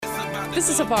This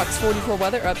is a Fox 44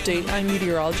 weather update. I'm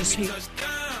meteorologist Pete.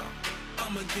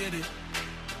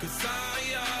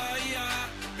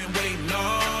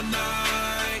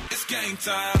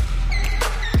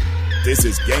 This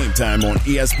is Game Time on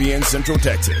ESPN Central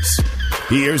Texas.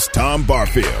 Here's Tom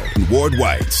Barfield and Ward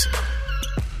White.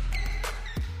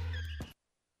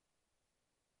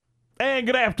 And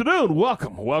good afternoon.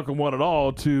 Welcome one and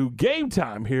all to Game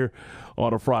Time here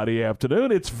on a Friday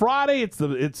afternoon. It's Friday. It's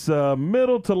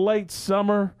middle to late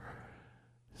summer.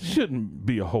 Shouldn't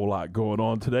be a whole lot going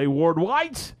on today. Ward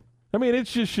White. I mean, we're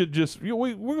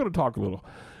going to talk a little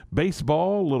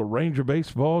baseball, a little Ranger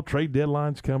baseball. Trade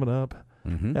deadline's coming up.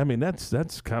 Mm-hmm. I mean,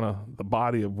 that's kind of the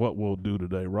body of what we'll do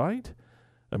today, right?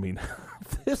 I mean,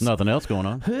 nothing else going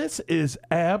on. This is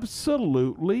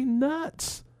absolutely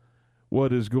nuts.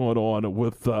 What is going on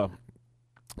with the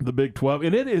Big 12?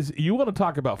 And it is, you want to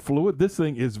talk about fluid? This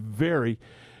thing is very,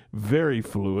 very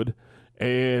fluid,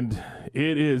 and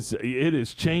it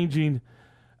is changing.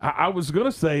 I was going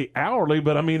to say hourly,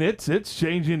 but I mean it's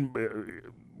changing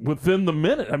within the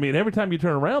minute. I mean, every time you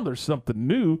turn around, there's something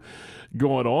new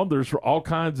going on. There's all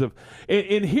kinds of,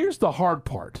 and here's the hard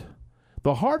part.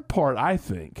 The hard part, I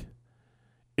think,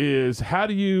 is how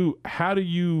do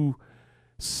you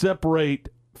separate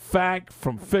fact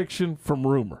from fiction from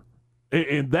rumor?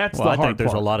 And that's the hard part. I think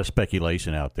there's a lot of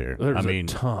speculation out there. There's a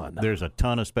ton. There's a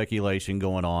ton of speculation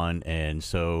going on, and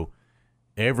so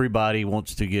everybody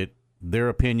wants to get their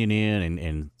opinion in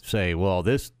and say, well,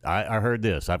 I heard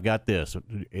this, I've got this,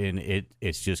 and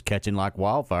it's just catching like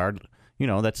wildfire. You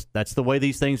know, that's the way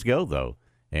these things go, though.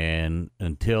 And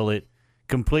until it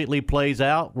completely plays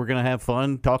out, we're going to have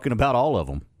fun talking about all of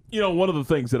them. You know, one of the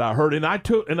things that I heard, and I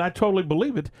totally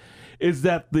believe it, is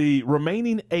that the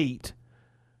remaining 8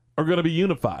 are going to be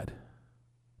unified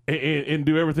and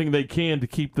do everything they can to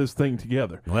keep this thing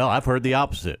together. Well, I've heard the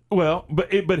opposite. Well,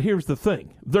 but here's the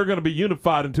thing. They're going to be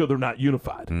unified until they're not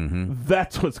unified. Mm-hmm.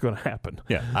 That's what's going to happen.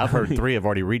 Yeah, I've heard 3 have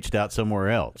already reached out somewhere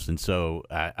else. And so,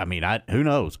 who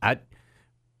knows?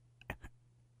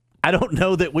 I don't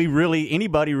know that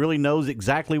anybody really knows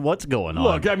exactly what's going on.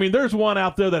 Look, I mean, there's one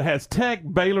out there that has Tech,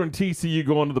 Baylor, and TCU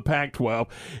going to the Pac-12.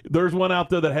 There's one out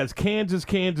there that has Kansas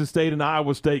State, and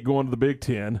Iowa State going to the Big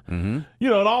Ten. Mm-hmm. You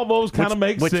know, and all those kind of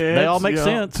make sense. They all make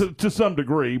sense. To some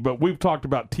degree, but we've talked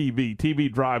about TV.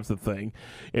 TV drives the thing.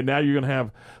 And now you're going to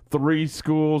have 3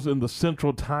 schools in the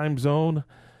Central Time Zone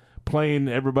playing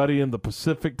everybody in the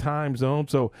Pacific Time Zone.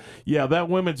 So, yeah, that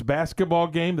women's basketball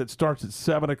game that starts at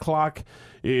 7 o'clock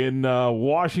in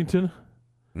Washington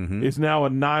is now a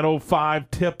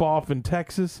 9:05 tip-off in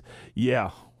Texas.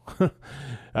 Yeah.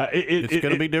 It's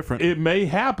going to be different. It may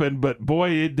happen, but, boy,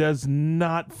 it does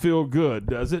not feel good,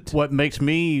 does it? What makes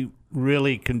me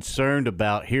really concerned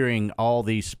about hearing all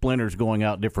these splinters going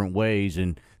out different ways,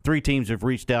 and 3 teams have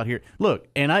reached out here. Look,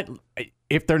 and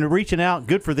if they're reaching out,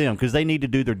 good for them, because they need to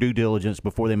do their due diligence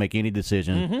before they make any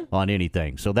decision on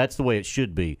anything. So that's the way it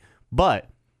should be. But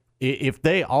if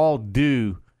they all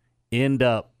do end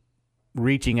up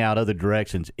reaching out other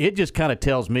directions, it just kind of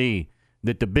tells me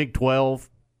that the Big 12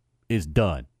 is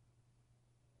done.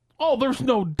 Oh, there's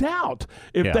no doubt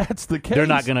if that's the case.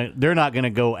 They're not gonna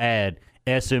go add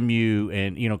SMU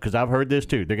and, because I've heard this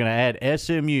too. They're going to add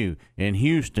SMU and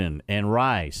Houston and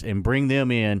Rice and bring them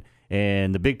in,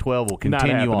 and the Big 12 will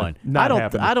continue on. I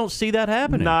don't see that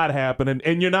happening. Not happening.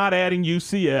 And you're not adding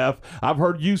UCF. I've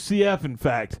heard UCF, in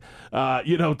fact,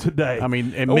 today. I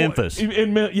mean, in Memphis.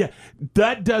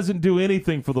 That doesn't do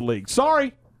anything for the league.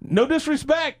 Sorry, no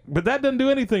disrespect, but that doesn't do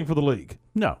anything for the league.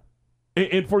 No.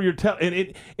 And for your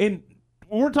and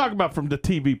we're talking about from the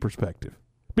TV perspective,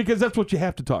 because that's what you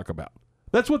have to talk about.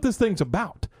 That's what this thing's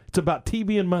about. It's about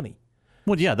TV and money.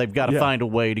 Well, yeah, they've got to find a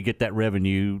way to get that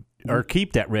revenue or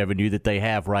keep that revenue that they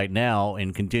have right now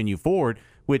and continue forward,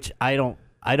 which I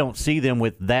don't see them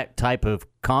with that type of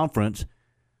conference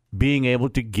being able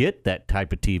to get that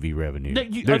type of TV revenue.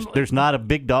 There's not a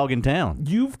big dog in town.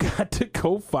 You've got to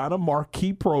go find a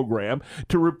marquee program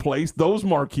to replace those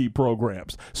marquee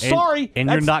programs. Sorry. And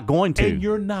you're not going to. And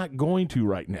you're not going to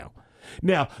right now.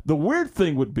 Now, the weird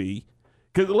thing would be,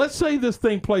 because let's say this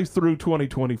thing plays through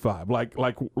 2025,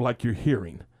 like you're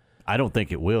hearing. I don't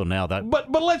think it will now.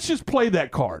 But let's just play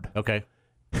that card. Okay.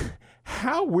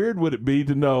 How weird would it be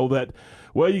to know that,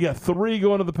 well, you got 3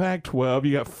 going to the Pac-12,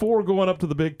 you got 4 going up to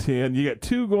the Big Ten, you got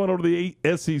 2 going over to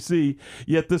the SEC,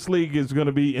 yet this league is going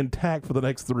to be intact for the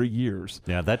next 3 years.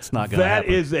 Yeah, that's not going to happen.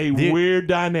 That is a weird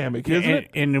dynamic, isn't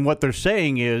it? And what they're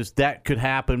saying is that could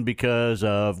happen because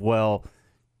of,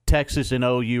 Texas and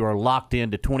OU are locked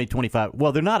into 2025.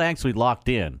 Well, they're not actually locked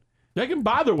in. They can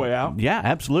buy their way out. Yeah,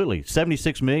 absolutely.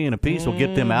 $76 million apiece will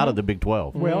get them out of the Big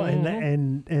 12. Well,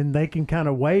 and they can kind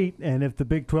of wait, and if the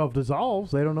Big 12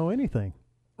 dissolves, they don't know anything.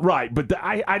 Right, but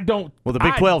I don't. Well, the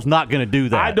Big 12's not going to do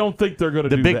that. I don't think they're going to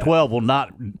do that. The Big 12 will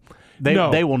not. They No.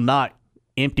 will not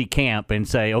empty camp and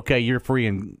say, okay, you're free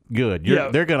and good.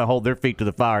 They're going to hold their feet to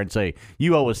the fire and say,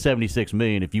 you owe us $76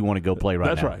 million if you want to go play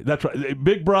right now. That's right.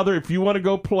 Big brother, if you want to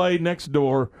go play next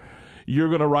door, you're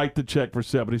going to write the check for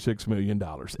 $76 million.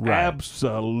 Right.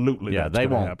 Absolutely. Yeah, they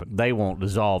won't happen. They won't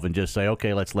dissolve and just say,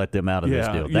 okay, let's let them out of this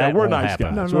deal. Yeah, That we're won't nice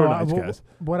happen. guys. No, We're nice guys.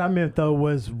 What I meant, though,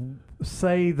 was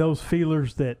say those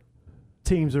feelers that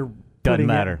teams are Doesn't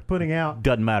matter. putting out.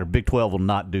 Doesn't matter. Big 12 will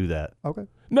not do that. Okay.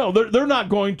 No, they're not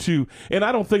going to, and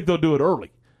I don't think they'll do it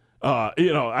early.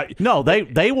 No,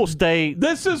 they will stay.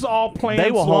 This is all planned.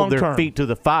 They will hold their long-term. feet to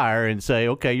the fire and say,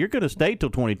 okay, you're going to stay till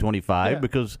 2025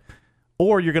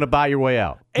 or you're going to buy your way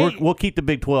out. We'll keep the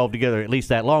Big 12 together at least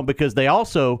that long because they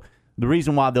also, the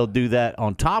reason why they'll do that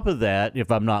on top of that,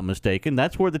 if I'm not mistaken,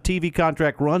 that's where the TV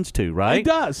contract runs to, right? It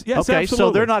does, yes, okay, absolutely.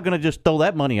 so they're not going to just throw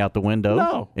that money out the window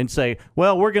No. and say,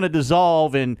 well, we're going to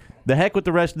dissolve and the heck with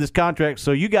the rest of this contract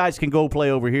so you guys can go play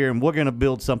over here and we're going to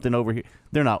build something over here.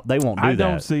 They won't do that. I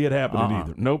don't see it happening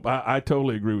either. Nope, I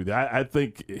totally agree with you. I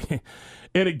think,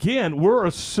 and again, we're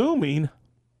assuming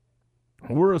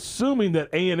that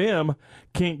A&M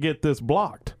can't get this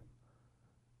blocked.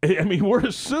 I mean, we're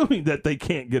assuming that they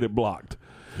can't get it blocked.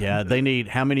 Yeah, they need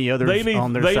how many others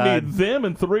on their they side? need them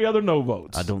and 3 other no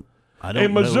votes. I don't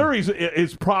and know. Missouri's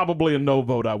is probably a no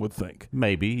vote, I would think,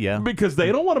 Maybe, yeah. because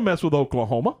they don't want to mess with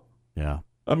Oklahoma. Yeah.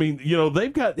 I mean,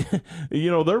 they've got,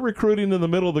 they're recruiting in the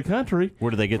middle of the country.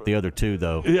 Where do they get the other two,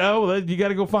 though? Yeah, well, you got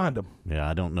to go find them. Yeah,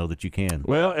 I don't know that you can.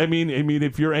 Well, I mean,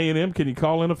 if you're A&M, can you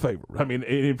call in a favor? I mean,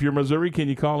 if you're Missouri, can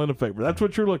you call in a favor? That's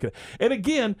what you're looking at. And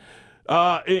again,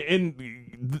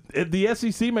 the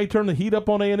SEC may turn the heat up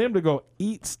on A&M to go,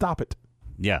 stop it.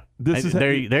 Yeah. This is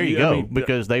there you I go, mean,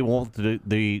 because they want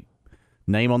the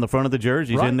name on the front of the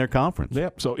jerseys Right. in their conference.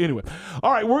 Yep. So anyway,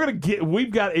 all right,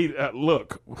 we've got a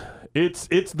look.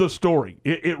 It's the story.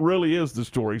 It really is the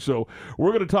story. So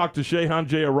we're going to talk to Shehan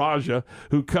Jeyarajah,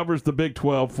 who covers the Big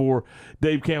 12 for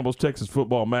Dave Campbell's Texas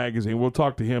Football Magazine. We'll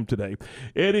talk to him today.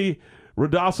 Eddie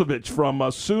Radosevich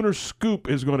from Sooner Scoop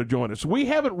is going to join us. We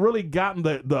haven't really gotten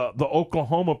the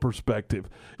Oklahoma perspective,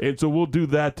 and so we'll do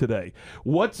that today.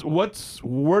 Where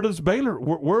does Baylor?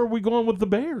 Where are we going with the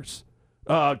Bears?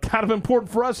 Kind of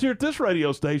important for us here at this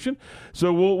radio station.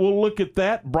 So we'll look at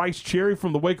that. Bryce Cherry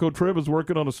from the Waco Trib is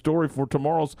working on a story for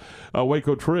tomorrow's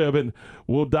Waco Trib, and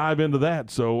we'll dive into that.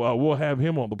 So we'll have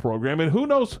him on the program. And who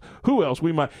knows who else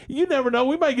we might. You never know.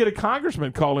 We might get a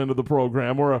congressman call into the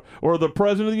program or the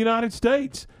president of the United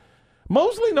States.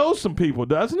 Mosley knows some people,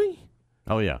 doesn't he?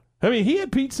 Oh, yeah. I mean, he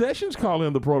had Pete Sessions call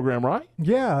in the program, right?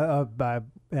 Yeah,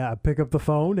 I pick up the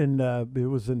phone, and it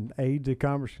was an aide to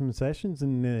Congressman Sessions,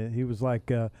 and he was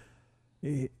like,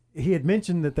 he had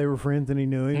mentioned that they were friends and he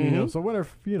knew him, so what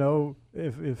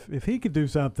if he could do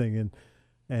something,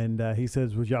 and he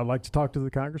says, would y'all like to talk to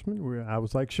the congressman? I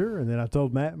was like, sure, and then I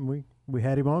told Matt, and we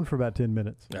had him on for about 10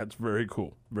 minutes. That's very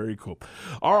cool. Very cool.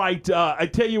 All right, I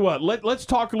tell you what, let's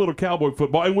talk a little Cowboy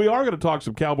football, and we are going to talk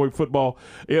some Cowboy football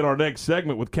in our next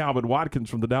segment with Calvin Watkins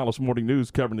from the Dallas Morning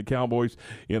News covering the Cowboys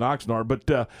in Oxnard.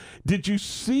 But did you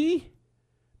see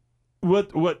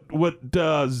what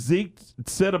Zeke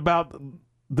said about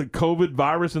the COVID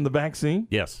virus and the vaccine?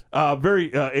 Yes.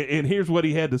 And here's what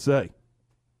he had to say.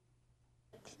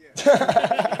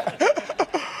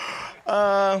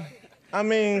 I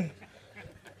mean,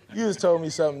 you just told me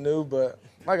something new, but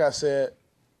like I said,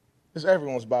 it's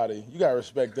everyone's body. You got to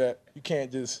respect that. You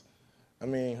can't just,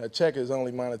 a check is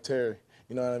only monetary.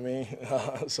 You know what I mean?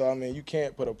 So, you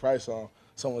can't put a price on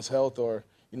someone's health or,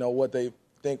 what they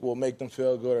think will make them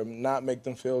feel good or not make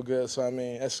them feel good. So,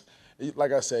 that's,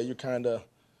 like I said, you're kind of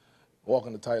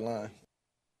walking the tight line.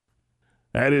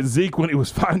 That is Zeke when he was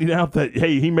finding out that,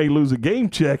 hey, he may lose a game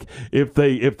check if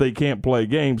they can't play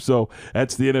games. So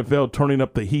that's the NFL turning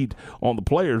up the heat on the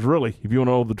players, really, if you want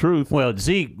to know the truth. Well,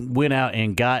 Zeke went out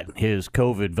and got his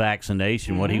COVID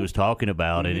vaccination, what he was talking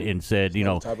about, and said,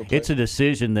 it's a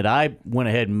decision that I went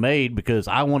ahead and made because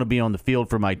I want to be on the field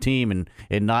for my team and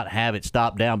not have it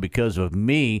stopped down because of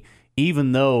me.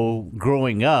 Even though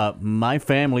growing up, my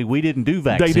family, we didn't do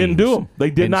vaccines. They didn't do them.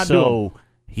 They did not do them.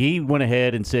 He went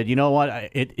ahead and said, you know what,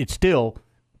 it's still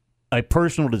a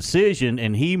personal decision,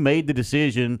 and he made the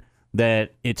decision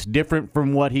that it's different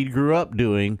from what he grew up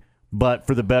doing, but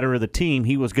for the better of the team,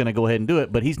 he was going to go ahead and do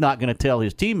it. But he's not going to tell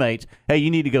his teammates, hey, you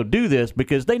need to go do this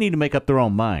because they need to make up their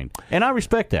own mind. And I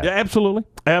respect that. Yeah, absolutely.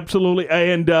 Absolutely.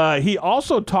 And he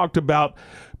also talked about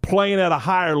playing at a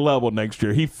higher level next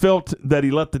year. He felt that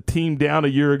he let the team down a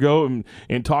year ago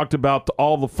and talked about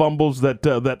all the fumbles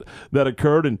that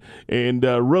occurred. And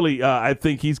really, I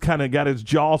think he's kind of got his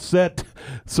jaw set,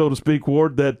 so to speak,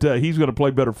 Ward, that he's going to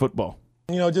play better football.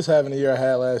 Just having the year I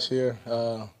had last year,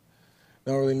 don't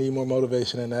really need more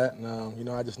motivation than that. And,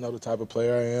 I just know the type of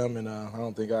player I am, and I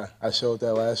don't think I showed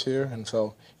that last year. And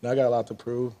so, I got a lot to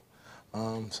prove.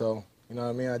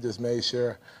 I just made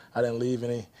sure I didn't leave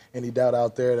any doubt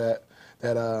out there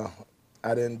that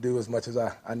I didn't do as much as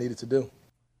I needed to do.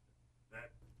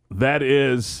 That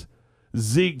is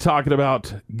Zeke talking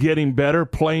about getting better,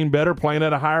 playing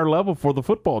at a higher level for the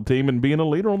football team and being a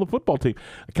leader on the football team.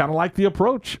 I kind of like the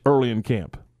approach early in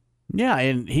camp. Yeah,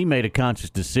 and he made a conscious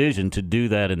decision to do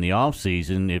that in the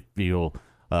offseason. If you'll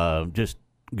just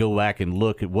go back and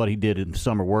look at what he did in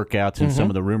summer workouts and some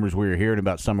of the rumors we were hearing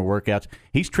about summer workouts,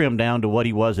 he's trimmed down to what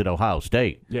he was at Ohio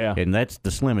State. Yeah. And that's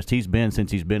the slimmest he's been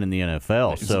since he's been in the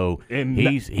NFL. So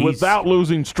he's without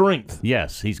losing strength.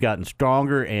 Yes, he's gotten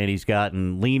stronger and he's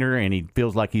gotten leaner and he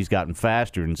feels like he's gotten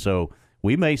faster. And so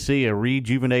we may see a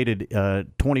rejuvenated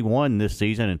 21 this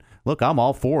season. And look, I'm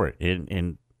all for it.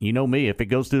 And you know me, if it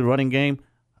goes through the running game,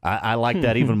 I like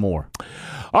that even more.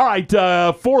 All right,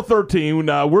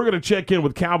 4:13. We're going to check in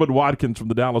with Calvin Watkins from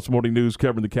the Dallas Morning News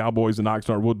covering the Cowboys and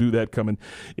Oxnard. We'll do that coming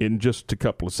in just a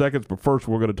couple of seconds. But first,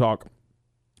 we're going to talk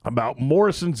about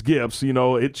Morrison's Gifts.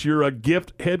 It's your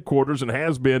gift headquarters and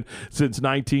has been since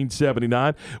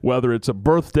 1979, whether it's a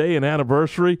birthday, an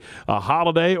anniversary, a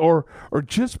holiday, or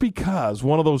just because,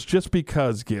 one of those just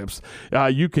because gifts.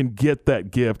 You can get that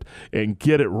gift and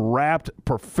get it wrapped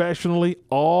professionally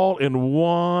all in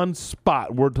one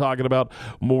spot. We're talking about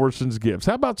Morrison's Gifts.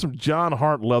 How about some John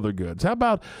Hart leather goods? How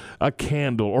about a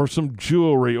candle or some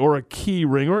jewelry or a key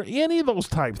ring or any of those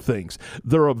type things?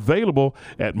 They're available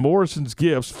at Morrison's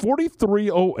Gifts,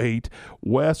 4308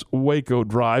 West Waco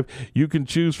Drive. You can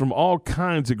choose from all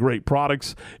kinds of great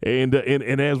products. And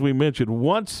as we mentioned,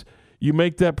 once you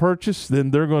make that purchase, then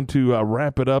they're going to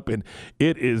wrap it up, and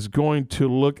it is going to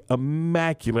look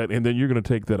immaculate. And then you're going to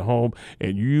take that home,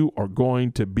 and you are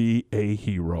going to be a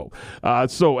hero.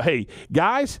 So, hey,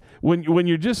 guys, when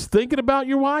you're just thinking about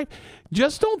your wife,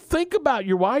 just don't think about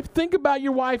your wife. Think about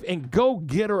your wife and go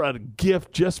get her a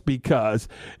gift just because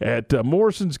at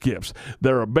Morrison's Gifts.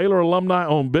 They're a Baylor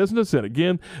alumni-owned business, and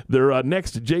again, they're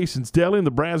next to Jason's Deli in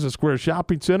the Brazos Square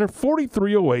Shopping Center,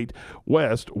 4308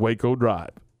 West Waco Drive.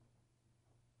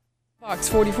 Fox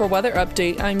 44 weather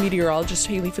update. I'm meteorologist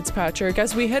Haley Fitzpatrick.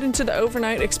 As we head into the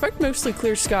overnight, expect mostly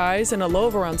clear skies and a low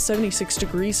of around 76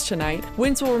 degrees tonight.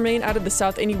 Winds will remain out of the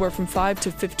south anywhere from 5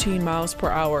 to 15 miles per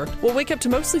hour. We'll wake up to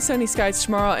mostly sunny skies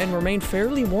tomorrow and remain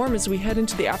fairly warm as we head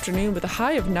into the afternoon with a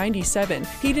high of 97.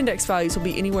 Heat index values will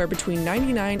be anywhere between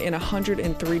 99 and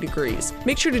 103 degrees.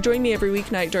 Make sure to join me every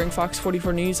weeknight during Fox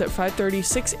 44 News at 5:30,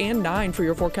 6, and 9 for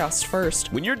your forecast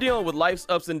first. When you're dealing with life's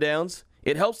ups and downs,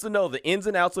 it helps to know the ins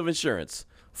and outs of insurance.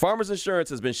 Farmers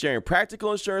Insurance has been sharing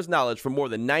practical insurance knowledge for more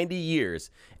than 90 years.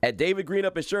 At David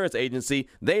Greenup Insurance Agency,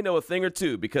 they know a thing or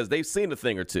two because they've seen a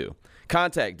thing or two.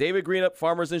 Contact David Greenup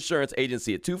Farmers Insurance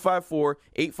Agency at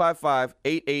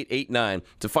 254-855-8889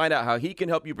 to find out how he can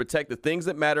help you protect the things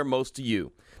that matter most to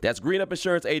you. That's Greenup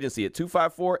Insurance Agency at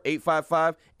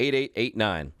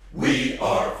 254-855-8889. We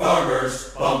are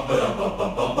farmers. Bum, ba-dum, bum,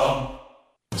 bum, bum, bum.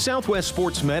 Southwest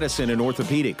Sports Medicine and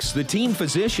Orthopedics, the team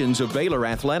physicians of Baylor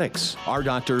Athletics. Our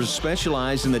doctors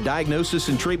specialize in the diagnosis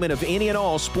and treatment of any and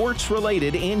all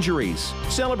sports-related injuries.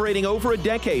 Celebrating over a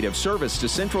decade of service to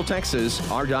Central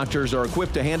Texas, our doctors are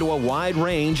equipped to handle a wide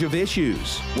range of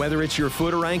issues. Whether it's your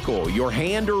foot or ankle, your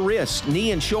hand or wrist,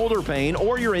 knee and shoulder pain,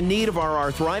 or you're in need of our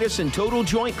arthritis and total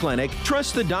joint clinic,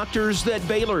 trust the doctors that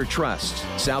Baylor trusts.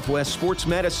 Southwest Sports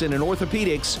Medicine and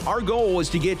Orthopedics, our goal is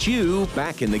to get you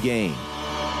back in the game.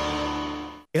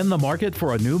 In the market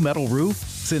for a new metal roof?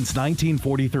 Since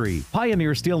 1943,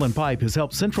 Pioneer Steel and Pipe has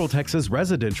helped Central Texas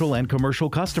residential and commercial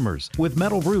customers with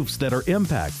metal roofs that are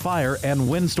impact, fire, and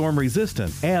windstorm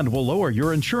resistant and will lower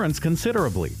your insurance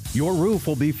considerably. Your roof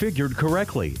will be figured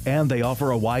correctly, and they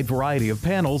offer a wide variety of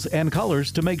panels and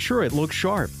colors to make sure it looks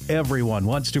sharp. Everyone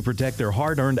wants to protect their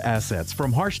hard-earned assets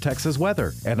from harsh Texas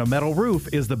weather, and a metal roof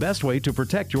is the best way to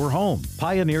protect your home.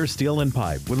 Pioneer Steel and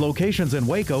Pipe with locations in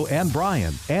Waco and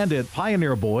Bryan and at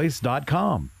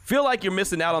pioneerboys.com. Feel like you're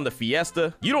missing out on the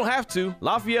fiesta? You don't have to.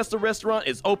 La Fiesta Restaurant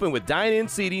is open with dine-in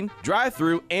seating,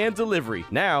 drive-through, and delivery.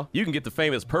 Now, you can get the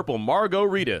famous purple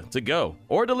Margarita to go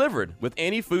or delivered with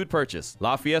any food purchase.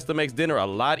 La Fiesta makes dinner a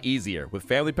lot easier with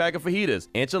family pack of fajitas,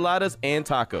 enchiladas, and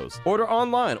tacos. Order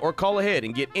online or call ahead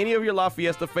and get any of your La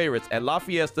Fiesta favorites at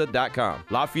lafiesta.com.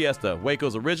 La Fiesta,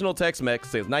 Waco's original Tex-Mex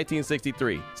since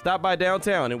 1963. Stop by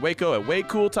downtown in Waco at Way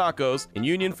Cool Tacos in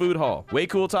Union Food Hall. Way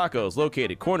Cool Tacos,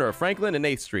 located corner of Franklin and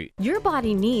 8th Street. Your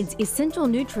body needs essential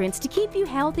nutrients to keep you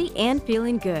healthy and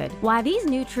feeling good. While these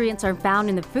nutrients are found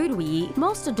in the food we eat,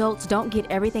 most adults don't get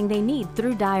everything they need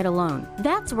through diet alone.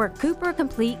 That's where Cooper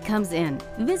Complete comes in.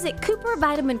 Visit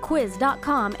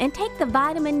CooperVitaminQuiz.com and take the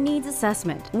vitamin needs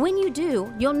assessment. When you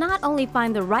do, you'll not only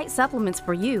find the right supplements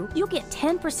for you, you'll get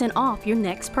 10% off your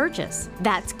next purchase.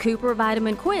 That's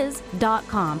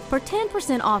CooperVitaminQuiz.com for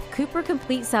 10% off Cooper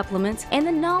Complete supplements and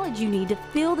the knowledge you need to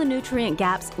fill the nutrient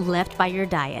gaps left by your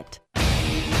diet.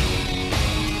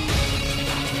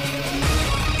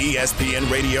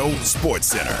 ESPN Radio Sports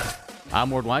Center. I'm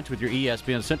Ward Weitz with your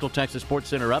ESPN Central Texas Sports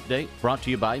Center update, brought to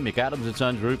you by McAdams &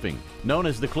 Sons Roofing. Known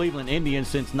as the Cleveland Indians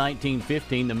since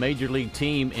 1915, the Major League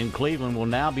team in Cleveland will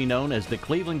now be known as the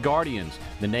Cleveland Guardians.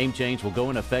 The name change will go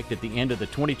in effect at the end of the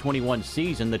 2021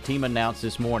 season, the team announced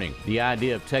this morning. The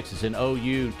idea of Texas and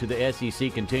OU to the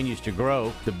SEC continues to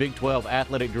grow. The Big 12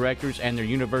 athletic directors and their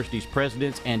universities'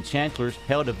 presidents and chancellors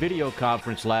held a video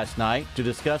conference last night to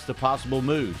discuss the possible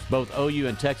moves. Both OU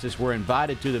and Texas were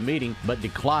invited to the meeting but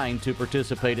declined to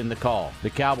participate in the call.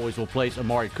 The Cowboys will place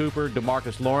Amari Cooper,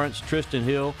 DeMarcus Lawrence, Tristan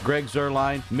Hill, Greg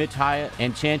Zuerlein, Mitch Hyatt,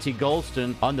 and Chancey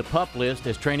Golston on the PUP list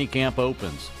as training camp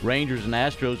opens. Rangers and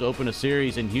Astros open a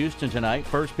series in Houston tonight.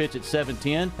 First pitch at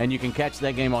 7:10, and you can catch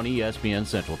that game on ESPN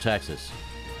Central Texas.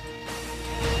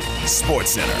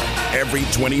 Sports Center, every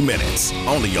 20 minutes,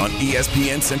 only on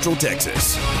ESPN Central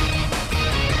Texas.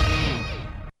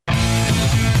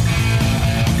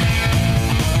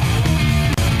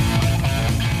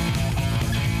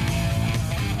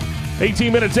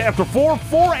 18 minutes after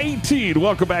 4:18.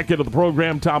 Welcome back into the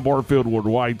program. Tom Barfield, Ward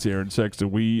Weitz, Aaron Sexton.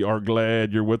 We are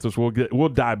glad you're with us. We'll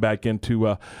dive back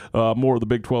into more of the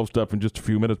Big 12 stuff in just a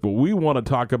few minutes, but we want to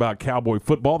talk about Cowboy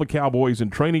football. The Cowboys in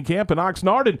training camp in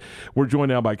Oxnard, and we're joined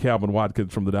now by Calvin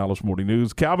Watkins from the Dallas Morning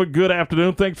News. Calvin, good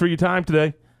afternoon. Thanks for your time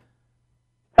today.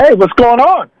 Hey, what's going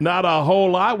on? Not a whole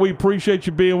lot. We appreciate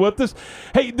you being with us.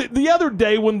 Hey, the other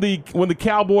day when the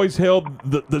Cowboys held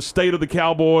the State of the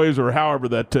Cowboys, or however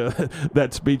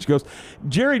that speech goes,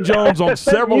 Jerry Jones on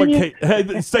several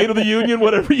occasions, State of the Union,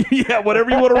 whatever you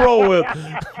want to roll with.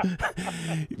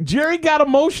 Jerry got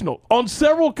emotional on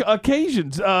several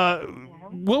occasions.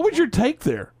 What was your take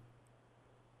there?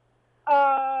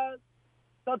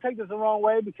 Don't take this the wrong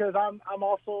way, because I'm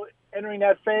also entering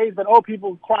that phase, but old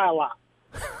people cry a lot.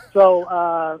 So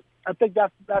I think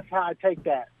that's how I take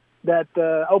that. That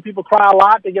old people cry a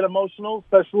lot. They get emotional,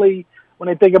 especially when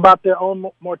they think about their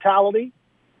own mortality.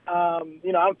 I'm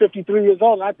 53 years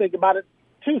old, and I think about it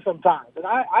too sometimes, and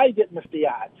I get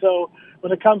misty-eyed. So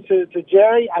when it comes to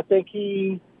Jerry, I think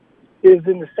he is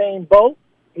in the same boat.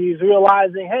 He's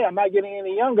realizing, hey, I'm not getting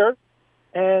any younger,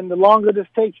 and the longer this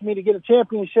takes me to get a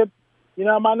championship,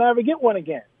 I might never get one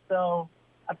again. So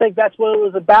I think that's what it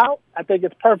was about. I think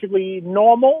it's perfectly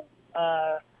normal.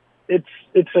 It's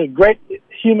a great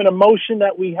human emotion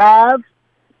that we have,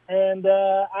 and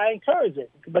I encourage it.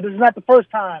 But this is not the first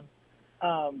time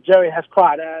Jerry has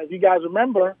cried. As you guys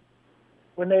remember,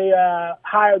 when they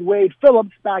hired Wade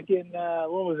Phillips back in,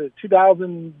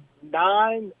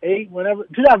 2009, 8, whenever,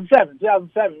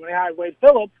 2007, when they hired Wade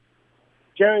Phillips,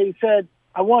 Jerry said,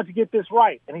 I want to get this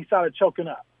right, and he started choking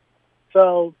up.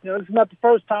 So, this is not the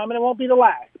first time, and it won't be the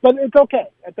last. But it's okay.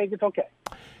 I think it's okay.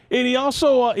 And he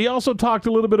also talked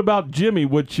a little bit about Jimmy,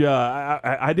 which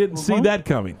I didn't see that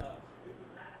coming.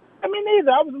 I mean,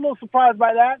 neither. I was a little surprised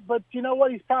by that. But you know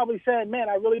what? He's probably saying, man,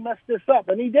 I really messed this up.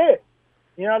 And he did.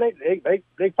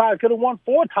 They probably could have won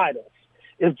 4 titles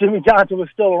if Jimmy Johnson was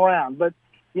still around. But,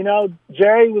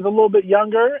 Jerry was a little bit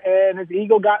younger, and his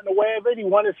ego got in the way of it. He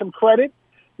wanted some credit.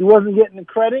 He wasn't getting the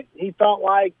credit. He felt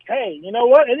like, hey, you know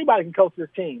what? Anybody can coach this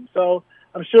team. So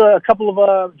I'm sure a couple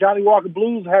of Johnny Walker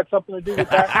Blues had something to do with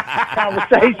that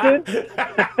conversation.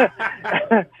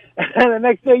 And the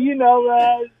next thing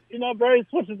Barry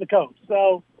switches the coach.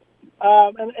 So,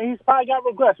 and he's probably got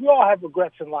regrets. We all have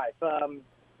regrets in life. The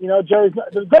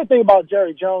great thing about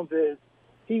Jerry Jones is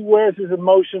he wears his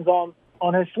emotions on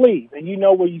his sleeve, and you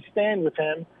know where you stand with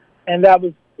him. And that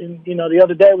was, the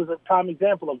other day was a prime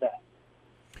example of that.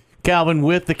 Calvin,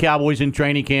 with the Cowboys in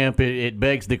training camp, it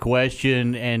begs the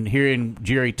question, and hearing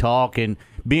Jerry talk and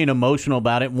being emotional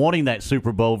about it, wanting that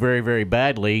Super Bowl very, very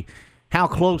badly, How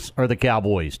close are the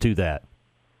Cowboys to that?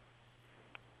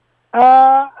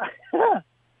 I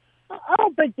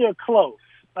don't think they're close.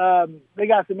 They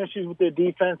got some issues with their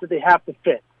defense that they have to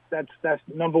fix. That's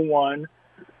number one.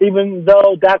 Even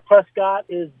though Dak Prescott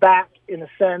is back in a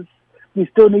sense, we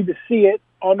still need to see it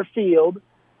on the field.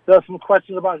 There are some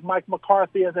questions about Mike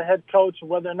McCarthy as a head coach and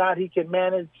whether or not he can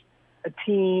manage a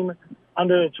team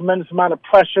under a tremendous amount of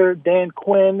pressure. Dan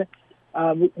Quinn,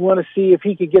 we want to see if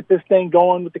he could get this thing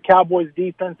going with the Cowboys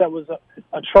defense that was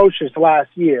atrocious last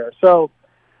year. So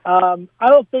I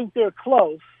don't think they're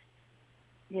close.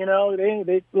 You know,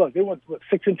 they went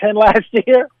 6-10 last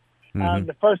year.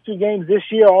 The first 2 games this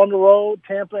year on the road,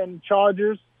 Tampa and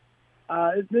Chargers.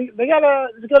 It's going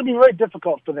to be very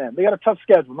difficult for them. They got a tough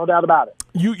schedule, no doubt about it.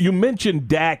 You mentioned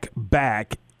Dak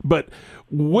back, but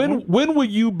when will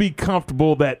you be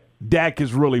comfortable that Dak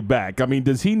is really back? I mean,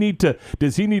 does he need to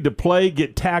play,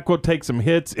 get tackled, take some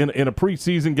hits in a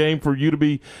preseason game for you to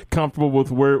be comfortable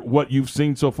with what you've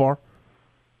seen so far?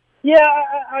 Yeah,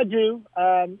 I do.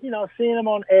 Seeing him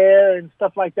on air and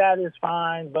stuff like that is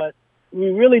fine, but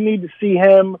we really need to see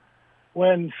him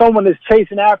when someone is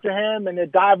chasing after him and they're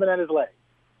diving at his leg.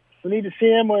 We need to see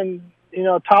him when,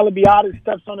 Tyler Biadasz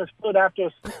steps on his foot after,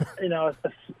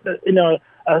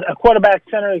 a quarterback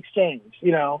center exchange,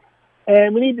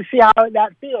 and we need to see how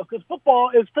that feels because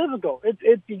football is physical.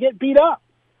 It's you get beat up.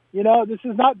 This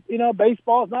is not,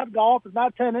 baseball. It's not golf. It's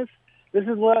not tennis. This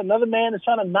is where another man is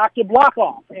trying to knock your block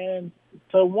off. And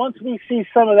so once we see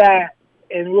some of that,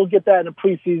 and we'll get that in the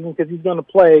preseason because he's going to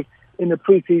play in the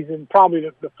preseason, probably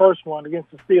the first one against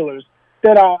the Steelers,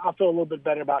 then I'll feel a little bit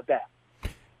better about that.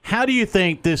 How do you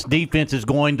think this defense is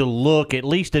going to look, at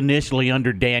least initially,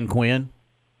 under Dan Quinn?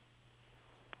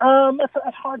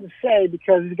 That's hard to say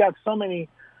because he's got so many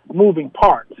moving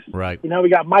parts. Right. We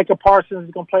got Micah Parsons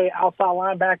who's going to play outside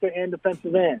linebacker and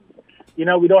defensive end. We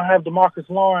don't have DeMarcus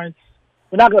Lawrence.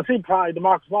 We're not going to see probably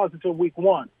DeMarcus Lawrence until week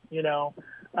 1.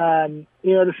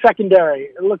 The secondary,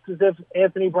 it looks as if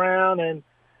Anthony Brown and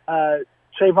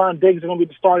Trayvon Diggs are going to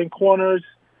be the starting corners.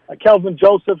 Kelvin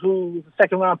Joseph, who was a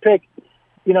second-round pick,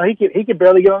 he could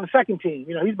barely get on the second team.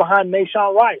 He's behind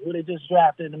Mayshawn Wright, who they just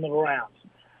drafted in the middle rounds.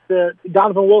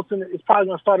 Donovan Wilson is probably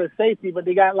going to start at safety, but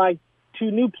they got like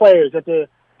 2 new players that they're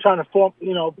trying to form,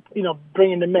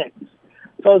 bring in the mix.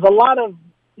 So there's a lot of,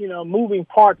 moving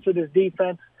parts to this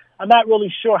defense. I'm not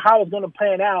really sure how it's going to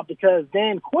pan out because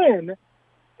Dan Quinn,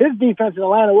 his defense in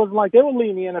Atlanta wasn't like they were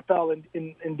leading the NFL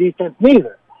in defense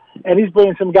neither. And he's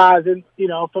bringing some guys in,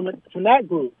 from that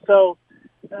group. So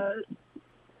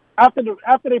after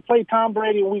they play Tom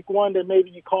Brady in week 1, then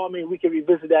maybe you call me and we can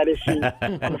revisit that issue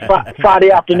on Friday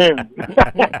afternoon.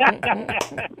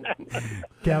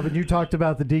 Calvin, you talked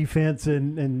about the defense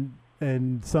and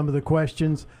some of the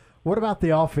questions. What about the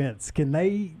offense? Can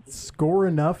they score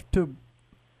enough to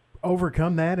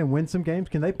overcome that and win some games?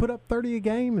 Can they put up 30 a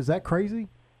game? Is that crazy?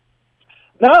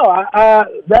 No,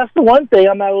 that's the one thing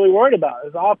I'm not really worried about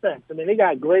is offense. I mean, they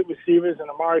got great receivers and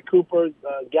Amari Cooper,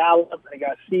 Gallup, they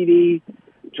got CD.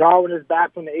 Jarwin is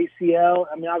back from the ACL.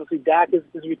 I mean, obviously Dak is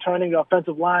returning. The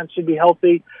offensive line should be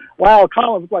healthy. Lyle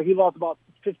Collins looked like he lost about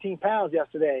 15 pounds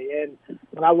yesterday. And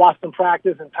when I watched him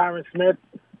practice, and Tyron Smith,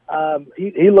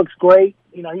 he looks great.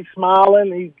 He's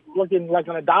smiling. He's looking like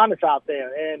an Adonis out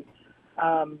there. And,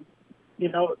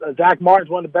 Zach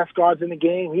Martin's one of the best guards in the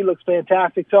game. He looks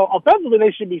fantastic. So offensively,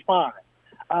 they should be fine.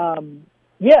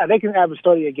 They can average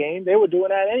 30 a game. They were doing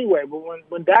that anyway. But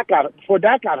before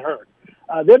Dak got hurt,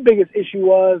 their biggest issue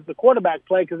was the quarterback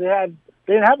play because they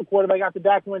didn't have a quarterback after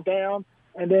Dak went down,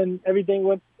 and then everything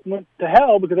went to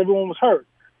hell because everyone was hurt.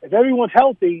 If everyone's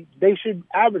healthy, they should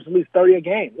average at least 30 a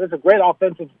game. That's a great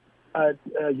offensive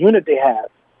unit they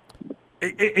have.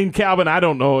 And Calvin, I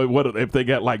don't know if they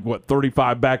got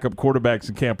 35 backup quarterbacks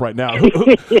in camp right now.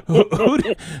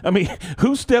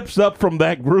 Who steps up from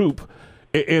that group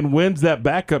and wins that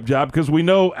backup job? Because we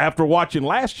know after watching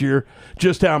last year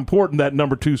just how important that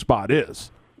number 2 spot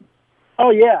is. Oh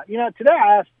yeah, today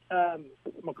I asked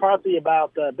McCarthy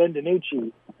about Ben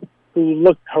DiNucci, who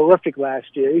looked horrific last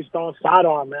year. He's throwing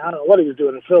sidearm, man. I don't know what he was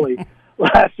doing in Philly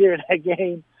last year in that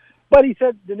game. But he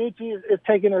said DiNucci is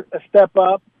taking a step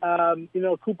up.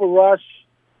 Cooper Rush,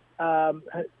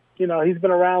 he's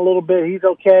been around a little bit. He's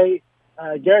okay.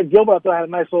 Garrett Gilbert, I thought, had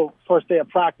a nice little first day of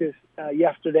practice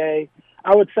yesterday.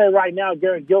 I would say right now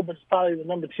Garrett Gilbert is probably the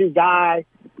number 2 guy.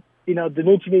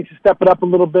 DiNucci needs to step it up a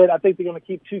little bit. I think they're going to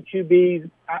keep 2 QBs.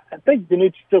 I think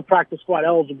DiNucci's still practice squad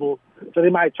eligible, so they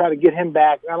might try to get him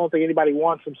back. I don't think anybody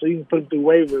wants him, so you can put him through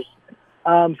waivers.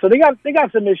 So they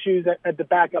got some issues at the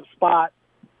backup spot.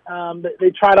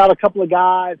 They tried out a couple of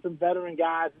guys, some veteran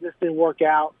guys. This didn't work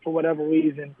out for whatever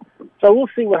reason. So we'll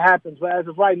see what happens. But as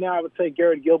of right now, I would say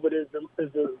Garrett Gilbert is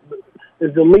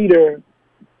the leader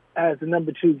as the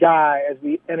number 2 guy as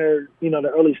we enter,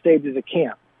 the early stages of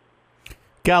camp.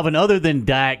 Calvin, other than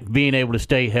Dak being able to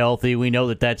stay healthy, we know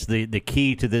that that's the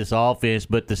key to this offense.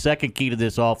 But the second key to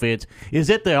this offense is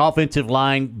that the offensive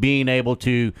line being able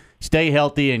to stay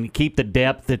healthy and keep the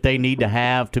depth that they need to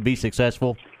have to be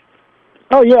successful.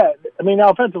 Oh, yeah. I mean, the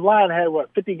offensive line had,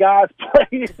 50 guys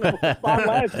play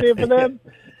last year for them?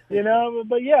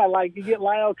 But, yeah, like you get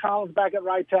Lyle Collins back at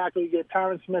right tackle, you get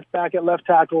Tyron Smith back at left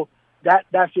tackle.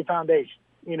 That's your foundation,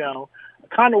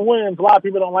 Connor Williams, a lot of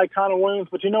people don't like Connor Williams,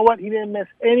 but you know what? He didn't miss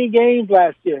any games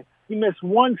last year. He missed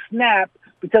one snap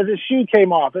because his shoe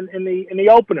came off in the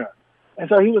opener. And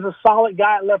so he was a solid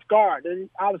guy at left guard. And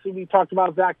obviously, we talked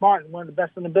about Zach Martin, one of the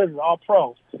best in the business, all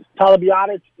pro. Tyler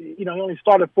Biadasz, he only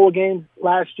started 4 games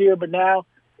last year, but now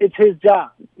it's his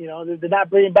job. They're not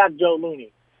bringing back Joe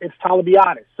Looney. It's Tyler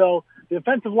Biadasz. So the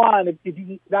offensive line,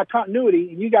 that continuity,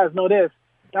 and you guys know this,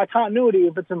 that continuity,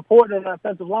 if it's important in the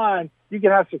offensive line, you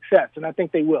can have success, and I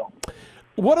think they will.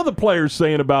 What are the players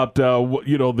saying about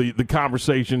the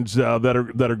conversations that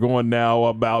are going now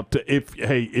about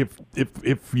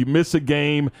if you miss a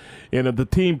game and if the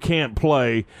team can't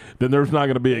play, then there's not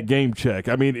going to be a game check?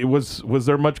 I mean, was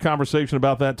there much conversation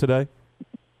about that today?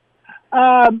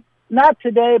 Not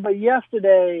today, but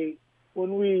yesterday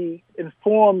when we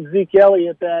informed Zeke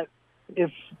Elliott that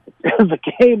if the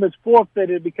game is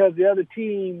forfeited because the other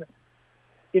team,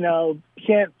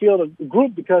 can't field a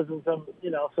group because of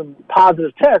some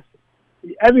positive tests,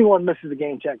 everyone misses the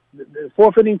game check. The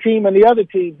forfeiting team and the other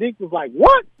team, Zeke was like,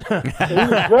 what? And he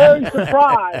was very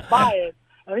surprised by it.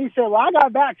 And he said, well, I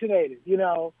got vaccinated, and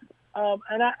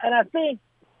I think,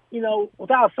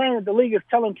 without saying that the league is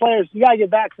telling players, you got to get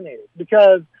vaccinated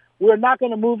because we're not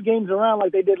going to move games around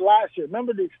like they did last year.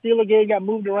 Remember the Steeler game got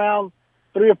moved around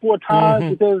 3 or 4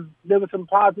 times because there were some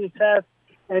positive tests.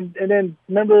 And then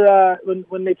remember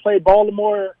when they played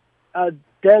Baltimore,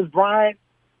 Dez Bryant,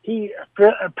 he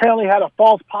apparently had a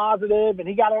false positive, and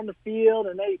he got on the field,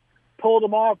 and they pulled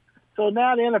him off. So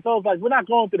now the NFL is like, we're not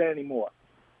going through that anymore.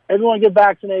 Everyone get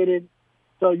vaccinated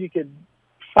so you can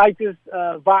fight this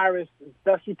virus as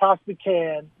best we possibly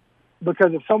can,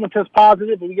 because if someone tests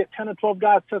positive and we get 10 or 12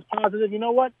 guys test positive, you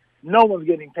know what? No one's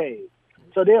getting paid.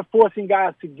 So they're forcing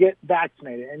guys to get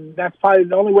vaccinated, and that's probably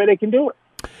the only way they can do it.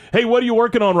 Hey, what are you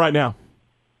working on right now?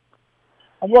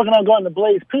 I'm working on going to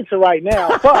Blaze Pizza right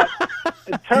now. But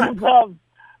in terms of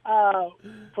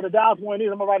for the Dallas Morning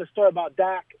News, I'm going to write a story about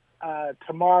Dak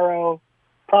tomorrow,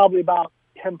 probably about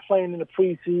him playing in the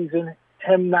preseason,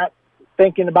 him not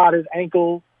thinking about his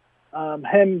ankle,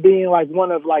 him being like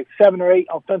one of 7 or 8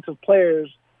 offensive players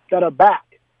that are back.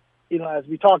 As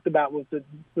we talked about with the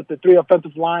 3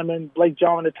 offensive linemen, Blake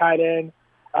Jarwin, the tight end.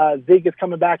 Zeke is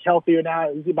coming back healthier now.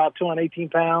 He's about 218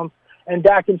 pounds. And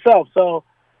Dak himself. So,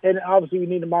 and obviously we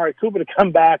need Amari Cooper to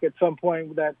come back at some point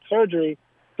with that surgery.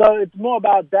 So it's more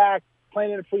about Dak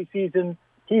playing in the preseason.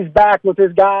 He's back with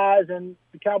his guys, and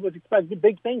the Cowboys expect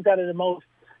big things out of the most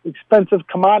expensive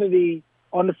commodity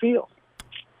on the field.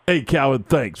 Hey, Calvin,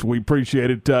 thanks. We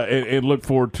appreciate it and look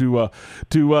forward to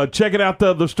checking out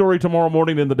the story tomorrow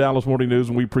morning in the Dallas Morning News,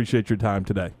 and we appreciate your time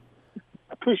today.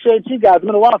 Appreciate you guys. It's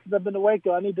been a while since I've been to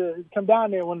Waco. I need to come down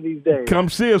there one of these days. Come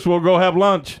see us. We'll go have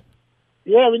lunch.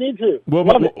 Yeah, we need to.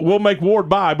 We'll make Ward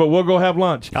buy, but we'll go have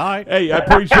lunch. All right. Hey, I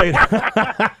appreciate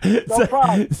it. No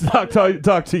problem.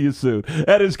 Talk to you soon.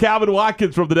 That is Calvin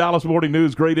Watkins from the Dallas Morning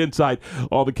News. Great insight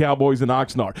on the Cowboys in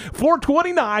Oxnard.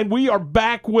 4:29, we are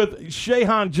back with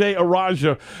Shehan J.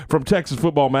 Araja from Texas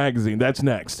Football Magazine. That's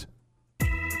next.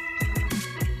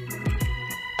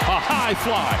 A high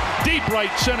fly, deep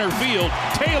right center field.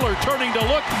 Taylor turning to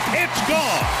look. It's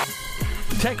gone.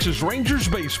 Texas Rangers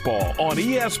baseball on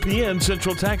ESPN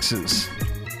Central Texas.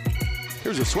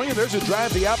 Here's a swing, and there's a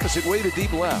drive the opposite way to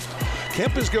deep left.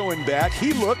 Kemp is going back.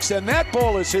 He looks, and that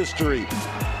ball is history.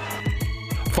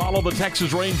 Follow the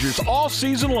Texas Rangers all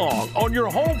season long on your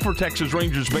home for Texas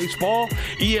Rangers baseball,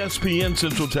 ESPN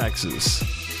Central Texas.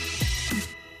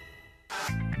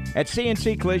 At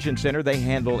CNC Collision Center, they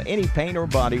handle any paint or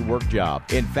body work job.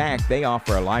 In fact, they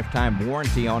offer a lifetime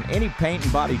warranty on any paint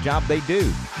and body job they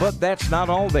do. But that's not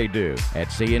all they do. At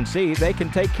CNC, they can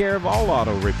take care of all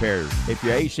auto repairs. If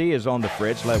your AC is on the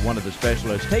fritz, let one of the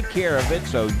specialists take care of it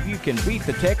so you can beat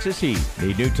the Texas heat.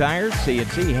 Need new tires?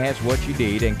 CNC has what you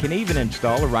need and can even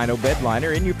install a Rhino bed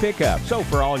liner in your pickup. So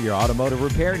for all your automotive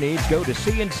repair needs, go to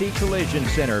CNC Collision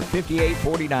Center,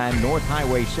 5849 North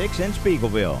Highway 6 in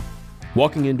Speegleville.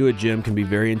 Walking into a gym can be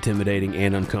very intimidating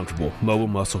and uncomfortable. Mobile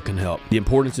Muscle can help. The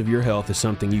importance of your health is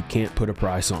something you can't put a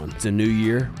price on. It's a new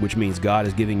year, which means God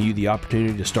is giving you the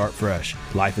opportunity to start fresh.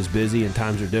 Life is busy and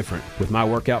times are different. With my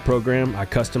workout program, I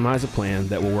customize a plan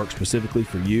that will work specifically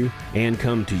for you and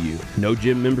come to you. No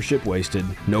gym membership wasted,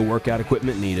 no workout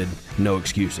equipment needed, no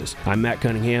excuses. I'm Matt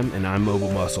Cunningham and I'm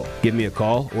Mobile Muscle. Give me a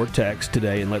call or text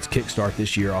today and let's kickstart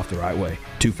this year off the right way.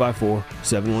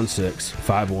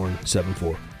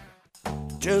 254-716-5174.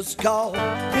 Just call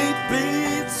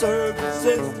BP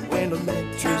Services when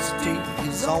electricity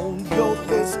is on your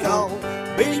list. Call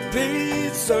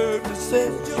BP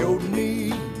Services. Your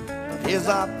need is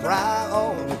our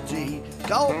priority.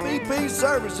 Call BP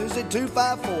Services at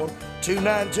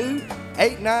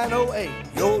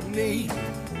 254-292-8908. Your need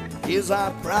is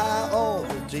our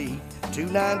priority.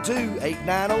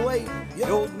 292-8908.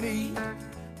 Your need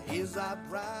is our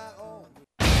priority.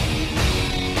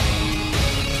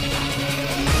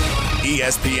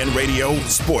 ESPN Radio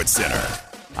Sports Center.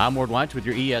 I'm Ward Weitz with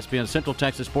your ESPN Central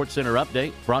Texas Sports Center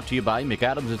update, brought to you by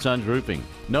McAdams & Sons Roofing.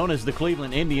 Known as the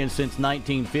Cleveland Indians since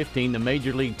 1915, the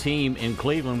Major League team in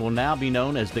Cleveland will now be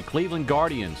known as the Cleveland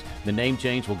Guardians. The name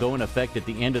change will go in effect at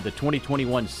the end of the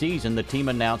 2021 season, the team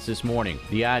announced this morning.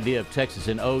 The idea of Texas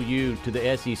and OU to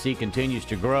the SEC continues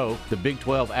to grow. The Big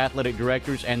 12 athletic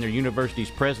directors and their universities'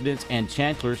 presidents and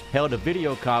chancellors held a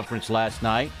video conference last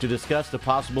night to discuss the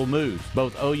possible moves.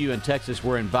 Both OU and Texas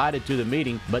were invited to the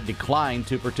meeting but declined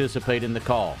to participate in the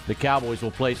call. The Cowboys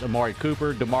will place Amari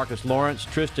Cooper, DeMarcus Lawrence,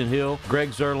 Tristan Hill, Greg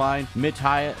Zuerlein, Mitch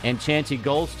Hyatt, and Chancey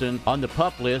Golston on the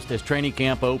PUP list as training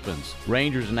camp opens.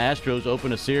 Rangers and Astros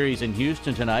open a series in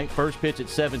Houston tonight. First pitch at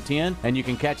 7:10, and you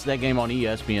can catch that game on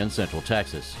ESPN Central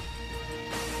Texas.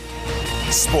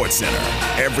 Sports Center,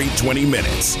 every 20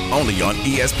 minutes, only on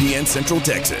ESPN Central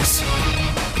Texas.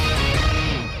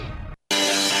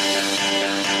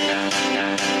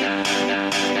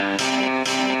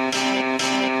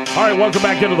 All right, welcome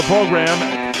back into the program.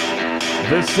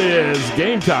 This is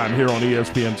Game Time here on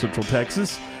ESPN Central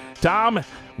Texas. Tom,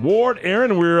 Ward,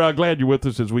 Aaron, we're glad you're with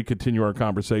us as we continue our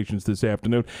conversations this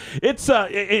afternoon. It's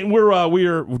and we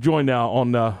are joined now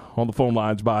on the phone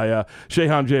lines by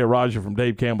Shehan Jeyarajah from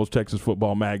Dave Campbell's Texas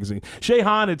Football Magazine.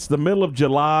 Shehan, it's the middle of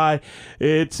July.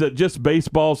 It's just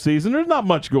baseball season. There's not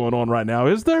much going on right now,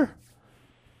 is there?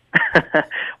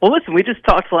 Well, listen, we just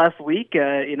talked last week.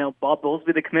 Bob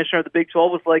Bowlesby, the commissioner of the Big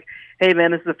 12, was like, hey,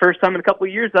 man, this is the first time in a couple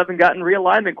of years I haven't gotten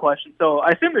realignment questions. So I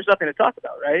assume there's nothing to talk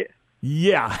about, right?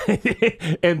 Yeah.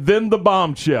 And then the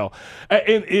bombshell.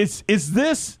 And is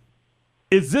this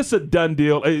a done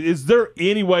deal? Is there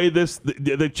any way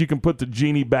that you can put the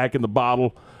genie back in the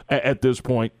bottle at this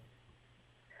point?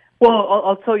 Well,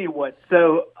 I'll tell you what.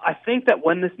 So I think that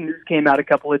when this news came out a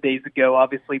couple of days ago,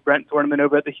 obviously Brent Thorneman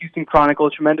over at the Houston Chronicle, a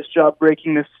tremendous job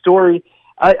breaking this story.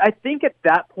 I think at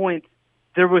that point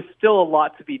there was still a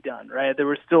lot to be done, right? There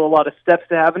were still a lot of steps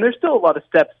to have, and there's still a lot of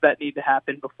steps that need to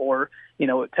happen before,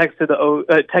 texting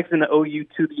the OU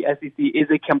to the SEC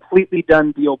is a completely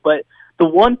done deal. But the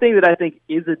one thing that I think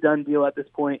is a done deal at this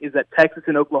point is that Texas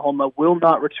and Oklahoma will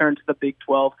not return to the Big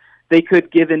 12. They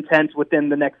could give intent within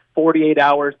the next 48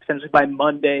 hours, potentially by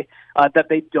Monday, that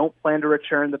they don't plan to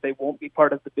return, that they won't be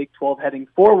part of the Big 12 heading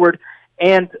forward.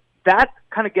 And that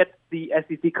kind of gets the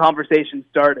SEC conversation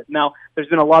started. Now, there's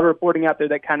been a lot of reporting out there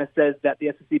that kind of says that the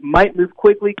SEC might move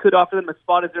quickly, could offer them a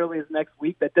spot as early as next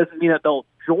week. That doesn't mean that they'll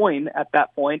join at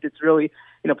that point. It's really,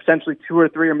 potentially 2 or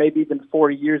 3 or maybe even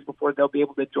 4 years before they'll be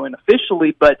able to join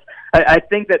officially. But I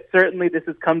think that certainly this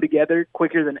has come together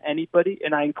quicker than anybody,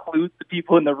 and I include the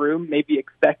people in the room, maybe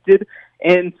expected.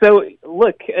 And so,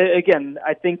 look, again,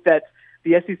 I think that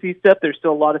the SEC stuff, there's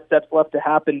still a lot of steps left to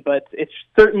happen, but it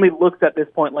certainly looks at this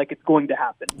point like it's going to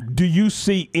happen. Do you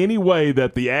see any way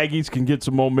that the Aggies can get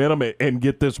some momentum and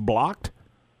get this blocked?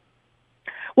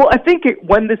 Well, I think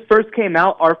when this first came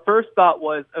out, our first thought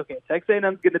was, okay, Texas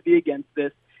A&M's going to be against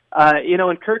this.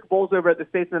 And Kirk Bowles over at the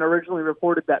Statesman originally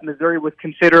reported that Missouri was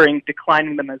considering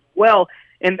declining them as well.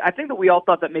 And I think that we all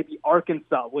thought that maybe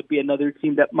Arkansas would be another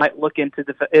team that might look into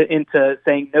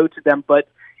saying no to them. But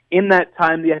in that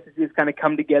time, the SEC has kind of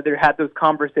come together, had those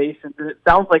conversations, and it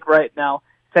sounds like right now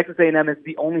Texas A&M is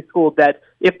the only school that,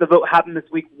 if the vote happened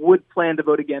this week, would plan to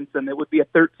vote against them. It would be a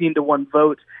 13-1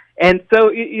 vote. And so,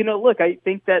 look, I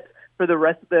think that for the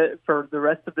rest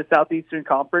of the Southeastern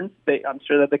Conference, I'm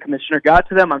sure that the commissioner got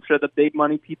to them. I'm sure the big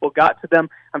money people got to them.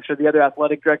 I'm sure the other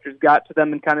athletic directors got to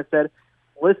them and kind of said,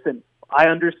 listen, I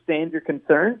understand your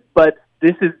concerns, but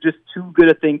this is just too good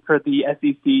a thing for the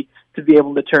SEC to be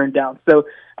able to turn down. So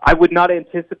I would not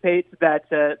anticipate that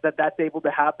that's able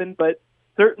to happen, but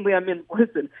certainly, I mean,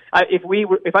 listen,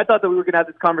 if I thought that we were going to have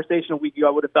this conversation a week ago,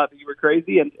 I would have thought that you were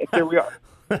crazy, and here we are.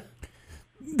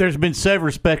 There's been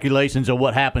several speculations of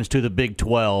what happens to the Big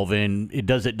 12, and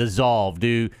does it dissolve?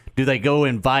 Do they go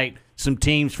invite some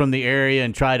teams from the area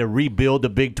and try to rebuild the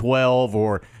Big 12,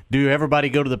 or do everybody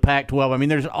go to the Pac-12? I mean,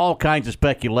 there's all kinds of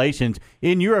speculations.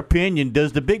 In your opinion,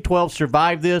 does the Big 12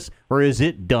 survive this, or is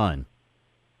it done?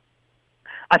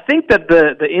 I think that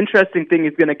the interesting thing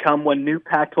is going to come when new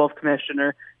Pac-12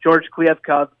 commissioner George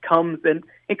Kliavkoff comes and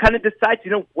kind of decides,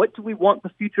 what do we want the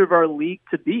future of our league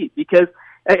to be? Because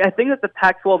I think that the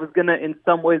Pac-12 is going to, in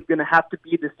some ways, going to have to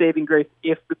be the saving grace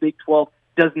if the Big 12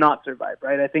 does not survive,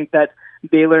 right? I think that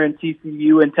Baylor and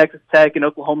TCU and Texas Tech and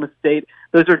Oklahoma State,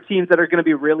 those are teams that are going to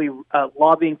be really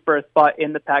lobbying for a spot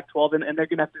in the Pac-12, and they're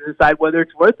going to have to decide whether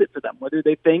it's worth it for them, whether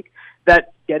they think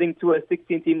that getting to a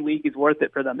 16-team league is worth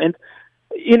it for them. And,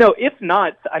 if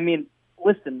not, I mean,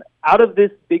 listen, out of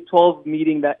this Big 12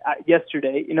 meeting that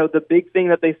yesterday, the big thing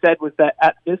that they said was that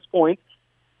at this point,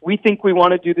 we think we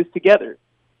want to do this together.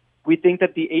 We think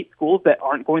that the 8 schools that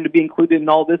aren't going to be included in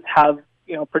all this have,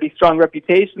 pretty strong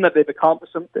reputation, that they've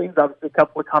accomplished some things, obviously a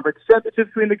couple of conference championships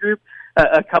between the group,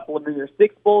 a couple of New Year's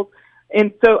Six Bowls.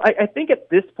 And so I think at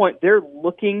this point they're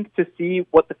looking to see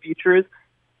what the future is.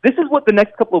 This is what the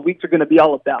next couple of weeks are going to be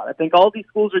all about. I think all these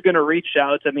schools are going to reach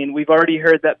out. I mean, we've already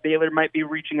heard that Baylor might be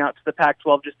reaching out to the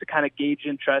Pac-12 just to kind of gauge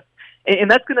interest.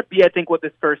 And that's going to be, I think, what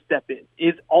this first step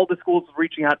is all the schools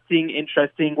reaching out, seeing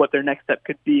interest, seeing what their next step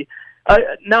could be.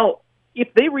 Now,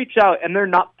 if they reach out and they're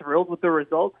not thrilled with the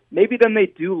results, maybe then they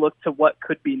do look to what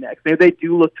could be next. Maybe they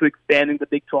do look to expanding the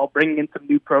Big 12, bringing in some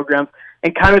new programs,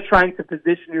 and kind of trying to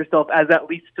position yourself as at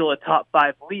least still a top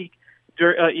 5 league,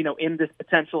 in this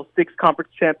potential 6-conference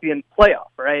champion playoff,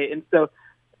 right? And so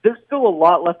there's still a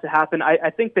lot left to happen. I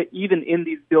think that even in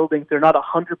these buildings, they're not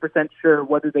 100% sure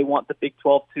whether they want the Big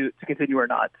 12 to continue or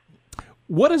not.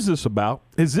 What is this about?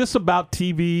 Is this about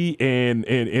TV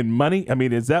and money? I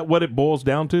mean, is that what it boils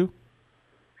down to?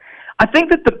 I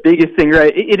think that the biggest thing,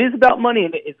 right, it is about money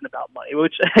and it isn't about money,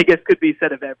 which I guess could be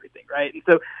said of everything, right? And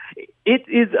so it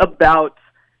is about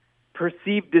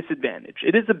perceived disadvantage.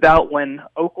 It is about when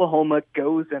Oklahoma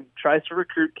goes and tries to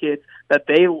recruit kids that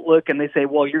they look and they say,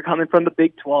 well, you're coming from the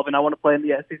Big 12 and I want to play in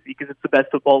the SEC because it's the best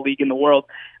football league in the world,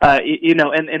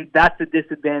 and that's a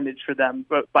disadvantage for them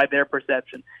by their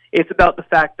perception. It's about the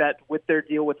fact that with their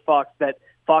deal with Fox, that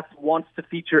Fox wants to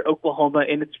feature Oklahoma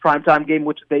in its primetime game,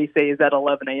 which they say is at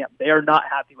 11 a.m. They are not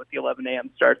happy with the 11 a.m.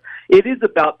 start. It is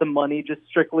about the money, just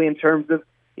strictly in terms of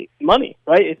money,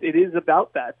 right? It is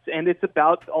about that. And it's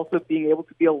about also being able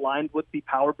to be aligned with the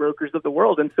power brokers of the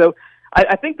world. And so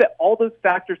I think that all those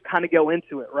factors kind of go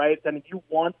into it, right? I mean, you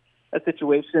want a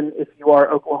situation, if you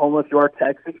are Oklahoma, if you are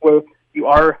Texas, where you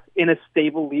are in a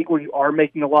stable league, where you are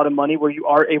making a lot of money, where you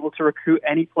are able to recruit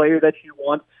any player that you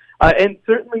want. And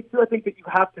certainly, too, I think that you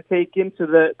have to take into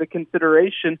the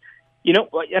consideration,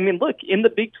 I mean, look, in the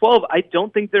Big 12, I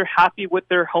don't think they're happy with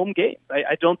their home games.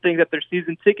 I don't think that their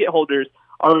season ticket holders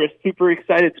are super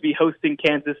excited to be hosting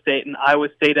Kansas State and Iowa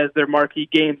State as their marquee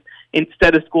games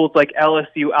instead of schools like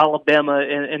LSU, Alabama,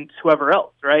 and whoever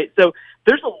else, right? So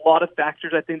there's a lot of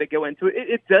factors, I think, that go into it.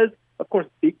 It does, of course,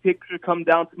 big picture come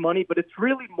down to money, but it's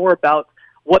really more about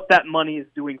what that money is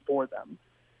doing for them.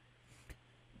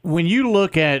 When you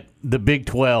look at the Big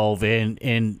 12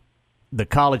 and the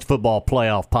college football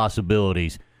playoff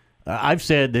possibilities, I've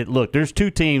said that, look, there's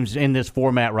 2 teams in this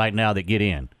format right now that get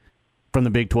in from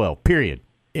the Big 12, period,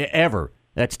 ever.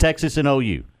 That's Texas and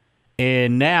OU.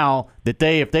 And now that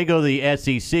if they go to the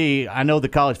SEC, I know the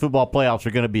college football playoffs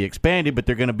are going to be expanded, but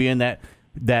they're going to be in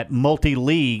that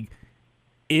multi-league.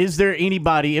 Is there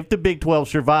anybody, if the Big 12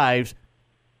 survives,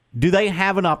 do they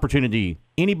have an opportunity,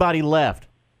 anybody left,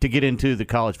 to get into the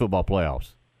college football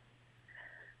playoffs?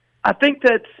 I think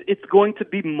that it's going to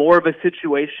be more of a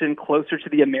situation closer to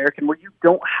the American where you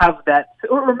don't have that,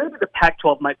 or maybe the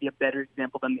Pac-12 might be a better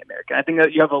example than the American. I think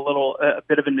that you have a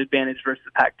bit of an advantage versus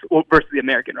the Pac-12, versus the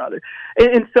American rather.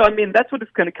 And so, I mean, that's what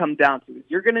it's going to come down to.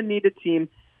 You're going to need a team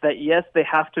that, yes, they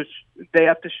have to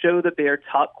show that they are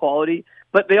top quality,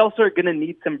 but they also are going to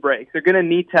need some breaks. They're going to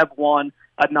need to have won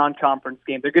a non-conference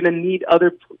game. They're going to need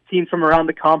other teams from around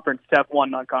the conference to have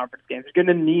won non-conference games. You're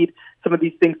going to need some of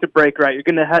these things to break right. You're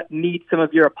going to need some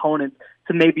of your opponents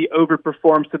to maybe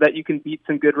overperform so that you can beat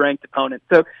some good ranked opponents.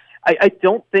 So I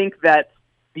don't think that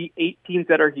the 8 teams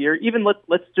that are here, even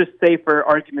let's just say for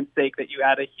argument's sake that you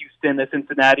add a Houston, a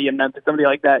Cincinnati, and Memphis, somebody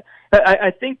like that.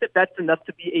 I think that that's enough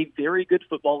to be a very good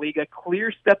football league, a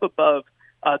clear step above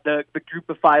the group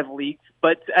of 5 leagues.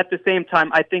 But at the same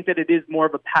time, I think that it is more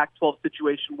of a Pac-12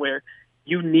 situation where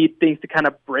you need things to kind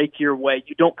of break your way.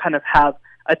 You don't kind of have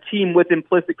a team with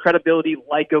implicit credibility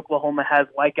like Oklahoma has,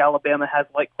 like Alabama has,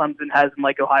 like Clemson has, and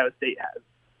like Ohio State has.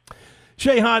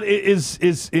 Shehan,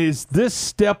 is this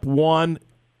step one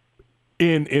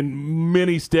in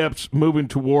many steps moving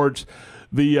towards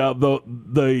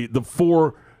the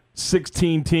 4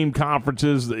 16-team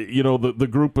conferences, the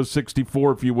group of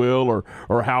 64, if you will,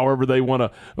 or however they want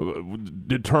to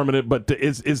determine it. But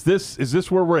is this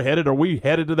where we're headed? Are we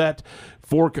headed to that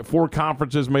four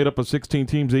conferences made up of 16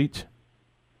 teams each?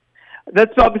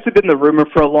 That's obviously been the rumor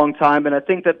for a long time, and I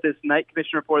think that this Knight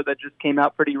Commission report that just came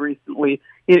out pretty recently,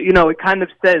 it kind of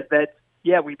says that,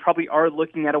 yeah, we probably are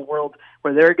looking at a world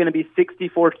where there are going to be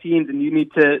 64 teams, and you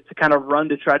need to kind of run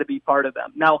to try to be part of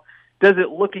them. Now, does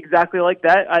it look exactly like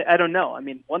that? I don't know. I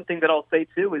mean, one thing that I'll say,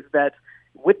 too, is that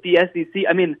with the SEC,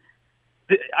 I mean,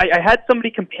 I had somebody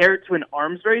compare it to an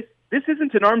arms race. This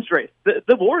isn't an arms race.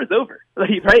 The war is over,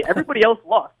 right? Everybody else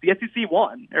lost. The SEC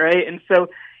won, right? And so,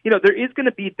 there is going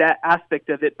to be that aspect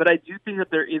of it, but I do think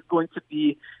that there is going to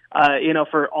be,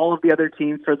 for all of the other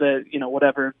teams, for the,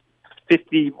 whatever,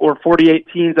 50 or 48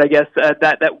 teams, I guess,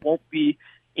 that won't be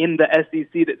in the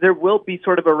SEC, that there will be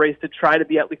sort of a race to try to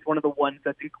be at least one of the ones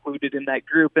that's included in that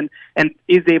group and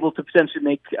is able to potentially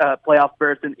make playoff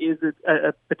berths and is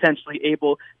potentially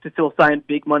able to still sign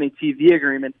big money TV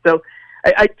agreements. So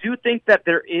I do think that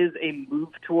there is a move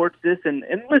towards this. And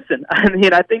listen, I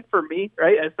mean, I think for me,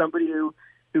 right, as somebody who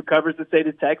covers the state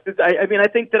of Texas, I mean, I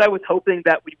think that I was hoping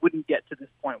that we wouldn't get to this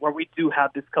point where we do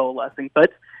have this coalescing.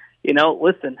 But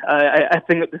listen, I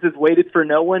think that this is weighted for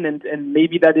no one, and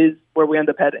maybe that is where we end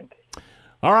up heading.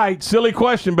 All right, silly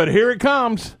question, but here it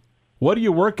comes. What are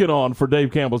you working on for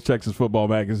Dave Campbell's Texas Football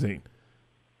Magazine?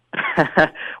 Well,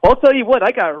 I'll tell you what,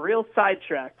 I got real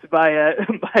sidetracked by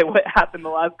what happened the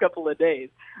last couple of days.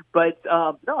 But,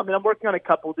 no, I mean, I'm working on a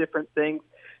couple different things.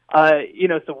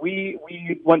 So we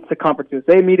went to Conference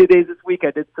USA Media Days this week.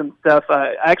 I did some stuff.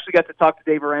 I actually got to talk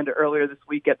to Dave Aranda earlier this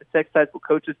week at the Texas High School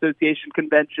Coach Association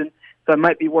convention. So I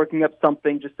might be working up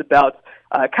something just about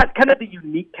kind of the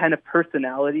unique kind of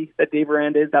personality that Dave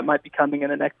Aranda is. That might be coming in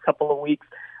the next couple of weeks.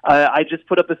 I just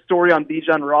put up a story on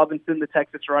Bijan Robinson, the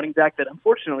Texas running back, that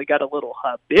unfortunately got a little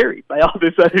buried by all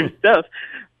this other stuff.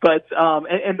 But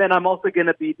and then I'm also going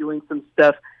to be doing some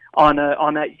stuff on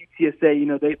at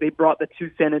UTSA. They brought the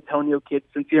 2 San Antonio kids,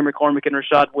 Sincere McCormick and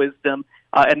Rashad Wisdom,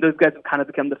 and those guys have kind of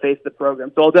become the face of the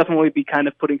program. So I'll definitely be kind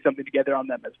of putting something together on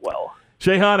them as well.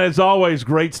 Shehan, as always,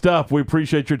 great stuff. We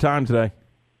appreciate your time today.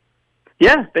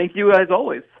 Yeah, thank you as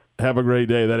always. Have a great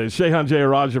day. That is Shehan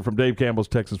Jeyarajah from Dave Campbell's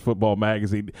Texas Football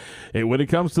Magazine. And when it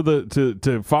comes to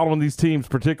to following these teams,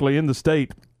 particularly in the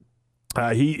state,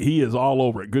 he is all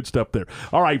over it. Good stuff there.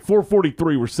 All right,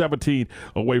 4:43. We're 17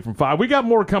 away from 5. We got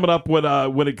more coming up when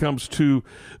it comes to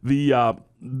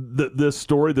this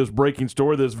story, this breaking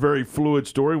story, this very fluid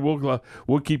story.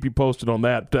 We'll keep you posted on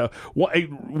that.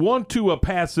 Want to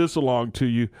pass this along to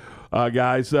you,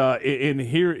 guys. And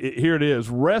here it is.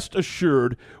 Rest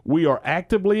assured, we are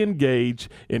actively engaged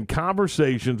in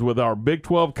conversations with our Big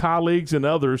 12 colleagues and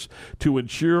others to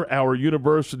ensure our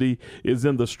university is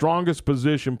in the strongest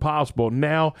position possible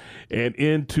now and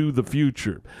into the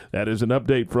future. That is an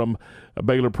update from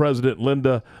Baylor President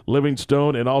Linda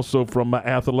Livingstone and also from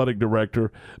athletic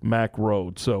director Mack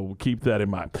Rhodes. So we'll keep that in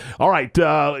mind. All right, the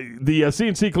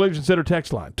CNC Collision Center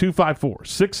text line,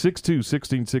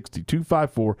 254-662-1660,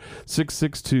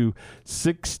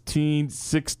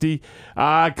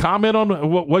 254-662-1660. Comment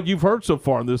on what you've heard so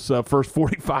far in this first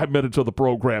 45 minutes of the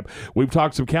program. We've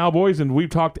talked some Cowboys, and we've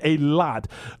talked a lot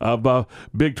of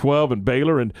Big 12 and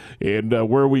Baylor and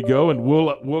where we go, and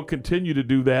we'll continue to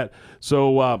do that.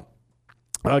 So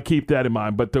keep that in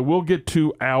mind. But we'll get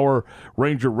to our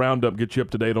Ranger Roundup, get you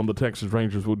up to date on the Texas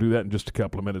Rangers. We'll do that in just a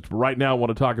couple of minutes. But right now I want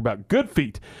to talk about Good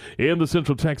Feet in the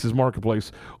Central Texas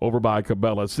marketplace over by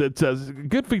Cabela's.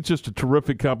 Good Feet's just a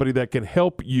terrific company that can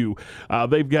help you.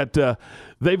 They've got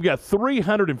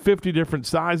 350 different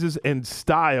sizes and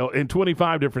style and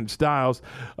 25 different styles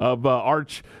of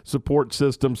arch support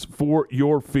systems for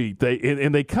your feet.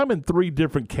 They come in 3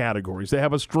 different categories. They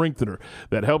have a strengthener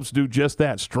that helps do just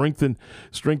that, strengthen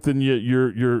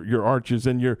your arches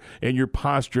and your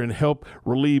posture and help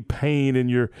relieve pain in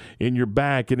your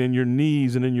back and in your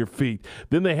knees and in your feet.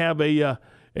 Then they have a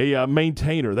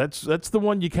maintainer. That's the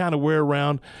one you kind of wear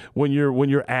around when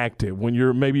you're active, when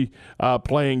you're maybe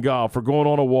playing golf or going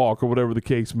on a walk or whatever the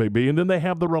case may be. And then they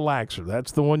have the relaxer.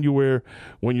 That's the one you wear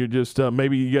when you're just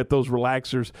maybe you get those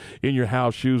relaxers in your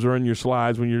house shoes or in your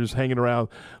slides when you're just hanging around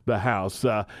the house.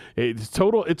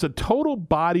 It's a total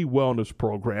body wellness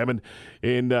program and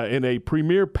in a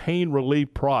premier pain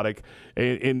relief product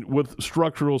and with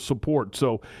structural support.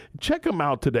 So check them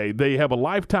out today. They have a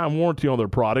lifetime warranty on their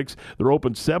products. They're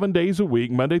open 7 days a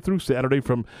week, Monday through Saturday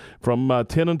from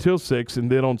 10 until 6,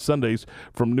 and then on Sundays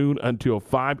from noon until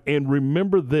 5. And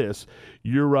remember this,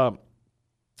 when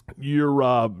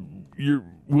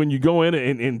you go in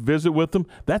and visit with them,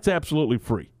 that's absolutely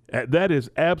free. That is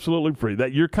absolutely free.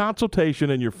 That your consultation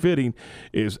and your fitting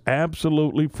is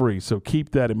absolutely free. So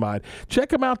keep that in mind. Check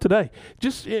them out today.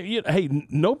 Just hey,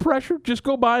 no pressure. Just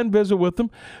go by and visit with them.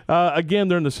 Again,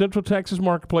 they're in the Central Texas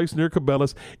Marketplace near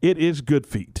Cabela's. It is Good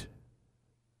Feet.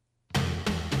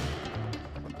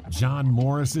 John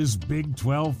Morris's Big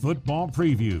 12 football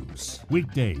previews.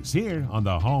 Weekdays here on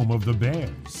the home of the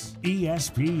Bears,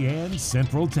 ESPN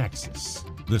Central Texas.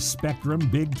 The Spectrum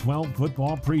Big 12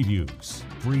 football previews.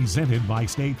 Presented by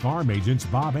State Farm agents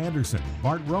Bob Anderson,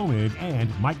 Bart Romid, and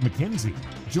Mike McKenzie.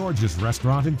 George's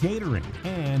Restaurant and Catering,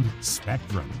 and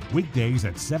Spectrum. Weekdays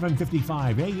at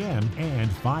 7:55 a.m. and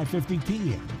 5:50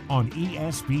 p.m. on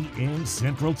ESPN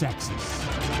Central Texas.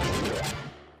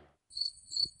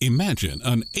 Imagine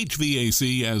an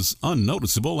HVAC as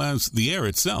unnoticeable as the air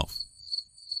itself.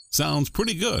 Sounds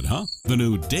pretty good, huh? The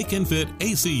new Daikin Fit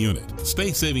AC unit.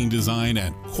 Space-saving design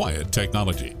and quiet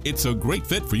technology. It's a great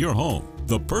fit for your home.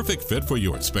 The perfect fit for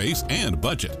your space and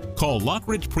budget. Call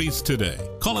Lockridge Priest today.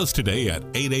 Call us today at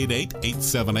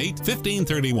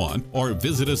 888-878-1531 or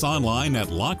visit us online at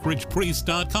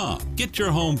lockridgepriest.com. Get your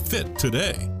home fit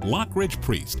today. Lockridge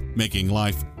Priest, making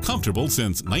life comfortable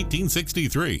since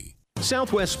 1963.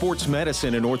 Southwest Sports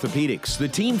Medicine and Orthopedics, the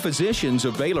team physicians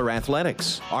of Baylor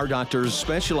Athletics. Our doctors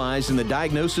specialize in the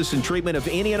diagnosis and treatment of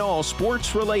any and all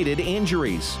sports-related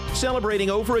injuries.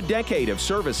 Celebrating over a decade of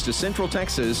service to Central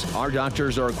Texas, our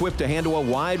doctors are equipped to handle a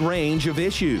wide range of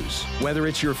issues. Whether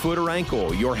it's your foot or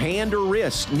ankle, your hand or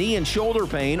wrist, knee and shoulder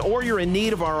pain, or you're in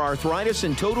need of our arthritis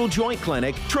and total joint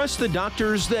clinic, trust the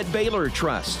doctors that Baylor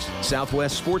trusts.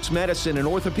 Southwest Sports Medicine and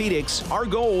Orthopedics, our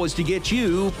goal is to get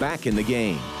you back in the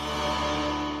game.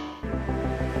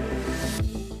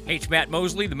 Hey, it's Matt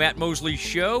Mosley, The Matt Mosley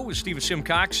Show with Stephen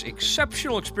Simcox.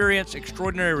 Exceptional experience,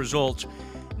 extraordinary results.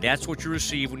 That's what you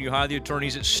receive when you hire the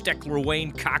attorneys at Steckler,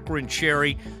 Wayne, Cochran,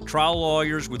 Cherry, trial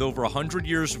lawyers with over 100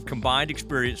 years of combined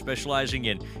experience specializing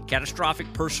in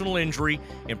catastrophic personal injury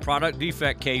and product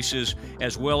defect cases,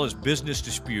 as well as business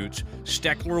disputes.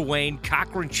 Steckler, Wayne,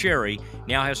 Cochran, Cherry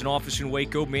now has an office in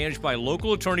Waco managed by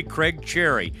local attorney Craig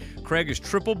Cherry. Craig is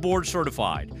triple board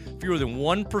certified. Fewer than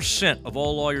 1% of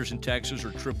all lawyers in Texas are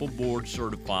triple board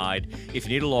certified. If you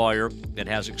need a lawyer that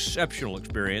has exceptional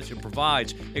experience and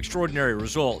provides extraordinary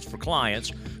results for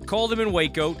clients, call them in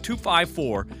Waco,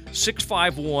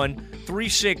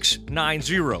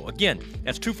 254-651-3690. Again,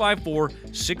 that's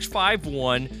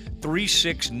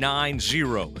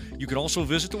 254-651-3690. You can also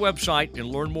visit the website and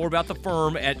learn more about the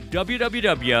firm at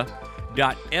www.swclaw.com.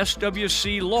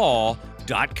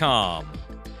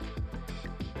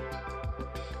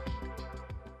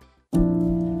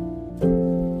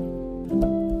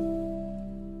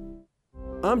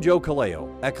 I'm Joe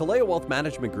Kaleo. At Kaleo Wealth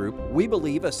Management Group, we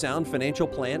believe a sound financial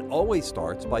plan always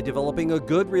starts by developing a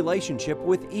good relationship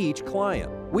with each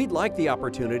client. We'd like the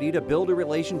opportunity to build a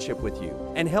relationship with you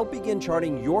and help begin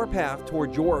charting your path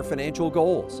toward your financial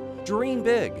goals. Dream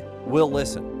big. We'll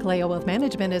listen. Kaleo Wealth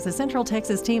Management is a Central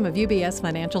Texas team of UBS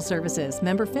Financial Services,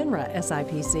 member FINRA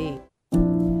SIPC.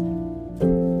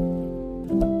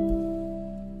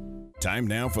 Time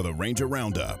now for the Ranger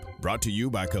Roundup, brought to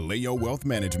you by Kaleo Wealth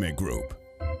Management Group.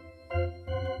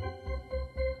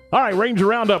 All right, Ranger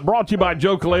Roundup brought to you by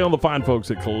Joe Kaleo and the fine folks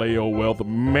at Kaleo Wealth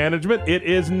Management. It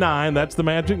is 9. That's the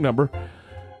magic number.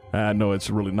 No, it's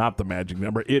really not the magic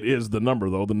number. It is the number,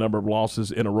 though, the number of losses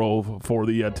in a row for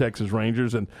the Texas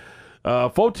Rangers. And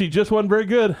Foti just wasn't very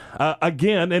good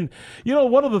again. And, you know,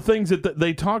 one of the things that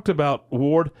they talked about,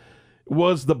 Ward,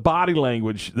 was the body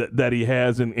language that he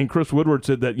has. And Chris Woodward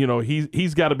said that, you know,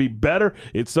 he's got to be better.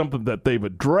 It's something that they've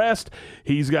addressed.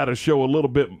 He's got to show a little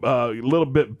bit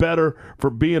better for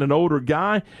being an older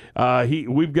guy.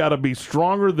 We've got to be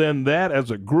stronger than that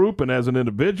as a group and as an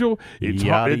individual. I'm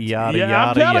telling you,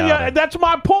 that's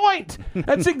my point.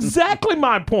 That's exactly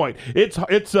my point.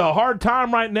 It's a hard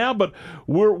time right now, but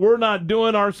we're not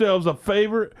doing ourselves a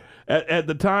favor. At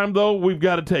the time, though, we've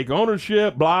got to take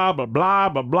ownership, blah, blah, blah,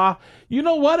 blah, blah. You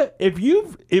know what? If you're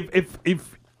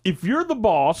the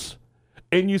boss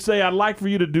and you say, I'd like for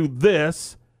you to do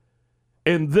this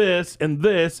and this and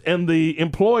this, and the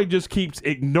employee just keeps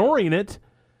ignoring it,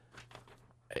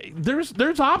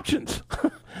 there's options.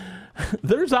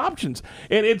 There's options.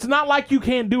 And it's not like you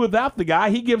can't do without the guy.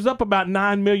 He gives up about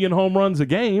 9 million home runs a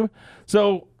game.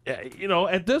 So,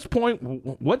 at this point,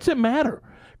 what's it matter?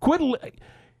 Why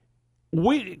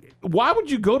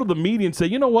would you go to the media and say,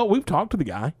 you know what, we've talked to the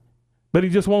guy, but he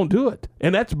just won't do it?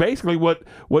 And that's basically what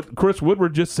Chris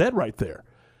Woodward just said right there.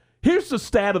 Here's the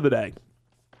stat of the day.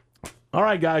 All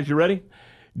right, guys, you ready?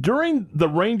 During the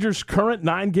Rangers' current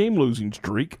 9-game losing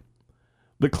streak,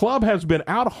 the club has been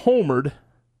out-homered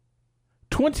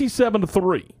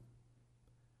 27-3.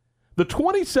 The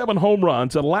 27 home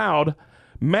runs allowed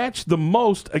matched the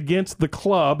most against the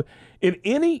club in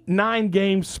any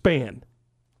 9-game span.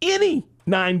 Any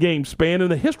 9-game span in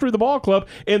the history of the ball club,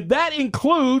 and that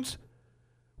includes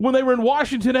when they were in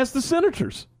Washington as the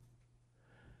Senators.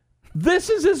 This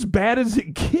is as bad as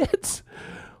it gets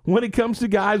when it comes to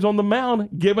guys on the mound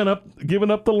giving up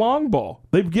the long ball.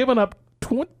 They've given up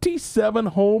 27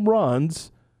 home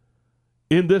runs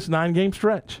in this 9-game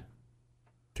stretch.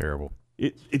 Terrible.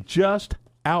 It just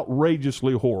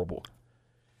outrageously horrible.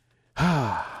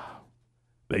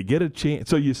 They get a chance.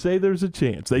 So you say there's a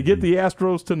chance. They get the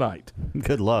Astros tonight.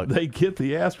 Good luck. They get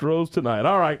the Astros tonight.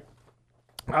 All right.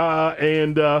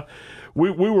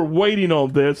 We were waiting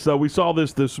on this. We saw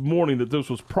this morning that this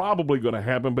was probably going to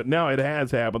happen, but now it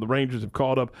has happened. The Rangers have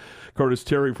called up Curtis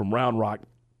Terry from Round Rock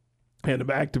and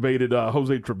have activated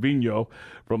Jose Trevino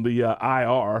from the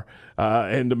IR.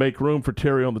 And to make room for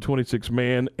Terry on the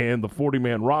 26-man and the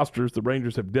 40-man rosters, the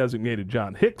Rangers have designated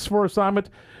John Hicks for assignment,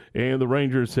 and the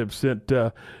Rangers have sent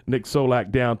Nick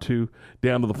Solak down to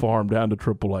the farm, down to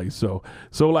AAA. So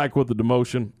Solak with the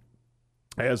demotion.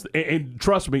 And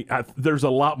trust me, there's a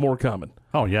lot more coming.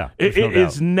 Oh, yeah. It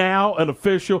is now an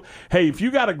official. Hey, if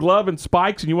you got a glove and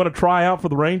spikes and you want to try out for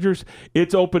the Rangers,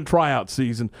 it's open tryout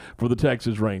season for the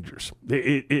Texas Rangers.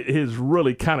 It has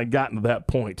really kind of gotten to that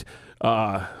point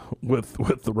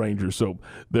with the Rangers. So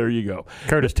there you go.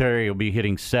 Curtis Terry will be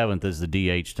hitting 7th as the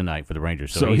DH tonight for the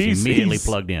Rangers. So he's immediately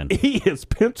plugged in. He is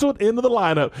penciled into the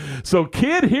lineup. So,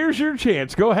 kid, here's your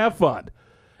chance. Go have fun.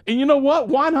 And you know what?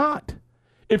 Why not?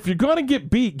 If you're going to get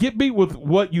beat with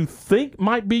what you think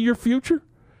might be your future.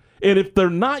 And if they're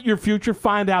not your future,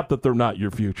 find out that they're not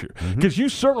your future. Because you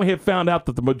certainly have found out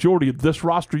that the majority of this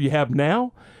roster you have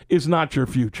now is not your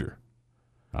future.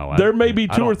 There may be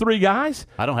 2 or 3 guys.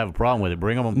 I don't have a problem with it.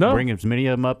 Bring them. No. Bring as many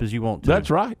of them up as you want to. That's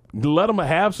right. Let them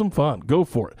have some fun. Go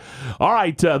for it. All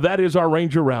right, that is our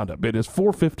Ranger Roundup. It is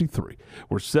 4:53.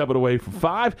 We're 7 away from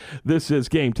 5. This is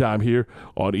Game Time here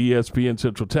on ESPN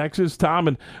Central Texas. Tom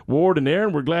and Ward and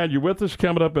Aaron, we're glad you're with us.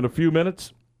 Coming up in a few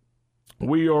minutes,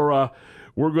 we're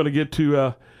going to get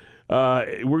to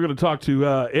we're going to talk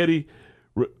to Eddie.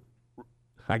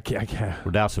 I can't.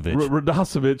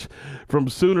 Radosevich from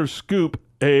Sooner Scoop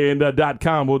and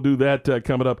 .com. We'll do that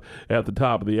coming up at the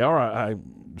top of the hour. I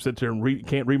sit there and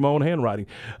can't read my own handwriting.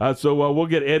 So we'll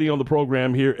get Eddie on the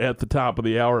program here at the top of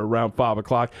the hour around 5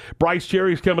 o'clock. Bryce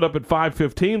Cherry's coming up at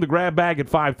 5:15, the grab bag at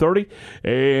 5:30,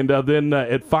 and then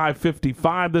at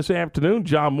 5:55 this afternoon,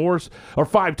 John Morris, or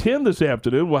 5:10 this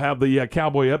afternoon, we'll have the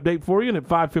Cowboy update for you, and at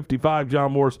 5:55,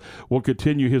 John Morris will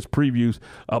continue his previews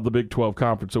of the Big 12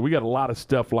 Conference. So we got a lot of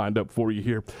stuff lined up for you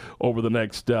here over the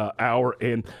next hour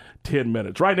and 10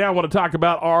 minutes. Right now, I want to talk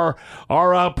about our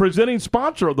presenting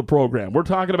sponsor of the program. We're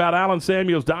talking about Allen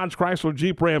Samuels, Dodge, Chrysler,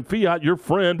 Jeep, Ram, Fiat, your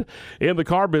friend in the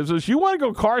car business. You want to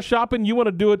go car shopping? You want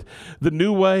to do it the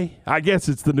new way? I guess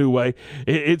it's the new way.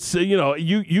 It's,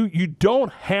 you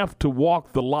don't have to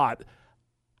walk the lot.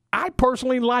 I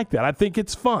personally like that. I think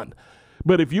it's fun.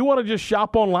 But if you want to just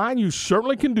shop online, you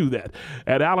certainly can do that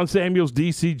at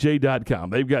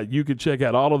AllenSamuelsDCJ.com. You can check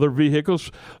out all of their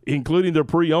vehicles, including their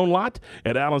pre-owned lot,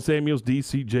 at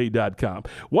AllenSamuelsDCJ.com.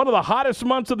 One of the hottest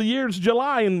months of the year is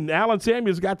July, and Allen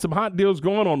Samuels got some hot deals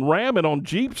going on Ram and on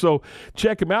Jeep, so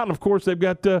check them out. And, of course, they've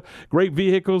got great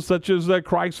vehicles such as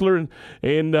Chrysler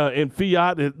and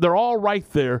Fiat. They're all right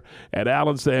there at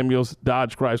Allen Samuels,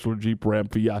 Dodge, Chrysler, Jeep, Ram,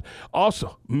 Fiat.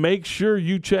 Also, make sure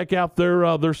you check out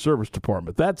their service department.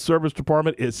 That service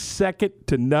department is second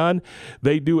to none.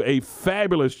 They do a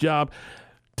fabulous job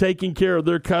taking care of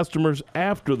their customers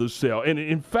after the sale. And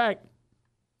in fact,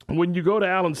 when you go to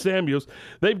Allen Samuels,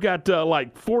 they've got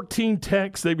like 14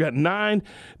 techs. They've got nine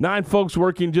folks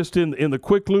working just in the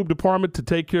quick lube department to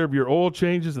take care of your oil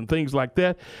changes and things like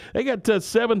that. They got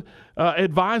 7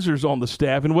 advisors on the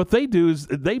staff, and what they do is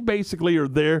they basically are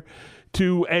there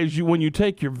to, when you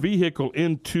take your vehicle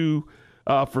into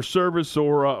for service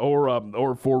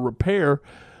or for repair,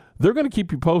 they're going to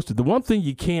keep you posted. The one thing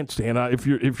you can't stand, if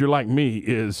you're like me,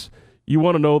 is You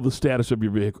want to know the status of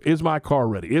your vehicle. Is my car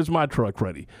ready? Is my truck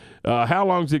ready? How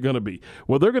long is it going to be?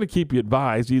 Well, they're going to keep you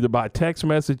advised either by text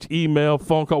message, email,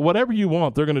 phone call, whatever you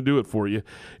want. They're going to do it for you.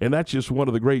 And that's just one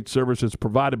of the great services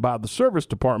provided by the service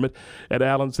department at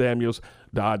Allen Samuels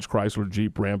Dodge Chrysler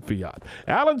Jeep Ram Fiat.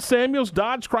 Allen Samuels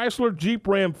Dodge Chrysler Jeep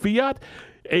Ram Fiat,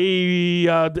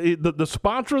 the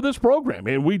sponsor of this program.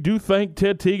 And we do thank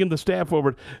Ted Teague and the staff over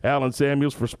at Allen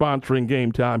Samuels for sponsoring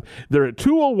Game Time. They're at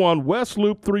 201 West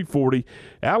Loop 340.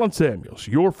 Allen Samuels,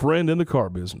 your friend in the car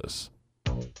business.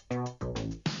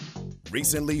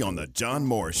 Recently on the John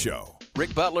Moore Show.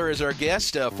 Rick Butler is our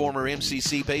guest, a former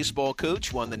MCC baseball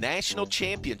coach, won the national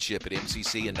championship at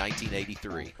MCC in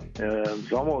 1983.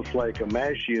 It's almost like a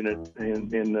MASH unit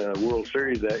in the World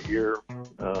Series that year.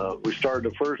 We started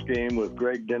the first game with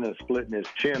Greg Dennis splitting his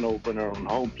chin open on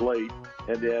home plate,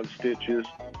 had to have stitches.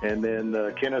 And then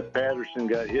Kenneth Patterson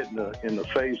got hit in the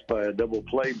face by a double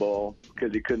play ball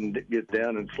because he couldn't get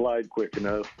down and slide quick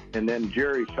enough. And then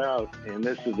Jerry Faust, and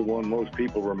this is the one most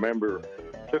people remember,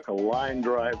 took a line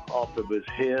drive off of his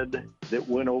head that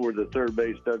went over the third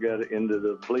base dugout into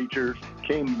the bleachers,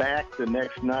 came back the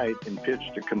next night and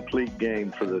pitched a complete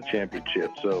game for the championship.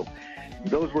 So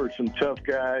those were some tough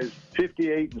guys.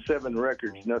 58-7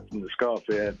 records, nothing to scoff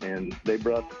at, and they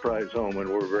brought the prize home, and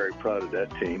we're very proud of that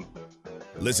team.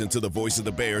 Listen to the Voice of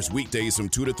the Bears weekdays from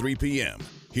 2 to 3 p.m.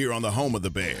 here on the home of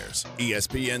the Bears,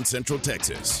 ESPN Central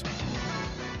Texas.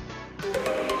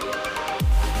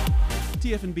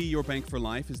 TFNB Your Bank for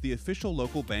Life is the official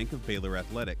local bank of Baylor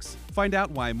Athletics. Find out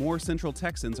why more Central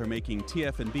Texans are making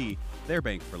TFNB their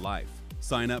bank for life.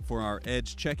 Sign up for our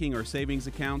Edge checking or savings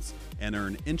accounts and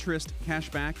earn interest,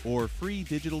 cashback, or free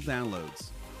digital downloads.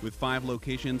 With 5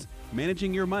 locations,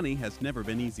 managing your money has never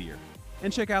been easier.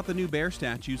 And check out the new bear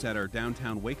statues at our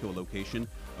downtown Waco location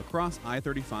across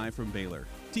I-35 from Baylor.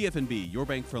 TFNB Your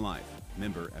Bank for Life.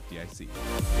 Member FDIC.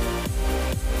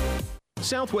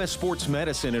 Southwest Sports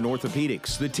Medicine and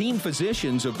Orthopedics, the team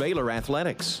physicians of Baylor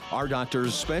Athletics. Our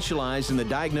doctors specialize in the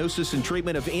diagnosis and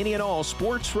treatment of any and all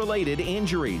sports-related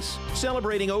injuries.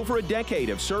 Celebrating over a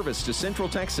decade of service to Central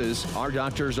Texas, our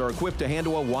doctors are equipped to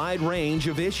handle a wide range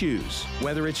of issues.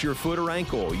 Whether it's your foot or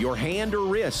ankle, your hand or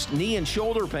wrist, knee and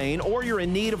shoulder pain, or you're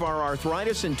in need of our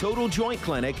arthritis and total joint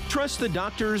clinic, trust the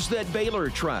doctors that Baylor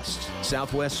trusts.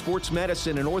 Southwest Sports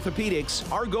Medicine and Orthopedics,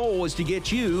 our goal is to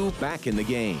get you back in the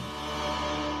game.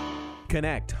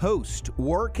 Connect, host,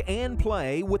 work, and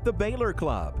play with the Baylor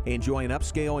Club. Enjoy an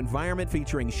upscale environment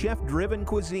featuring chef-driven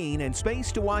cuisine and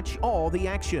space to watch all the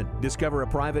action. Discover a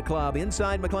private club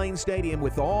inside McLean Stadium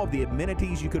with all the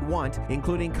amenities you could want,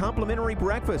 including complimentary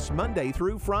breakfast Monday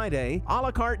through Friday, a la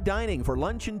carte dining for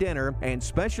lunch and dinner, and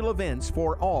special events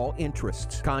for all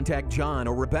interests. Contact John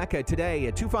or Rebecca today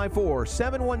at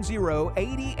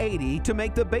 254-710-8080 to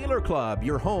make the Baylor Club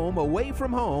your home away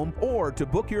from home or to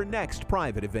book your next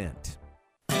private event.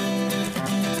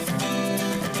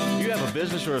 You have a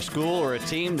business or a school or a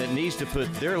team that needs to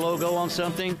put their logo on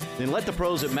something? Then let the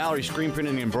pros at Mallory Screen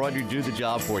Printing and Embroidery do the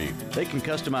job for you. They can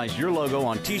customize your logo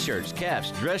on t-shirts,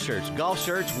 caps, dress shirts, golf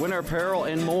shirts, winter apparel,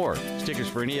 and more. Stickers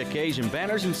for any occasion,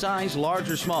 banners and signs, large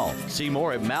or small. See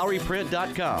more at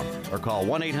MalloryPrint.com or call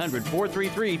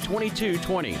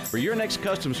 1-800-433-2220. For your next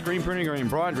custom screen printing or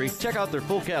embroidery, check out their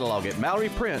full catalog at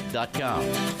MalloryPrint.com.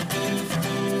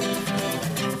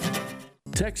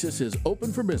 Texas is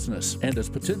open for business, and as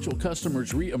potential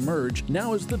customers re-emerge,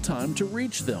 now is the time to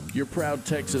reach them. Your proud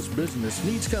Texas business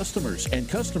needs customers, and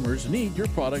customers need your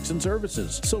products and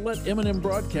services. So let M&M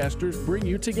Broadcasters bring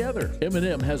you together.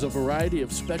 M&M has a variety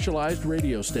of specialized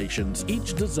radio stations,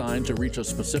 each designed to reach a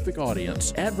specific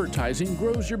audience. Advertising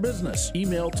grows your business.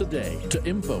 Email today to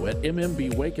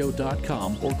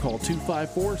info@mmbwaco.com or call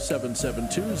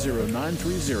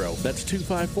 254-772-0930. That's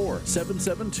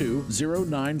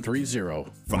 254-772-0930.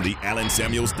 From the Allen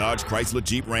Samuels Dodge Chrysler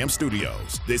Jeep Ram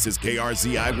Studios, this is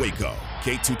KRZI Waco,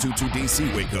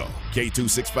 K222DC Waco,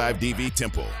 K265DV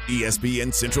Temple,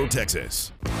 ESPN Central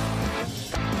Texas.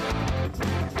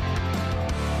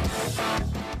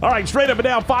 All right, straight up and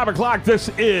down, 5 o'clock. This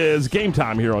is Game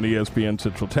Time here on ESPN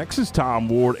Central Texas. Tom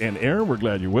Ward and Aaron, we're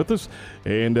glad you're with us.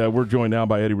 And we're joined now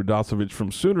by Eddie Radosevich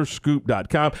from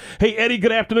Soonerscoop.com. Hey, Eddie,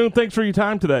 good afternoon. Thanks for your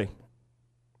time today.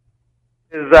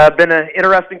 It's been an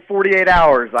interesting 48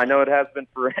 hours. I know it has been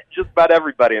for just about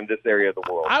everybody in this area of the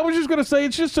world. I was just going to say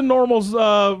it's just a normal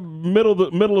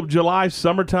middle of July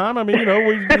summertime. I mean, you know,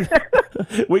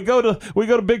 we go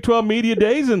to Big 12 Media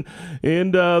Days and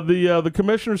the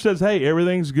commissioner says, "Hey,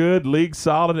 everything's good, league's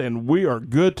solid, and we are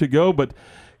good to go." But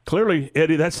clearly,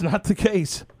 Eddie, that's not the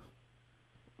case.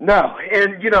 No,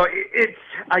 and you know, it's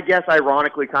I guess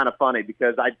ironically kind of funny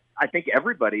because I think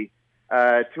everybody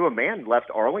to a man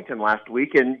left Arlington last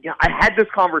week. And I had this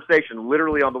conversation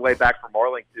literally on the way back from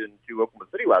Arlington to Oklahoma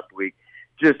City last week,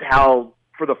 just how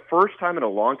for the first time in a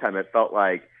long time it felt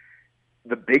like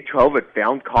the Big 12 had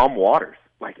found calm waters.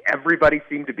 Like everybody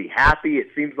seemed to be happy. It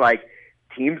seems like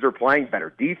teams are playing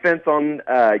better defense on,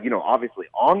 obviously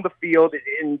on the field.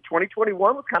 In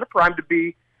 2021 was kind of primed to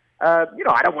be, I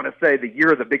don't want to say the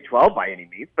year of the Big 12 by any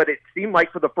means, but it seemed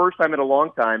like for the first time in a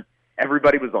long time,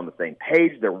 everybody was on the same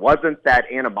page. There wasn't that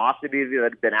animosity that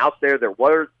had been out there. There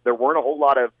weren't a whole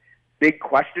lot of big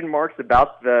question marks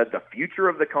about the future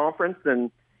of the conference. And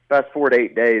fast forward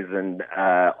 8 days, and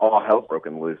all hell's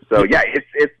broken loose. So yeah,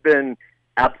 it's been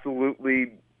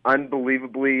absolutely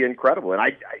unbelievably incredible, and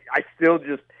I still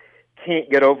just can't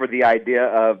get over the idea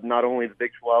of not only the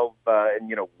Big 12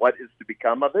 and what is to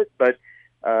become of it, but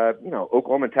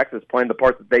Oklahoma and Texas playing the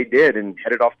part that they did and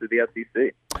headed off to the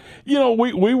SEC.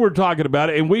 We were talking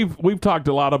about it, and we've talked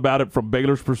a lot about it from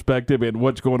Baylor's perspective and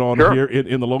what's going on here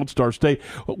in the Lone Star State.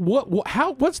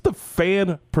 What's the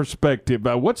fan perspective?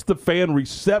 What's the fan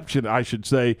reception, I should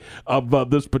say, of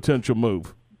this potential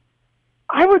move?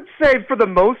 I would say for the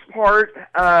most part,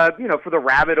 for the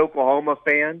rabid Oklahoma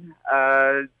fan,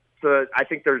 so I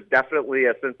think there's definitely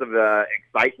a sense of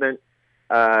excitement.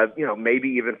 Maybe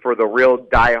even for the real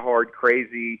diehard,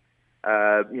 crazy,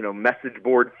 message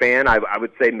board fan, I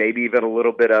would say maybe even a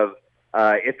little bit of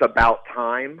it's about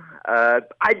time.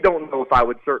 I don't know if I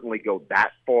would certainly go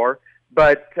that far,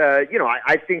 but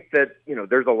I think that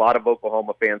there's a lot of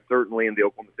Oklahoma fans, certainly in the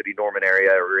Oklahoma City, Norman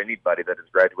area, or anybody that has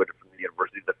graduated from the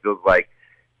university, that feels like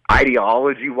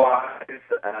ideology-wise,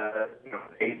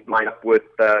 they line up with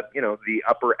the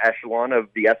upper echelon of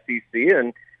the SEC,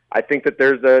 and I think that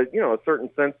there's a certain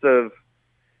sense of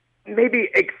maybe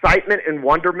excitement and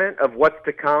wonderment of what's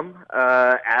to come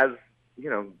as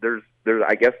there's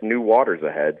I guess new waters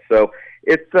ahead. So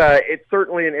it's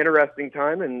certainly an interesting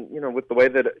time, and with the way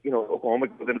that Oklahoma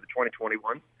goes into the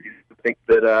 2021 season, I think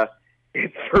that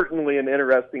it's certainly an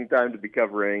interesting time to be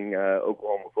covering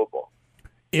Oklahoma football.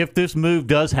 If this move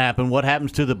does happen, what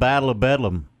happens to the Battle of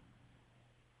Bedlam?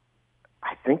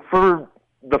 I think for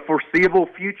the foreseeable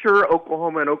future,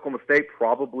 Oklahoma and Oklahoma State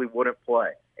probably wouldn't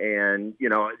play. And,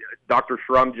 Dr.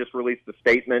 Shrum just released a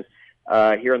statement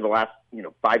here in the last,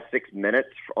 5-6 minutes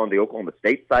on the Oklahoma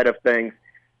State side of things.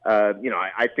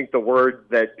 I think the word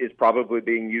that is probably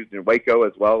being used in Waco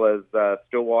as well as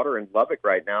Stillwater and Lubbock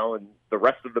right now, and the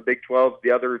rest of the Big 12,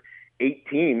 the other 8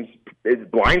 teams, is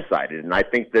blindsided. And I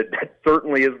think that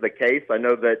certainly is the case. I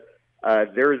know that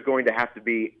there is going to have to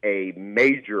be a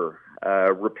major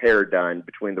repair done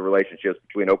between the relationships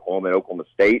between Oklahoma and Oklahoma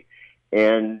State.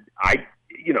 And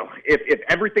if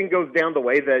everything goes down the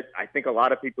way that I think a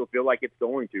lot of people feel like it's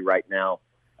going to right now,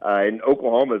 and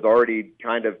Oklahoma has already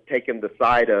kind of taken the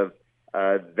side of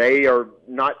they are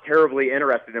not terribly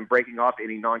interested in breaking off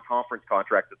any non-conference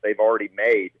contracts that they've already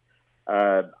made.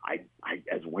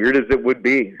 As weird as it would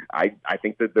be, I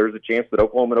think that there's a chance that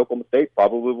Oklahoma and Oklahoma State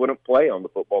probably wouldn't play on the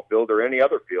football field or any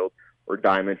other field or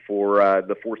diamond for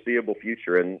the foreseeable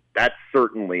future. And that's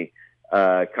certainly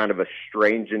kind of a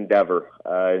strange endeavor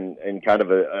and kind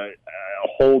of a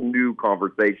whole new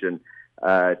conversation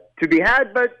to be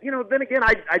had. But, then again,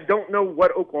 I don't know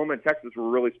what Oklahoma and Texas were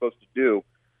really supposed to do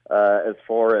as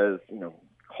far as,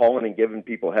 calling and giving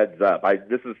people heads up.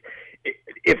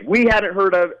 If we hadn't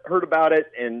heard about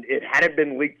it and it hadn't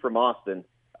been leaked from Austin,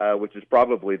 which is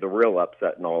probably the real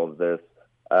upset in all of this,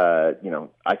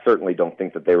 I certainly don't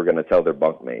think that they were going to tell their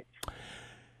bunkmates.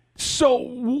 So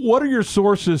what are your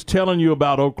sources telling you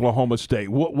about Oklahoma State?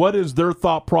 What is their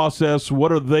thought process?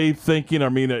 What are they thinking? I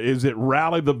mean, is it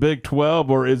rally the Big 12,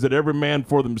 or is it every man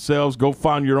for themselves, go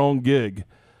find your own gig?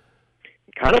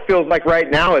 It kind of feels like right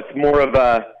now it's more of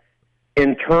a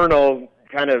internal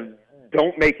kind of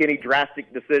don't make any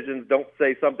drastic decisions, don't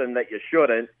say something that you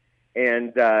shouldn't,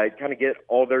 and kind of get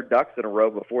all their ducks in a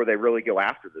row before they really go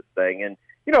after this thing. And,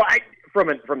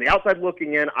 from the outside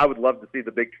looking in, I would love to see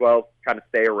the Big 12 kind of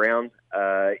stay around.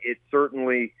 It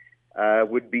certainly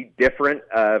would be different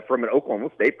from an Oklahoma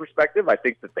State perspective. I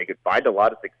think that they could find a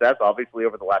lot of success. Obviously,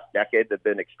 over the last decade, they've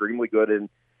been extremely good in,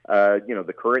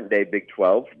 the current day Big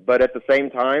 12. But at the same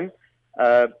time,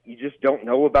 you just don't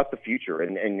know about the future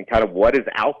and kind of what is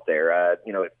out there.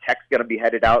 If Tech's going to be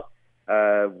headed out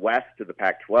west to the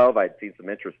Pac-12, I'd seen some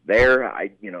interest there.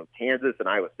 Kansas and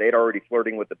Iowa State already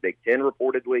flirting with the Big Ten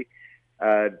reportedly.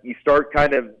 You start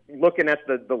kind of looking at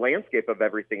the landscape of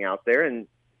everything out there and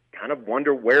kind of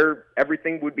wonder where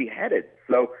everything would be headed.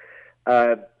 So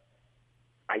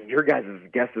your guys'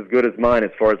 guess is good as mine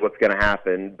as far as what's going to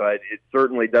happen, but it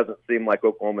certainly doesn't seem like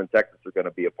Oklahoma and Texas are going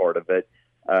to be a part of it.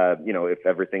 if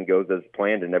everything goes as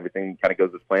planned, and everything kind of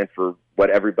goes as planned for what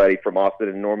everybody from Austin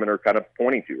and Norman are kind of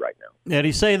pointing to right now. And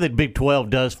you say that Big 12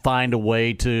 does find a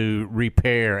way to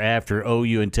repair after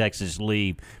OU and Texas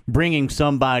leave, bringing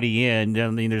somebody in. I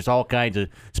mean, there's all kinds of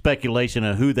speculation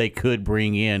of who they could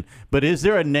bring in. But is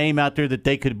there a name out there that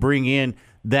they could bring in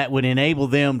that would enable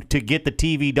them to get the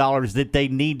TV dollars that they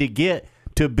need to get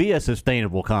to be a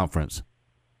sustainable conference?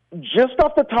 Just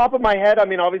off the top of my head, I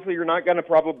mean, obviously you're not going to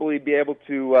probably be able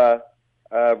to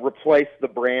replace the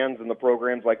brands and the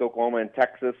programs like Oklahoma and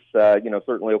Texas.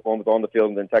 Certainly Oklahoma's on the field,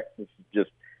 and then Texas is just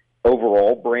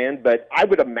overall brand. But I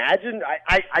would imagine,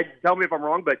 I tell me if I'm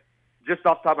wrong, but just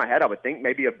off the top of my head, I would think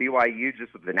maybe a BYU,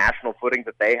 just with the national footing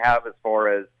that they have as far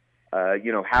as,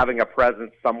 having a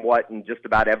presence somewhat in just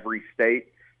about every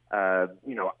state.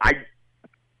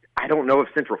 I don't know if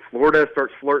Central Florida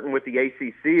starts flirting with the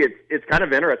ACC. It's kind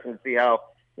of interesting to see how,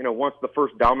 once the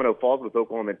first domino falls with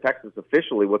Oklahoma and Texas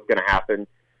officially, what's going to happen,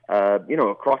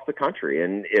 across the country.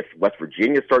 And if West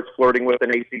Virginia starts flirting with an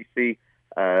ACC,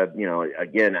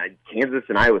 again, Kansas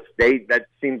and Iowa State, that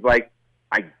seems like,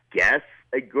 I guess,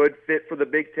 a good fit for the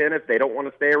Big Ten if they don't want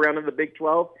to stay around in the Big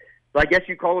 12. So I guess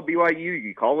you call a BYU,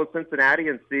 you call a Cincinnati,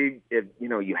 and see if,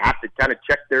 you have to kind of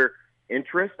check their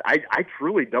interest. I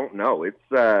truly don't know. It's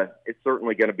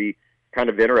certainly going to be kind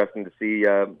of interesting to see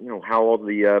how all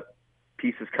the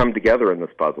pieces come together in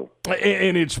this puzzle.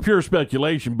 And it's pure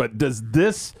speculation, but does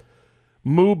this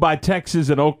move by Texas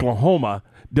and Oklahoma,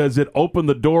 does it open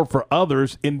the door for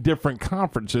others in different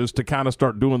conferences to kind of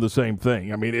start doing the same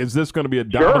thing? I mean, is this going to be a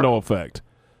domino effect?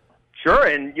 Sure,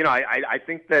 and I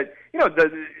think that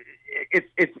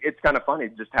it's kind of funny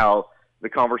just how the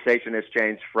conversation has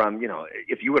changed from,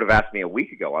 if you would have asked me a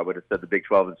week ago, I would have said the Big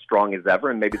 12 is strong as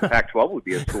ever, and maybe the Pac-12 would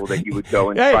be a school that you would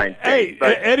go and try and take.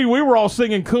 But, Eddie, we were all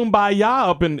singing Kumbaya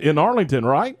up in Arlington,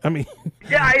 right? I mean,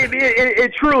 yeah,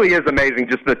 it truly is amazing,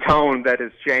 just the tone that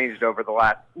has changed over the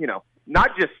last,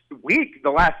 not just week, the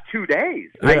last 2 days.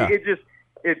 Yeah.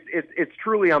 It's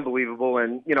truly unbelievable,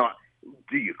 and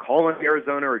do you call in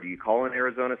Arizona or do you call in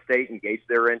Arizona State and gauge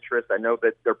their interest? I know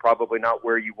that they're probably not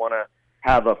where you want to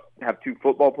have two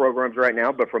football programs right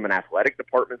now, but from an athletic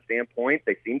department standpoint,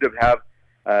 they seem to have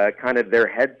kind of their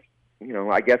heads,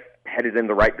 I guess, headed in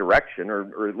the right direction,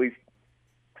 or at least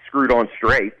screwed on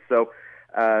straight. So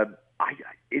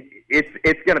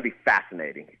it's going to be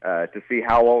fascinating to see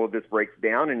how all of this breaks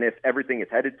down, and if everything is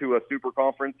headed to a super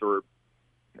conference or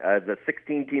the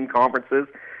 16-team conferences.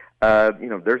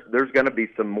 There's going to be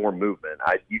some more movement.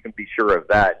 You can be sure of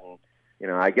that. And,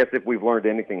 I guess if we've learned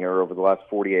anything here over the last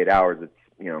 48 hours, it's,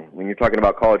 when you're talking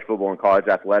about college football and college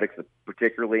athletics,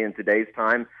 particularly in today's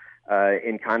time,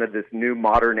 in kind of this new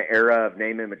modern era of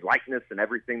name, image, likeness, and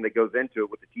everything that goes into it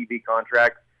with the TV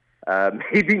contracts,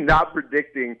 maybe not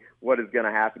predicting what is going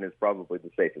to happen is probably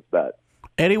the safest bet.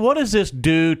 Eddie, what does this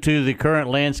do to the current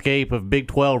landscape of Big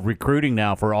 12 recruiting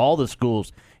now for all the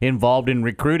schools involved in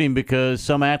recruiting? Because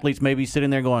some athletes may be sitting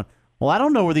there going, well, I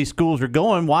don't know where these schools are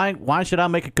going. Why should I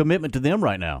make a commitment to them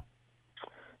right now?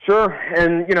 Sure,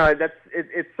 and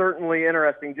it's certainly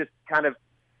interesting. Just kind of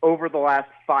over the last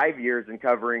 5 years in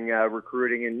covering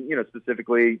recruiting, and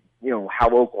specifically how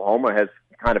Oklahoma has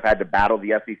kind of had to battle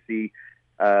the SEC.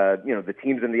 The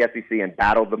teams in the SEC and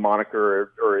battle the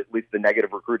moniker, or at least the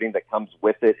negative recruiting that comes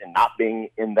with it, and not being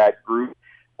in that group.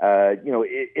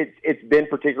 It's been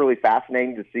particularly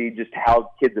fascinating to see just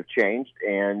how kids have changed,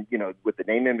 and with the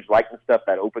name, image, likeness stuff,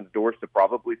 that opens doors to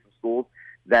probably some schools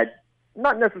that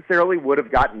not necessarily would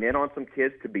have gotten in on some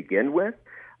kids to begin with.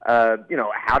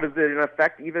 How does it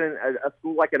affect even a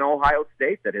school like an Ohio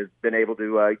State that has been able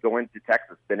to go into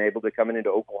Texas, been able to come into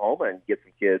Oklahoma and get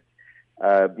some kids?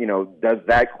 Does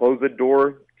that close a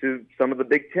door to some of the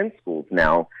Big Ten schools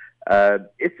now?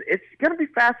 It's going to be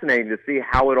fascinating to see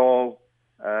how it all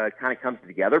kind of comes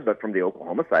together. But from the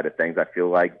Oklahoma side of things, I feel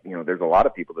like, there's a lot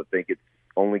of people that think it's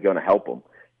only going to help them.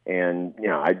 And,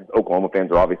 Oklahoma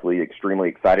fans are obviously extremely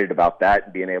excited about that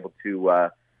and being able to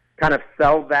kind of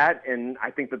sell that. And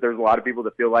I think that there's a lot of people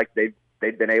that feel like they've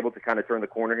been able to kind of turn the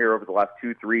corner here over the last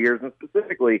 2-3 years, and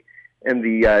specifically in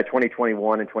the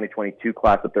 2021 and 2022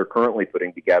 class that they're currently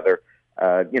putting together.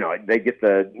 They get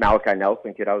the Malachi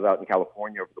Nelson kid. I was out in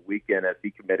California over the weekend as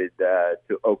he committed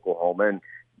to Oklahoma, and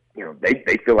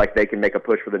they feel like they can make a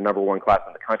push for the number one class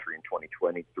in the country in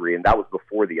 2023, and that was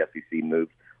before the SEC move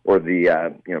or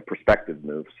the prospective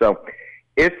move. So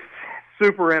it's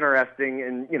super interesting,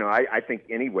 and I think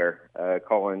anywhere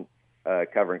covering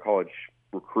college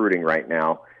recruiting right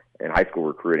now and high school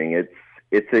recruiting,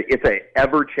 it's a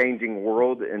ever changing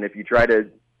world, and if you try to,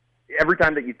 every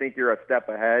time that you think you're a step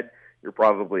ahead, you're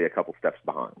probably a couple steps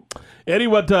behind. Eddie,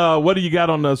 what do you got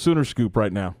on the Sooner Scoop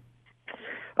right now?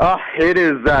 It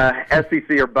is SEC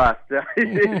or bust,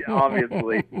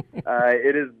 obviously.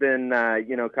 It has been,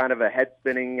 kind of a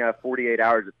head-spinning 48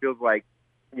 hours. It feels like,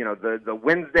 the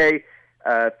Wednesday,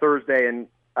 Thursday, and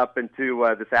up into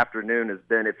this afternoon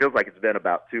it feels like it's been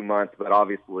about 2 months, but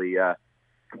obviously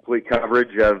complete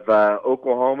coverage of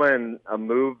Oklahoma and a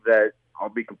move that, I'll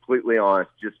be completely honest,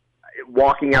 just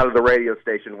walking out of the radio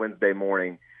station Wednesday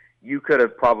morning, you could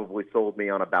have probably sold me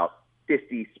on about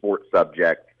 50 sports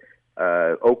subjects.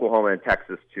 Oklahoma and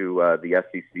Texas to the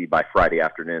SEC by Friday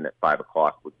afternoon at 5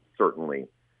 o'clock was certainly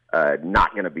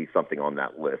not going to be something on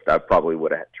that list. I probably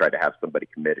would have tried to have somebody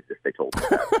committed if they told me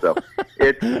that. So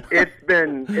it's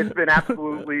been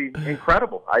absolutely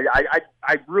incredible.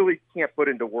 I really can't put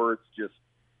into words just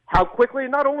how quickly,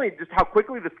 not only just how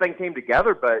quickly this thing came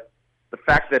together, but the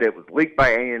fact that it was leaked by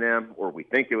A&M, or we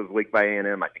think it was leaked by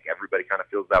A&M. I think everybody kind of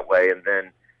feels that way, and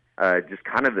then. Just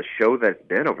kind of the show that it's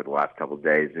been over the last couple of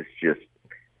days. It's just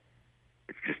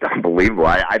unbelievable.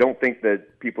 I don't think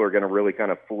that people are going to really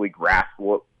kind of fully grasp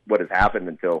what has happened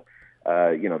until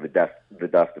the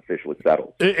dust officially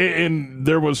settles. And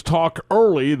there was talk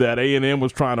early that A&M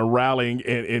was trying to rally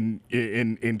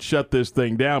and shut this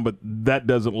thing down, but that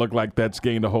doesn't look like that's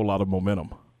gained a whole lot of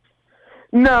momentum.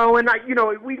 No, and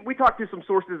we talked to some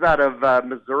sources out of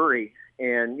Missouri.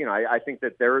 And, I think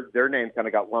that their name kind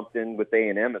of got lumped in with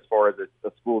A&M as far as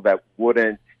a school that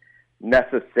wouldn't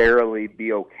necessarily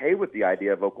be okay with the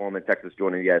idea of Oklahoma and Texas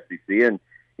joining the SEC. And,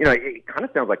 it kind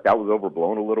of sounds like that was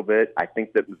overblown a little bit. I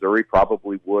think that Missouri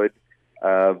probably would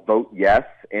vote yes.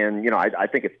 And, I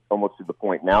think it's almost to the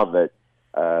point now that,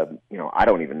 I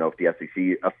don't even know if the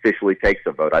SEC officially takes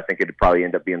a vote. I think it would probably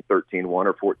end up being 13-1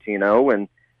 or 14-0. And,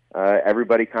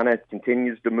 everybody kind of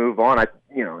continues to move on.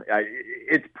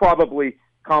 It's probably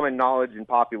common knowledge and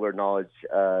popular knowledge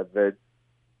that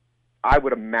I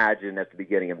would imagine at the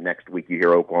beginning of next week you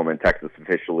hear Oklahoma and Texas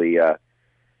officially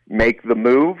make the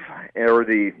move, or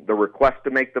the request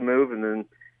to make the move, and then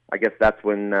I guess that's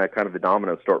when kind of the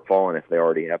dominoes start falling if they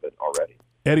already haven't already.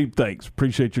 Eddie, thanks.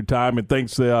 Appreciate your time, and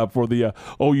thanks for the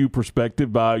OU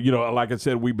perspective. Like I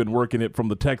said, we've been working it from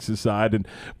the Texas side, and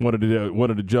wanted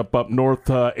to jump up north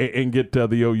and get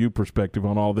the OU perspective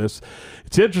on all this.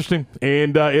 It's interesting,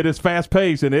 and it is fast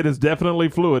paced, and it is definitely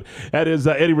fluid. That is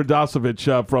Eddie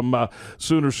Radosevich from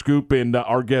Sooner Scoop, and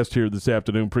our guest here this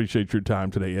afternoon. Appreciate your time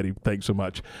today, Eddie. Thanks so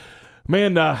much.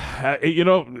 Man,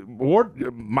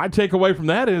 Ward, my takeaway from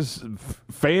that is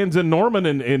fans in Norman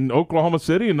and in Oklahoma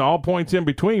City and all points in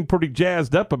between pretty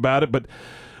jazzed up about it. But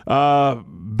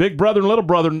big brother and little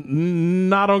brother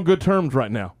not on good terms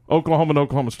right now, Oklahoma and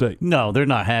Oklahoma State. No, they're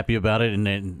not happy about it.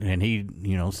 And he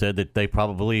said that they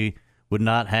probably would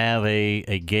not have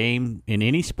a game in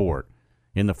any sport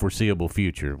in the foreseeable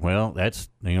future. Well, that's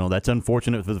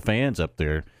unfortunate for the fans up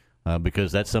there.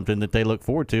 Because that's something that they look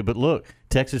forward to. But look,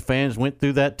 Texas fans went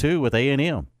through that too with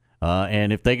A&M.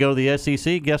 And if they go to the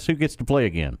SEC, guess who gets to play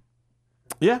again?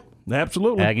 Yeah,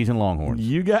 absolutely. Aggies and Longhorns.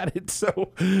 You got it.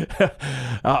 So,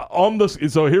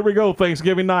 so here we go,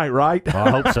 Thanksgiving night, right? I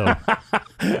hope so.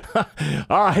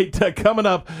 All right, coming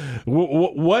up,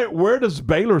 where does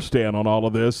Baylor stand on all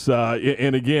of this?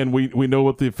 And again, we know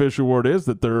what the official word is,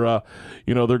 that they're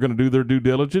they're going to do their due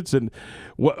diligence. And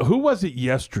who was it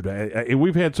yesterday? And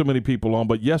we've had so many people on,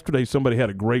 but yesterday somebody had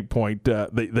a great point.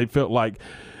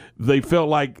 They felt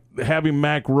like having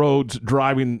Mack Rhodes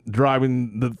driving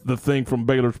the thing from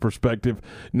Baylor's perspective,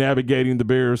 navigating the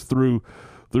Bears through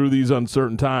these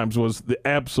uncertain times, was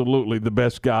absolutely the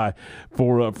best guy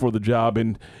for the job,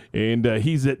 and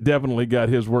he's definitely got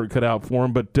his work cut out for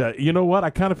him. But you know what? I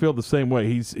kind of feel the same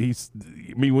way. I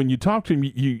mean, when you talk to him,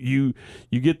 you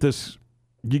get this.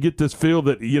 You get this feel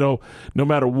that, no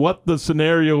matter what the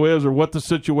scenario is or what the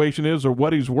situation is or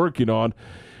what he's working on,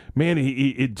 man,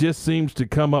 it just seems to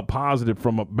come up positive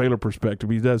from a Baylor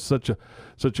perspective. He does such a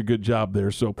good job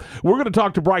there. So we're going to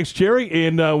talk to Bryce Cherry,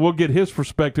 and we'll get his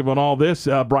perspective on all this.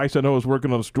 Bryce, I know, is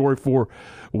working on a story for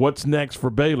what's next for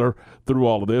Baylor through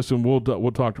all of this, and we'll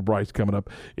talk to Bryce coming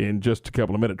up in just a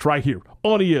couple of minutes right here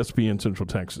on ESPN Central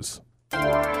Texas.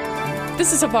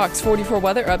 This is a Fox 44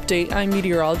 weather update. I'm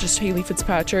meteorologist Haley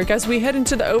Fitzpatrick. As we head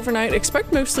into the overnight,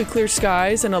 expect mostly clear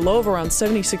skies and a low of around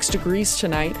 76 degrees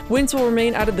tonight. Winds will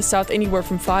remain out of the south anywhere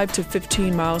from 5 to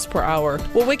 15 miles per hour.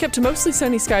 We'll wake up to mostly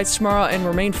sunny skies tomorrow and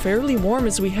remain fairly warm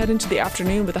as we head into the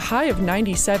afternoon with a high of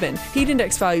 97. Heat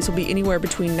index values will be anywhere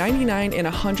between 99 and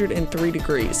 103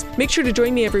 degrees. Make sure to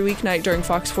join me every weeknight during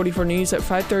Fox 44 News at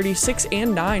 5:30, 6,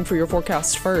 and 9 for your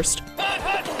forecast first.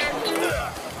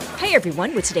 Hey, Hey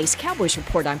everyone, with today's Cowboys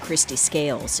Report, I'm Christy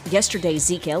Scales. Yesterday,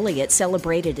 Zeke Elliott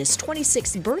celebrated his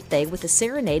 26th birthday with a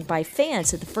serenade by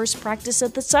fans at the first practice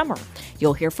of the summer.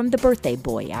 You'll hear from the birthday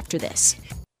boy after this.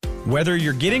 Whether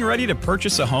you're getting ready to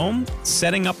purchase a home,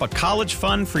 setting up a college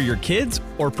fund for your kids,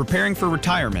 or preparing for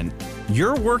retirement,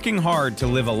 you're working hard to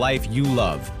live a life you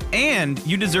love. And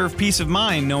you deserve peace of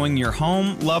mind knowing your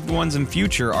home, loved ones, and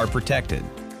future are protected.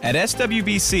 At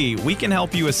SWBC, we can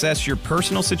help you assess your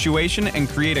personal situation and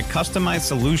create a customized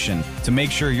solution to make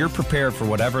sure you're prepared for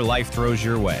whatever life throws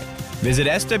your way. Visit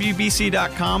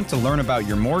SWBC.com to learn about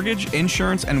your mortgage,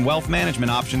 insurance, and wealth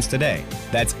management options today.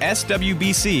 That's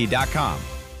SWBC.com.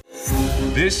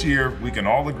 This year, we can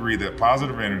all agree that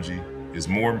positive energy is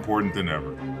more important than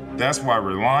ever. That's why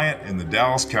Reliant and the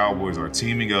Dallas Cowboys are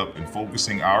teaming up and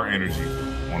focusing our energy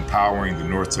on powering the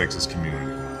North Texas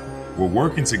community. We're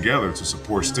working together to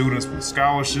support students with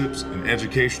scholarships and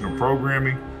educational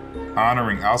programming,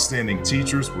 honoring outstanding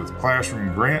teachers with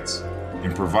classroom grants,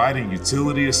 and providing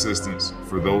utility assistance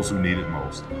for those who need it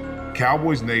most.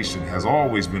 Cowboys Nation has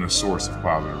always been a source of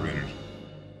positive energy.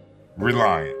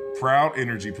 Reliant, proud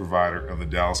energy provider of the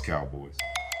Dallas Cowboys.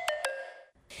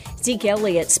 Zeke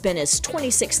Elliott spent his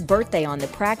 26th birthday on the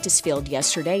practice field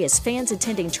yesterday as fans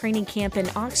attending training camp in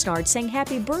Oxnard sang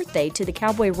happy birthday to the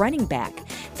Cowboy running back.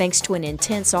 Thanks to an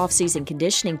intense offseason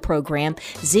conditioning program,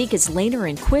 Zeke is leaner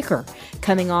and quicker.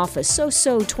 Coming off a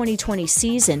so-so 2020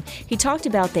 season, he talked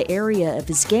about the area of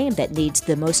his game that needs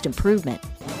the most improvement.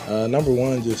 Number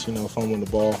one, just, fumbling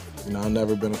the ball. I've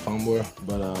never been a fumbler,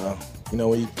 but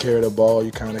when you carry the ball,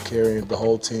 you kind of carry the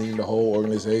whole team, the whole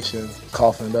organization.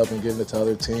 Coughing it up and giving it to the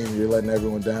other team, you're letting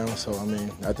everyone down. So,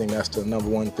 I think that's the number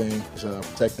one thing, is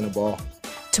protecting the ball.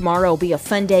 Tomorrow will be a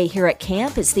fun day here at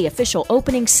camp. It's the official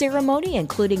opening ceremony,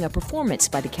 including a performance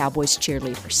by the Cowboys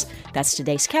cheerleaders. That's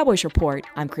today's Cowboys Report.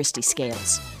 I'm Christy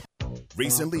Scales.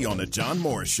 Recently on the John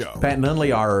Morris Show. Pat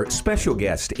Nunley, our special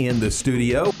guest in the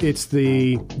studio. It's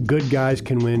the good guys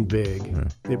can win big.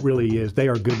 It really is. They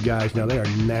are good guys. Now, they are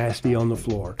nasty on the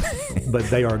floor, but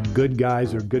they are good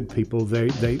guys. They're good people. They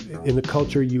in the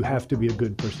culture, you have to be a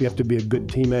good person. You have to be a good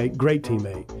teammate, great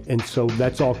teammate. And so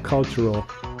that's all cultural,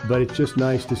 but it's just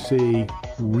nice to see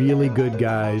really good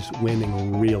guys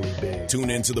winning really big. Tune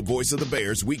in to the Voice of the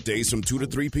Bears weekdays from 2 to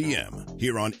 3 p.m.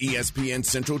 here on ESPN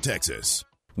Central Texas.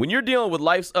 When you're dealing with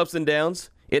life's ups and downs,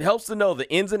 it helps to know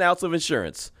the ins and outs of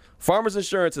insurance. Farmers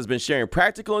Insurance has been sharing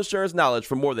practical insurance knowledge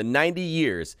for more than 90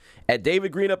 years. At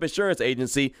David Greenup Insurance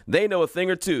Agency, they know a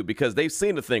thing or two because they've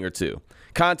seen a thing or two.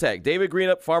 Contact David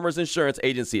Greenup Farmers Insurance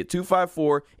Agency at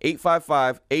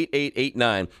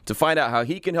 254-855-8889 to find out how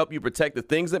he can help you protect the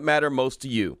things that matter most to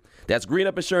you. That's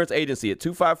Greenup Insurance Agency at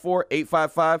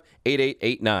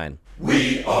 254-855-8889.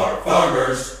 We are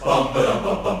farmers. Bum, ba-dum,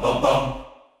 bum, bum, bum, bum.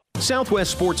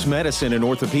 Southwest Sports Medicine and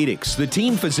Orthopedics, the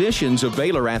team physicians of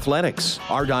Baylor Athletics.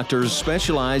 Our doctors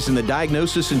specialize in the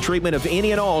diagnosis and treatment of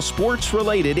any and all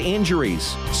sports-related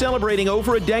injuries. Celebrating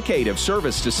over a decade of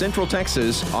service to Central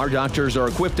Texas, our doctors are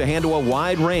equipped to handle a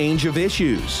wide range of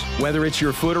issues. Whether it's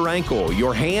your foot or ankle,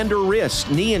 your hand or wrist,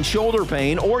 knee and shoulder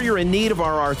pain, or you're in need of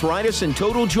our arthritis and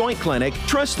total joint clinic,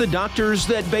 trust the doctors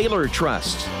that Baylor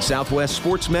trusts. Southwest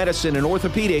Sports Medicine and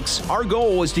Orthopedics, our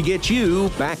goal is to get you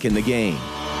back in the game.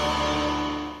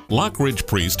 Lockridge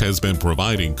Priest has been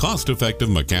providing cost-effective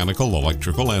mechanical,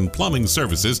 electrical, and plumbing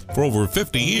services for over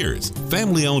 50 years.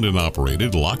 Family-owned and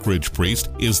operated, Lockridge Priest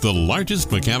is the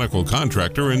largest mechanical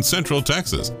contractor in Central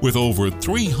Texas with over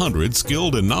 300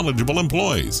 skilled and knowledgeable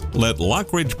employees. Let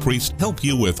Lockridge Priest help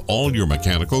you with all your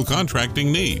mechanical contracting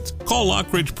needs. Call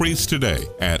Lockridge Priest today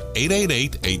at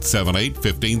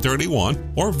 888-878-1531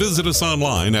 or visit us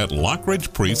online at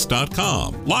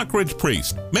lockridgepriest.com. Lockridge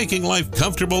Priest, making life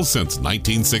comfortable since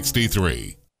 1963.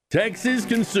 Texas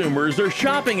consumers are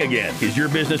shopping again. Is your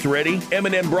business ready?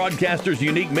 M&M Broadcasters'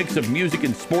 unique mix of music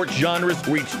and sports genres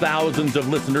reach thousands of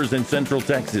listeners in Central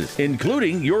Texas,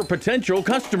 including your potential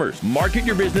customers. Market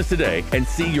your business today and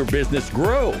see your business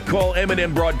grow. Call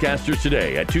M&M Broadcasters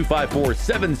today at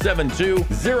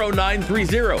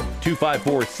 254-772-0930.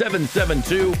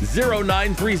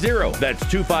 254-772-0930. That's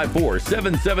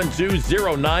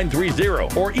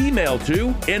 254-772-0930. Or email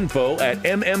to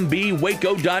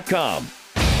info@mmbwaco.com.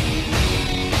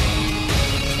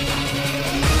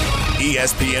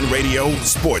 ESPN Radio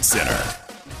Sports Center.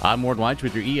 I'm Ward Weitz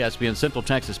with your ESPN Central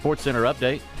Texas Sports Center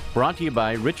update, brought to you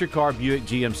by Richard Carr Buick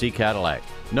GMC Cadillac.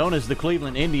 Known as the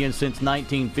Cleveland Indians since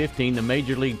 1915, the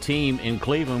Major League team in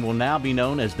Cleveland will now be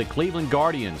known as the Cleveland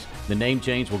Guardians. The name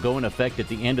change will go into effect at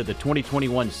the end of the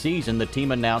 2021 season, the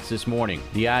team announced this morning.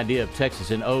 The idea of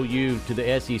Texas and OU to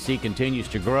the SEC continues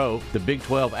to grow. The Big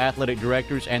 12 athletic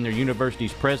directors and their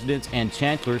universities' presidents and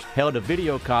chancellors held a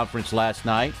video conference last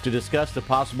night to discuss the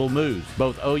possible moves.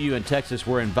 Both OU and Texas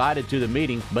were invited to the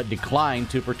meeting but declined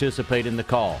to participate in the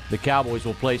call. The Cowboys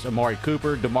will place Amari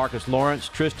Cooper, DeMarcus Lawrence,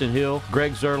 Tristan Hill,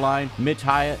 Greg Zuerlein, Mitch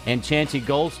Hyatt, and Chancey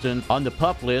Golston on the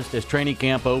PUP list as training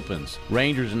camp opens.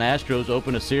 Rangers and Astros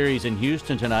open a series in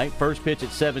Houston tonight. First pitch at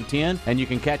 7:10, and you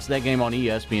can catch that game on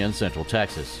ESPN Central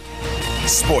Texas.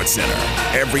 Sports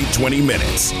Center, every 20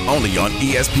 minutes, only on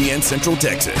ESPN Central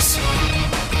Texas.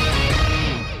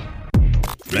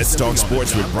 Let's talk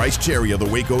sports with Bryce Cherry of the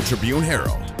Waco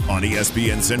Tribune-Herald on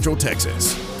ESPN Central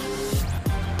Texas.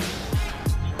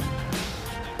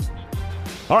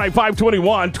 All right,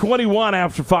 5:21, 21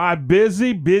 after 5.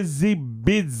 Busy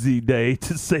day,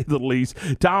 to say the least.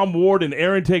 Tom Ward and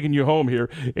Aaron taking you home here.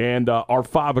 And our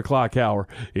 5 o'clock hour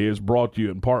is brought to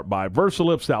you in part by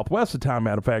VersaLift Southwest, a tire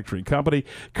manufacturing company,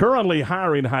 currently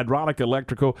hiring hydraulic,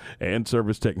 electrical, and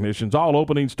service technicians. All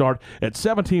openings start at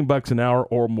 $17 an hour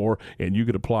or more, and you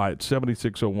can apply at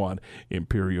 7601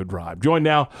 Imperial Drive. Joined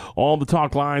now on the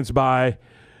talk lines by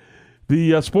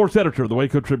the sports editor of the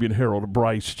Waco Tribune-Herald,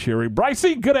 Bryce Cherry.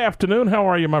 Brycey, good afternoon. How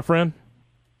are you, my friend?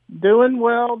 Doing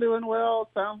well.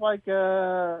 Sounds like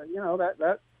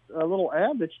that little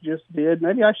ad that you just did.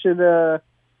 Maybe I should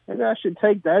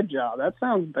take that job. That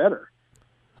sounds better.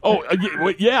 Oh,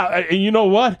 yeah. And you know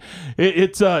what?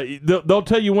 They'll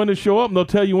tell you when to show up and they'll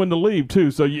tell you when to leave too.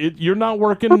 So you're not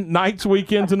working nights,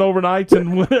 weekends, and overnights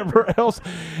and whatever else.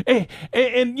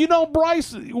 And you know,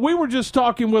 Bryce, we were just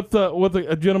talking with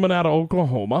a gentleman out of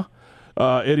Oklahoma,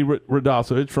 Eddie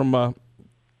Radosovich from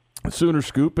Sooner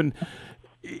Scoop, and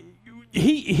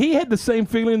he had the same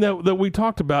feeling that we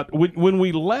talked about when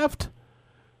we left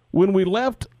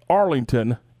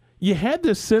Arlington. You had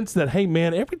this sense that, hey,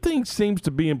 man, everything seems to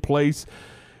be in place.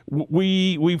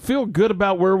 We feel good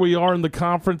about where we are in the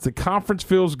conference. The conference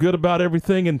feels good about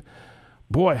everything. And,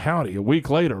 boy, howdy, a week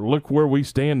later, look where we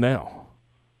stand now.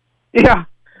 Yeah.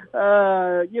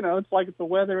 It's like the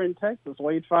weather in Texas.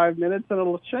 Wait 5 minutes and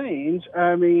it'll change.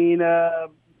 I mean,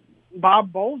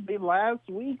 Bob Bowlesby last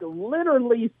week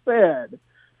literally said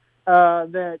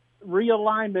that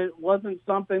realignment wasn't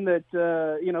something that,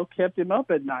 kept him up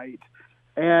at night.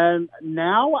 And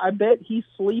now I bet he's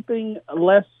sleeping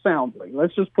less soundly.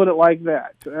 Let's just put it like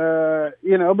that.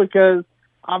 Because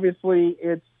obviously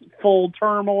it's full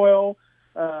turmoil.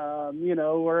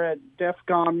 We're at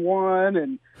DEFCON 1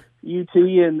 and UT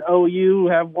and OU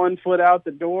have 1 foot out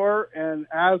the door. And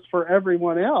as for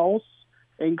everyone else,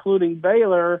 including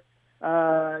Baylor,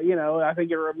 I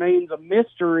think it remains a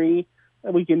mystery.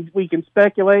 We can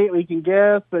speculate, we can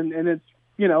guess, and it's,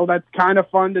 that's kind of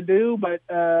fun to do, but,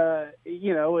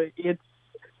 it's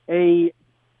a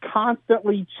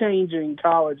constantly changing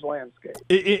college landscape.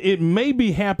 It may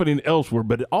be happening elsewhere,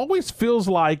 but it always feels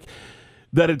like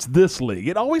that it's this league.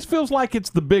 It always feels like it's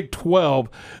the Big 12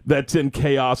 that's in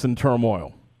chaos and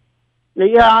turmoil.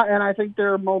 Yeah, and I think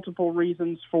there are multiple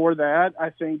reasons for that.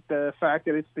 I think the fact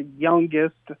that it's the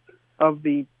youngest of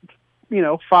the,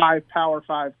 5 Power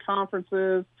 5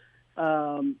 conferences,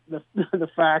 the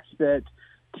fact that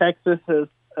Texas has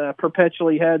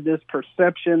perpetually had this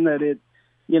perception that it,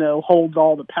 holds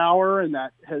all the power, and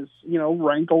that has,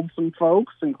 rankled some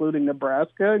folks, including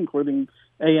Nebraska, including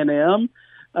A&M.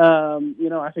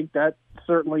 I think that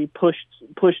certainly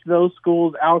pushed those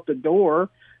schools out the door.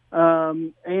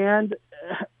 And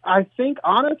I think,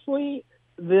 honestly,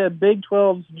 the Big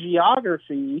 12's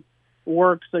geography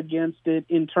works against it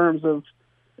in terms of,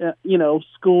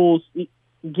 schools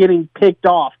getting picked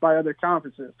off by other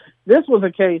conferences. This was a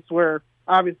case where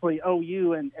obviously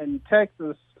OU and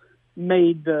Texas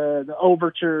made the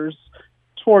overtures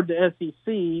toward the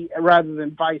SEC rather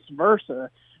than vice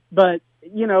versa. But,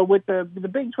 with the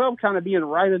Big 12 kind of being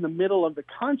right in the middle of the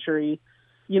country,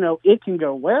 it can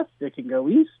go west, it can go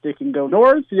east, it can go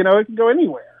north, it can go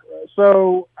anywhere.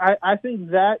 So I think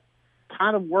that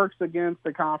kind of works against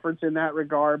the conference in that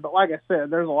regard. But like I said,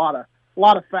 there's a lot of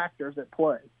factors at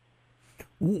play.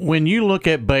 When you look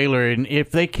at Baylor, and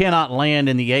if they cannot land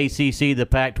in the ACC, the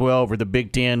Pac-12, or the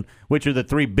Big Ten, which are the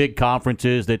 3 big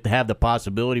conferences that have the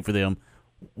possibility for them,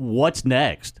 what's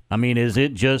next? I mean, is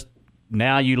it just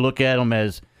now you look at them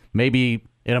as maybe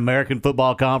an American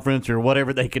Football Conference or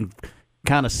whatever they can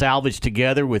kind of salvage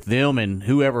together with them and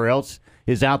whoever else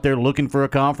is out there looking for a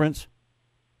conference?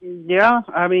 Yeah,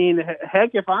 I mean,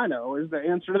 heck if I know is the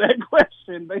answer to that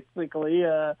question, basically.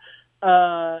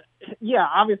 yeah,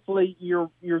 obviously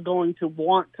you're going to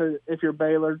want to, if you're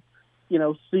Baylor,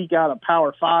 seek out a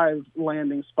Power 5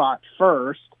 landing spot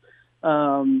first.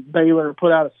 Baylor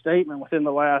put out a statement within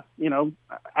the last,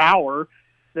 hour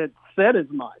that said as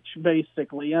much,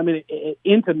 basically. I mean, it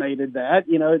intimated that.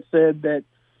 It said that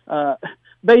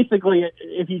basically,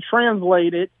 if you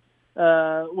translate it,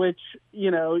 which,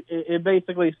 it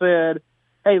basically said,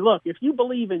 hey, look, if you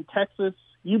believe in Texas,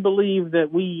 you believe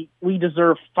that we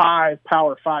deserve 5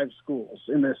 Power 5 schools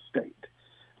in this state.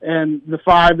 And the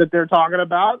 5 that they're talking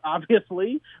about,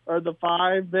 obviously, are the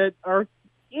 5 that are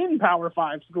in Power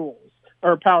 5 schools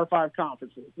or Power 5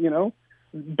 conferences,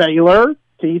 Baylor,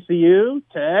 TCU,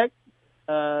 Tech,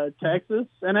 Texas,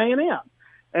 and A&M.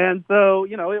 And so,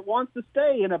 it wants to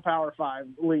stay in a Power 5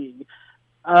 league.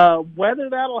 Whether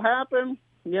that'll happen,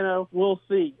 we'll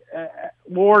see.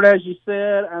 Ward, as you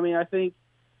said, I mean, I think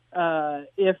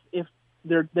if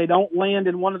they don't land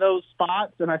in one of those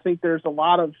spots, and I think there's a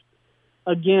lot of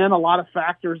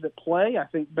factors at play. I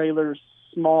think Baylor's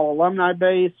small alumni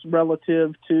base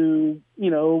relative to,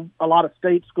 a lot of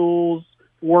state schools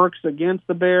works against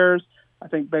the Bears. I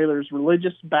think Baylor's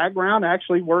religious background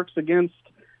actually works against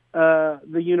the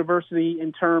university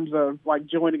in terms of like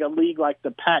joining a league like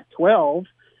the Pac-12.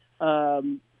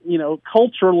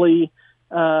 Culturally,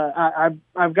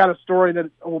 I've got a story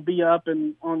that will be up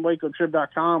on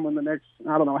WacoTrib.com in the next,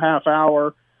 half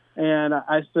hour. And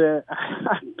I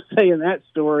say in that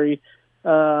story,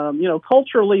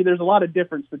 culturally, there's a lot of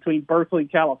difference between Berkeley,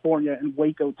 California, and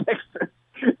Waco, Texas.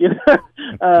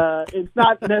 It's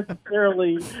not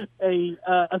necessarily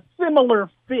a similar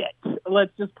fit.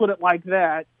 Let's just put it like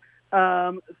that.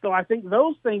 So I think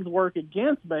those things work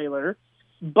against Baylor.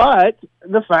 But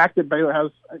the fact that Baylor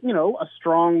has, a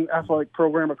strong athletic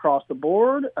program across the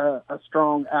board, a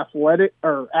strong athletic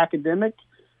or academic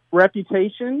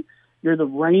reputation, you're the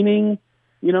reigning,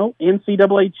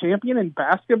 NCAA champion in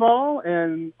basketball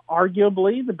and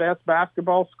arguably the best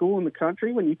basketball school in the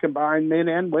country when you combine men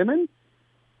and women,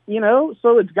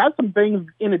 so it's got some things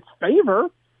in its favor,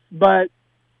 but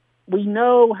we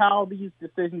know how these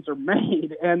decisions are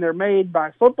made, and they're made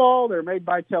by football, they're made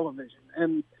by television.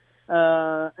 And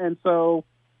so,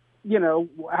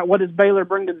 what does Baylor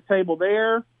bring to the table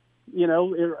there?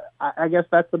 I guess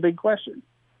that's the big question.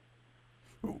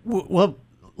 Well,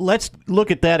 let's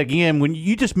look at that again. When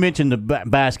you just mentioned the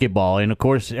basketball, and of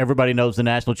course everybody knows the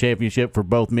national championship for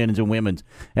both men's and women's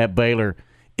at Baylor.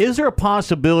 Is there a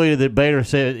possibility that Baylor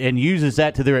says and uses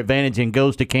that to their advantage and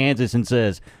goes to Kansas and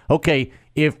says, okay,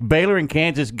 if Baylor and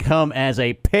Kansas come as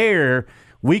a pair,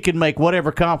 we can make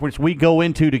whatever conference we go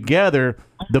into together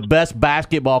the best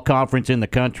basketball conference in the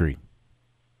country?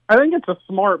 I think it's a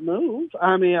smart move.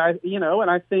 I mean, and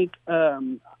I think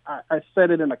I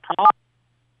said it in a column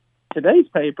today's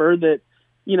paper that,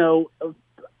 in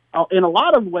a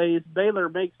lot of ways, Baylor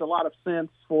makes a lot of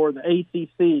sense for the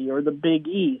ACC or the Big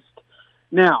East.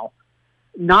 Now,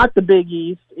 not the Big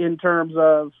East in terms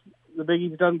of the Big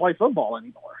East doesn't play football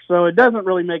anymore. So it doesn't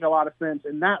really make a lot of sense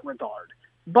in that regard.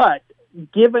 But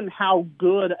given how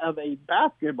good of a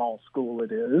basketball school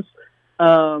it is,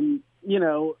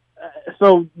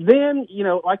 so then,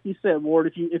 like you said,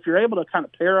 Ward, if you're able to kind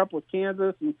of pair up with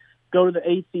Kansas and go to the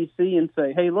ACC and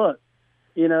say, hey, look,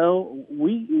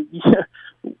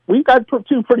 we've got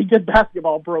 2 pretty good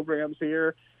basketball programs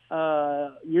here.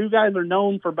 You guys are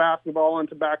known for basketball on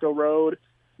Tobacco Road.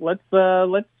 Let's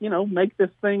make this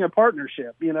thing a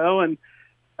partnership, and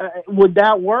would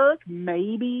that work?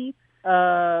 Maybe,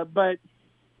 but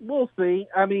we'll see.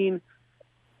 I mean,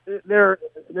 there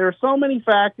are so many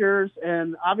factors,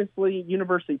 and obviously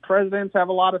university presidents have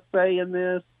a lot of say in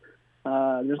this.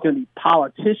 There's going to be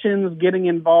politicians getting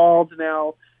involved.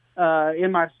 Now,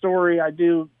 in my story, I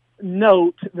do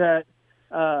note that,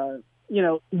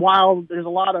 while there's a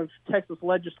lot of Texas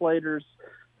legislators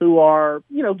who are,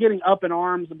 getting up in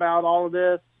arms about all of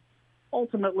this,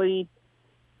 ultimately,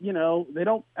 they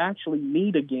don't actually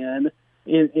meet again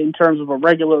in terms of a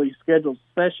regularly scheduled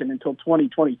session until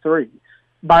 2023.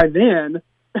 By then,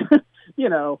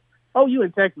 OU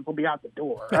and Texas will be out the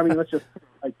door. I mean, let's just put it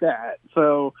like that.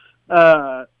 So,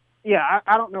 I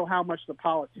don't know how much the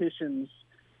politicians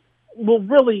will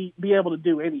really be able to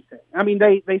do anything. I mean,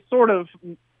 they sort of,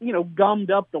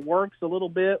 gummed up the works a little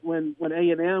bit when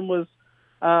A&M was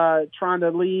trying to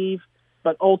leave,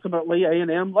 but ultimately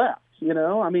A&M left.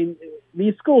 I mean,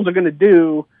 these schools are going to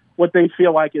do what they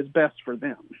feel like is best for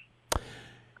them.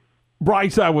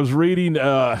 Bryce, I was reading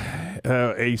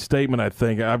a statement. I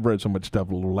think I've read so much stuff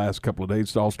the last couple of days,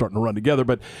 it's all starting to run together.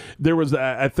 But there was,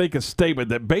 I think, a statement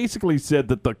that basically said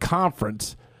that the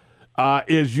conference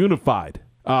is unified.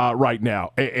 right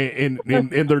now, and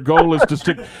their goal is to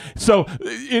stick. So,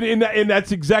 and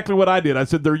that's exactly what I did. I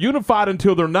said they're unified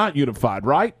until they're not unified,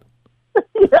 right?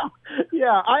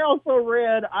 Yeah. I also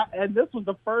read, and this was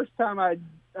the first time I'd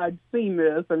seen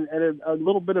this, and a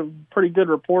little bit of pretty good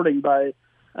reporting by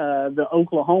the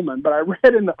Oklahoman. But I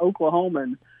read in the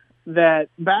Oklahoman that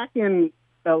back in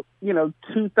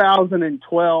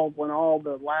 2012, when all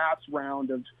the last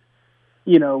round of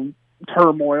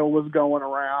turmoil was going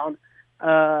around,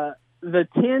 the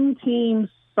 10 teams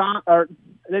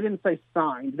they didn't say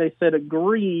signed, they said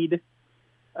agreed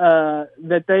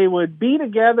that they would be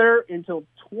together until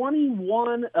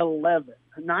 2111,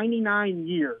 99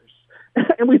 years.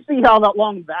 And we see how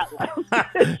long that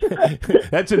lasts.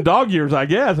 That's in dog years, I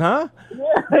guess, huh?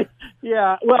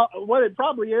 Yeah. Well, what it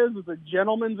probably is a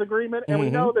gentleman's agreement, and we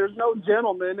know there's no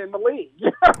gentleman in the league.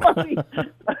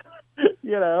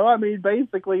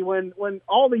 Basically, when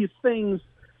all these things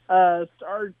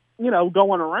start,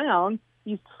 going around,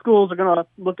 these schools are going to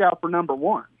look out for number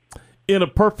one. In a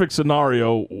perfect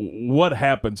scenario, what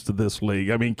happens to this league?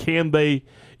 I mean, can they,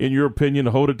 in your opinion,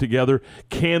 hold it together?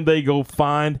 Can they go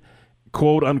find,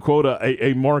 quote unquote,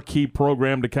 a marquee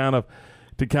program to kind of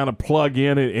plug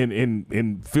in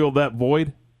and fill that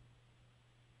void?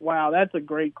 Wow, that's a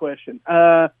great question.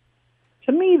 To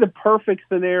me, the perfect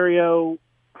scenario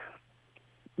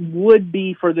would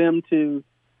be for them to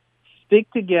stick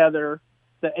together,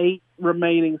 the 8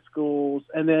 remaining schools,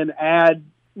 and then add,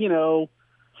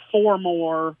 4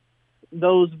 more,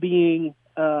 those being,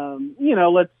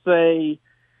 let's say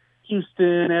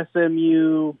Houston,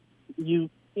 SMU, maybe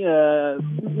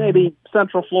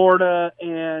Central Florida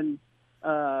and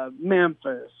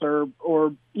Memphis or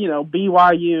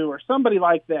BYU or somebody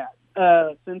like that.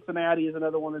 Cincinnati is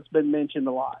another one that's been mentioned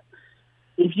a lot.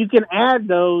 If you can add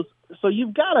those, so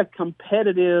you've got a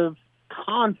competitive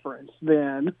conference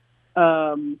then,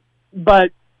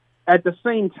 but at the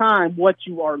same time, what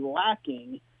you are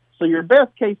lacking, so your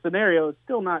best case scenario is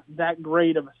still not that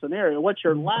great of a scenario. What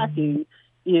you're lacking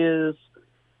is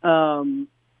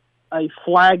a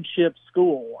flagship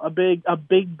school, a big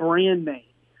brand name,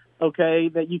 okay,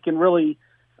 that you can really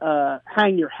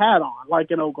hang your hat on, like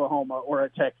an Oklahoma or a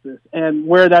Texas. And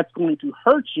where that's going to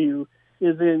hurt you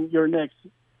is in your next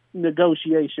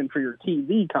negotiation for your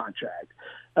TV contract.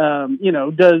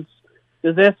 Does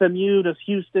SMU, does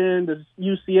Houston, does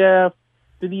UCF,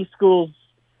 do these schools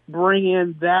bring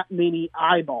in that many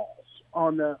eyeballs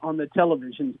on the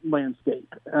television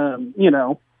landscape?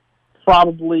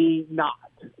 Probably not.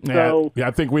 So,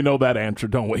 I think we know that answer,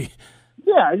 don't we?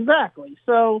 Yeah, exactly.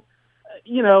 So,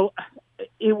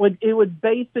 it would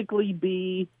basically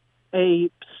be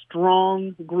a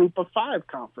strong group of 5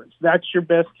 conference. That's your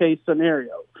best case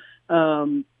scenario.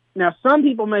 Now, some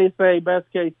people may say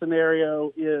best case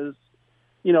scenario is,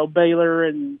 Baylor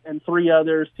and 3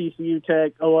 others, TCU,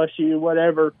 Tech, OSU,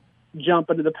 whatever, jump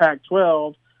into the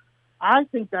Pac-12. I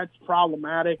think that's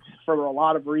problematic for a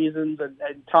lot of reasons. And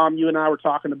Tom, you and I were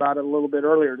talking about it a little bit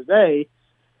earlier today.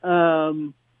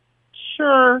 Sure,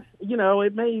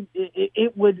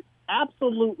 it would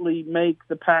absolutely make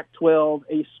the Pac-12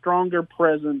 a stronger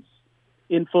presence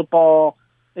in football,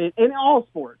 in all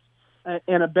sports,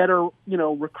 and a better,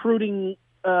 recruiting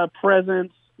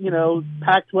presence.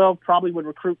 Pac-12 probably would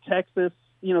recruit Texas,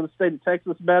 the state of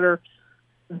Texas better.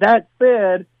 That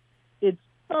said, it's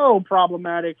so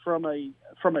problematic from a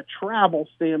travel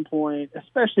standpoint,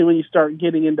 especially when you start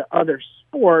getting into other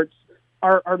sports.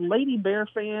 Are Lady Bear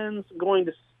fans going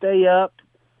to stay up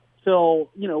till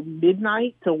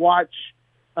midnight to watch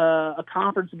a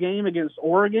conference game against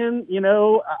Oregon?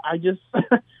 I just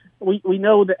we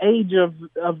know the age of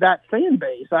that fan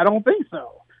base. I don't think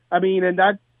so. I mean, and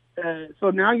that so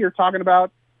now you're talking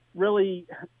about really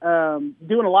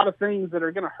doing a lot of things that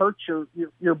are going to hurt your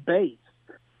base.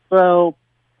 So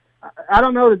I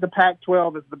don't know that the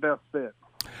Pac-12 is the best fit.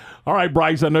 All right,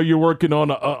 Bryce, I know you're working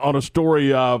on a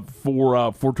story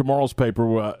for tomorrow's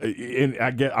paper.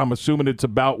 I'm assuming it's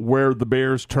about where the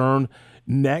Bears turn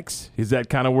next. Is that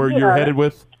kind of where you're headed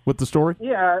with the story?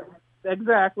 Yeah,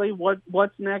 exactly.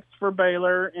 What's next for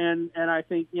Baylor? And I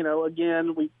think,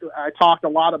 again, I talked a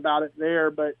lot about it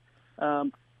there, but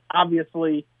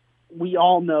obviously we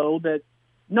all know that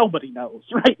nobody knows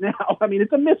right now. I mean,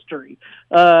 it's a mystery,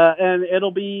 and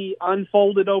it'll be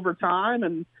unfolded over time,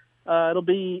 and it'll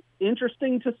be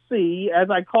interesting to see. As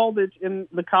I called it in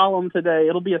the column today,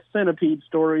 it'll be a centipede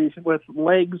story with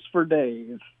legs for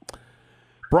days.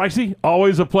 Brycey,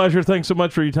 always a pleasure. Thanks so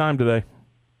much for your time today.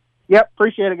 Yep,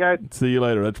 appreciate it, guys. See you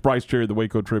later. That's Bryce Cherry, the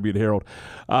Waco Tribune Herald.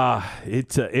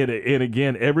 And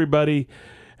again, everybody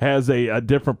has a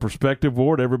different perspective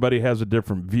for it. Everybody has a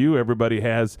different view. Everybody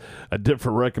has a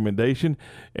different recommendation.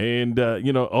 And,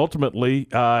 ultimately,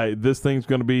 this thing's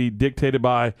going to be dictated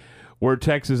by where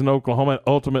Texas and Oklahoma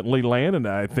ultimately land, and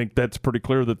I think that's pretty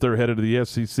clear that they're headed to the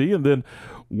SEC. And then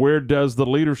where does the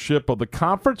leadership of the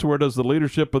conference, where does the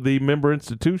leadership of the member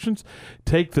institutions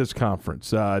take this conference?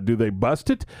 Do they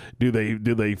bust it? Do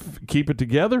they keep it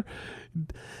together?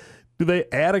 Do they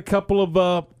add a couple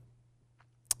of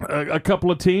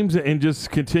teams and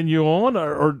just continue on,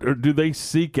 or do they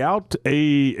seek out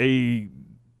a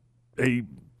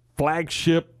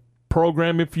flagship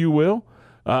program, if you will?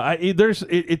 At the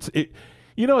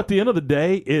end of the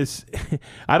day, is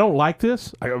I don't like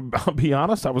this. I'll be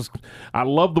honest. I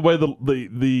love the way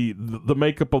the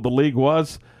makeup of the league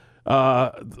was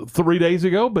 3 days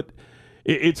ago, but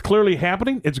it's clearly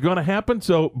happening. It's going to happen.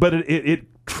 So, but it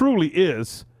truly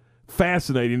is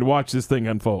fascinating to watch this thing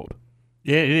unfold.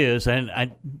 Yeah, it is, and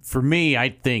for me, I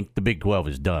think the Big 12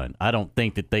 is done. I don't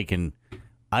think that they can.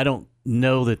 I don't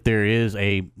know that there is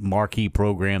a marquee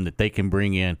program that they can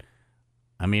bring in.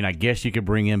 I mean, I guess you could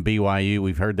bring in BYU.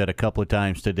 We've heard that a couple of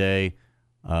times today.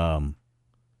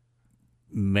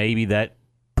 Maybe that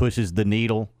pushes the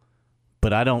needle,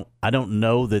 but I don't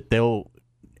know that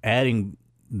adding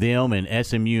them and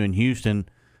SMU and Houston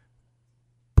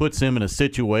puts them in a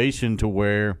situation to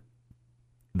where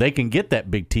they can get that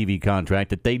big TV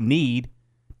contract that they need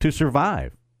to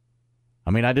survive. I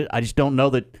mean, I just don't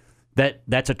know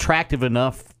that's attractive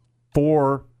enough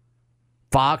for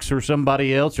Fox or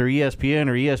somebody else or ESPN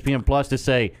or ESPN Plus to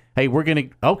say, hey,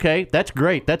 okay, that's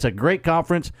great. That's a great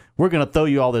conference. We're going to throw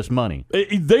you all this money.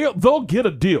 They'll get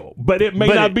a deal, but it may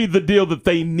not be the deal that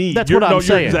they need. That's what I'm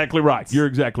saying. You're exactly right. You're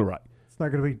exactly right. It's not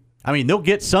going to be. I mean, they'll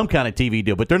get some kind of TV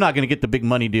deal, but they're not going to get the big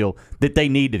money deal that they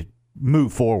need to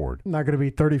move forward. Not going to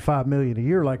be $35 million a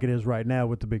year like it is right now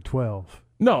with the Big 12.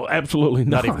 No, absolutely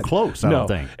not. Not even close, I don't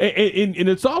think. And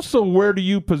it's also where do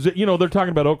you position? They're talking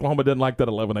about Oklahoma doesn't like that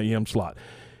 11 a.m. slot.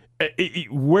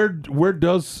 Where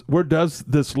does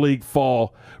this league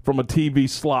fall from a TV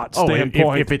slot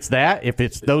standpoint? If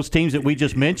it's those teams that we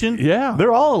just mentioned, yeah,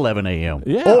 they're all 11 a.m.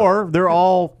 Yeah, or they're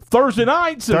all Thursday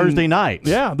nights.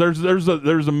 Yeah, there's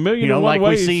a million. Like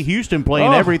ways. We see Houston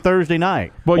playing every Thursday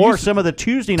night, or some of the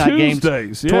Tuesday night games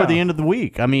toward the end of the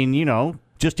week. I mean,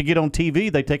 just to get on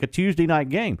TV, they take a Tuesday night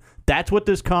game. That's what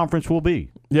this conference will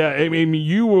be. Yeah, I mean,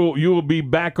 you will be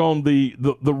back on the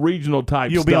regional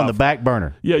type. You'll be on the back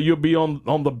burner. Yeah, you'll be on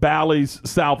the Bally's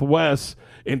Southwest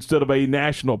instead of a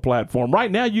national platform.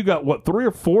 Right now, you got 3 or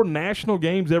 4 national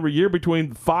games every year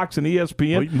between Fox and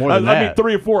ESPN. Well, more than that. I mean,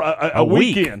 3 or 4 a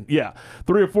weekend. Yeah,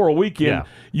 3 or 4 a weekend. Yeah.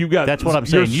 You got. That's what I'm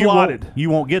saying. You're slotted.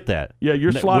 You won't get that. Yeah,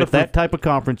 you're slotted with that type of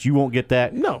conference. You won't get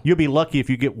that. No, you'll be lucky if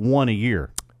you get one a year.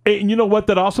 And you know what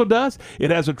that also does? It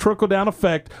has a trickle-down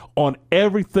effect on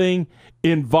everything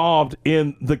involved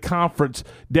in the conference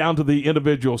down to the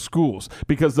individual schools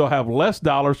because they'll have less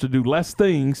dollars to do less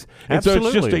things. And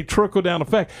Absolutely. So it's just a trickle-down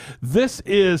effect. This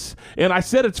is, and I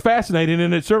said it's fascinating,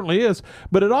 and it certainly is,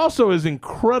 but it also is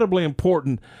incredibly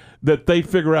important that they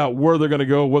figure out where they're going to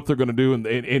go, what they're going to do,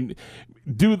 and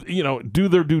do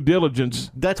their due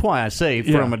diligence. That's why I say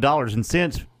from a dollars and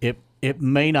cents, it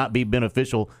may not be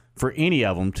beneficial for any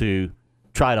of them to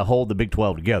try to hold the Big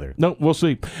 12 together. No, we'll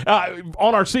see.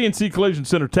 On our CNC Collision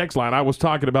Center text line, I was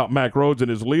talking about Mack Rhoades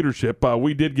and his leadership.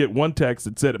 We did get one text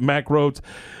that said Mack Rhoades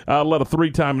let a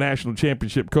 3-time national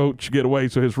championship coach get away,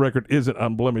 so his record isn't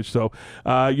unblemished. So,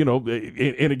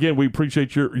 and again, we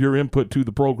appreciate your input to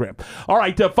the program. All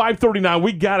right, 5:39,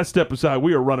 we got to step aside.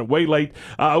 We are running way late.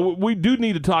 We do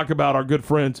need to talk about our good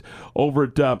friends over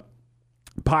at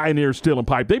Pioneer Steel and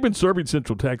Pipe. They've been serving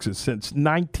Central Texas since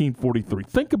 1943.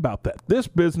 Think about that. This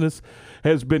business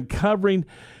has been serving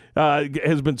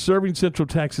Central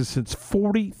Texas since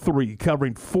 43,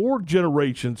 covering 4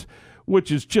 generations,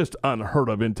 which is just unheard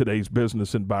of in today's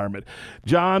business environment.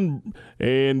 John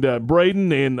and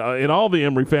Braden and all the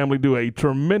Emery family do a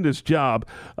tremendous job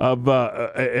of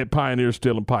at Pioneer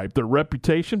Steel and Pipe. Their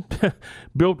reputation,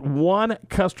 built one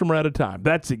customer at a time.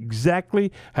 That's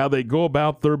exactly how they go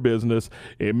about their business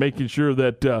and making sure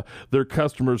that their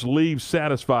customers leave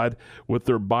satisfied with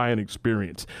their buying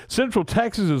experience. Central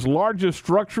Texas's largest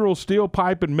structural steel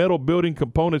pipe and metal building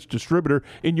components distributor,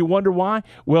 and you wonder why?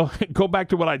 Well, go back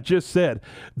to what I just said.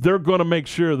 They're going to make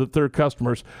sure that their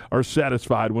customers are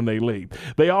satisfied when they leave.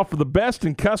 They offer the best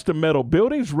in custom metal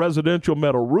buildings, residential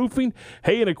metal roofing,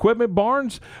 hay and equipment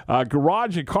barns,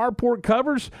 garage and carport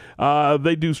covers.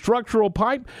 They do structural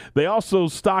pipe. They also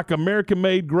stock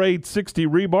American-made grade 60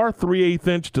 rebar, 3/8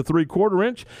 inch to 3/4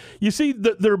 inch. You see,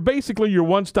 they're basically your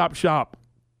one-stop shop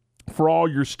for all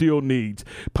your steel needs.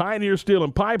 Pioneer Steel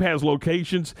and Pipe has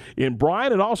locations in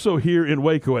Bryan and also here in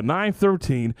Waco at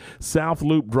 913 South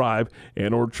Loop Drive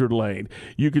and Orchard Lane.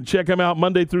 You can check them out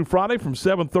Monday through Friday from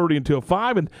 7:30 until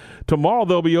 5, and tomorrow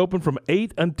they'll be open from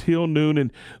 8 until noon,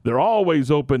 and they're always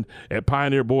open at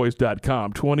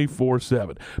pioneerboys.com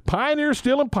 24/7. Pioneer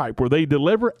Steel and Pipe, where they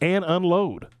deliver and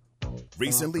unload.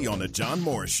 Recently on the John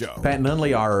Morris Show. Pat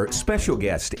Nunley, our special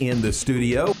guest in the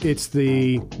studio. It's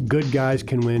the good guys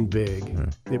can win big.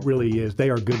 It really is. They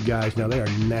are good guys. Now, they are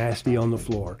nasty on the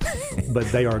floor, but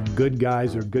they are good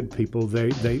guys. They're good people.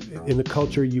 They in the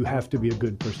culture, you have to be a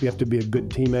good person. You have to be a good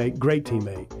teammate, great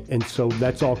teammate. And so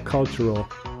that's all cultural,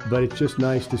 but it's just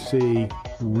nice to see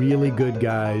really good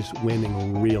guys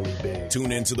winning really big.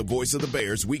 Tune in to the Voice of the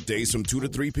Bears weekdays from 2 to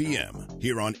 3 p.m.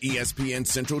 here on ESPN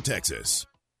Central Texas.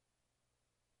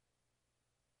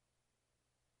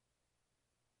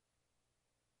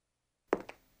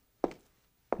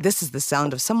 This is the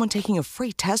sound of someone taking a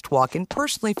free test walk in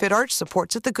personally fit arch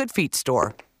supports at the Good Feet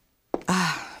store.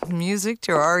 Music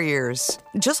to our ears.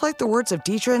 Just like the words of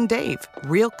Deidre and Dave,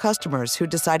 real customers who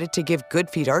decided to give Good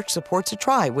Feet arch supports a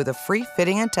try with a free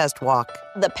fitting and test walk.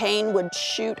 The pain would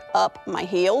shoot up my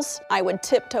heels. I would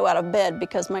tiptoe out of bed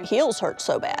because my heels hurt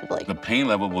so badly. The pain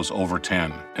level was over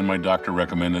 10, and my doctor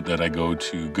recommended that I go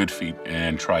to Good Feet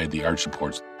and try the arch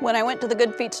supports. When I went to the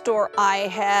Good Feet store, I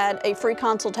had a free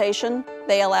consultation.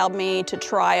 They allowed me to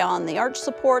try on the arch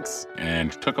supports.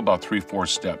 And took about 3-4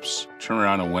 steps, turned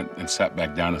around and went and sat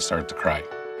back down and started to cry.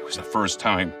 It was the first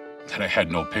time that I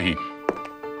had no pain.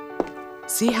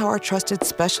 See how our trusted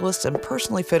specialists and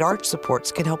personally fit arch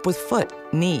supports can help with foot,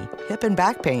 knee, hip, and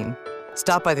back pain.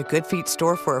 Stop by the Good Feet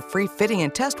store for a free fitting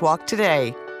and test walk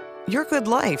today. Your good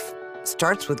life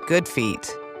starts with Good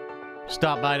Feet.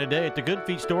 Stop by today at the Good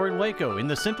Feet store in Waco in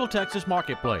the Central Texas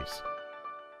Marketplace.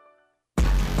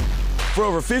 For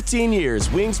over 15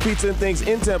 years, Wings Pizza and Things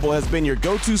in Temple has been your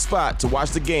go-to spot to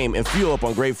watch the game and fuel up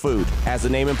on great food. As the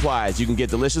name implies, you can get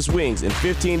delicious wings in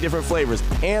 15 different flavors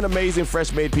and amazing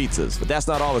fresh-made pizzas. But that's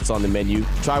not all that's on the menu.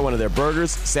 Try one of their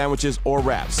burgers, sandwiches, or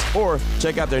wraps. Or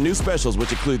check out their new specials,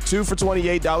 which include 2 for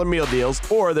 $28 meal deals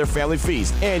or their family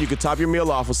feast. And you can top your meal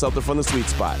off with something from the sweet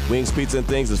spot. Wings Pizza and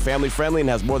Things is family-friendly and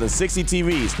has more than 60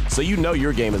 TVs, so you know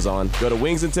your game is on. Go to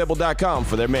wingsandtemple.com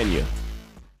for their menu.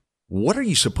 What are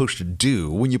you supposed to do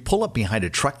when you pull up behind a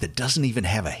truck that doesn't even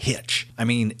have a hitch? I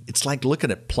mean, it's like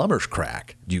looking at plumber's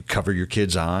crack. Do you cover your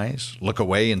kids' eyes, look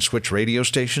away, and switch radio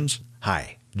stations?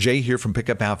 Hi, Jay here from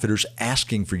Pickup Outfitters,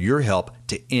 asking for your help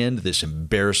to end this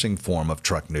embarrassing form of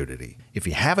truck nudity. If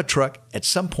you have a truck, at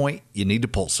some point you need to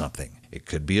pull something. It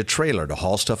could be a trailer to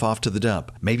haul stuff off to the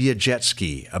dump, maybe a jet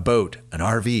ski, a boat, an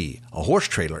RV, a horse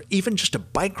trailer, even just a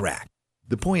bike rack.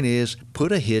 The point is,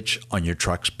 put a hitch on your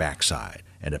truck's backside.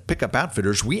 And at Pickup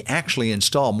Outfitters, we actually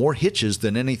install more hitches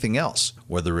than anything else.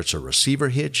 Whether it's a receiver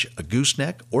hitch, a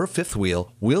gooseneck, or a fifth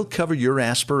wheel, we'll cover your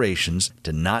aspirations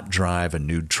to not drive a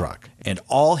nude truck. And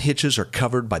all hitches are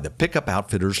covered by the Pickup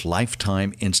Outfitters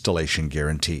Lifetime Installation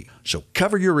Guarantee. So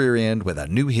cover your rear end with a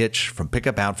new hitch from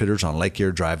Pickup Outfitters on Lake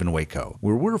Air Drive in Waco,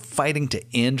 where we're fighting to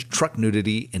end truck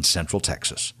nudity in Central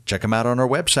Texas. Check them out on our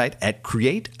website at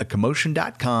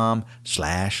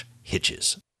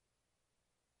createacommotion.com/hitches.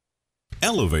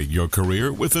 Elevate your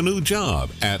career with a new job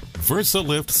at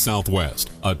VersaLift Southwest,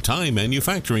 a Thai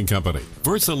manufacturing company.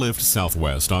 VersaLift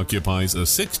Southwest occupies a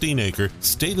 16-acre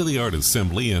state-of-the-art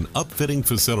assembly and upfitting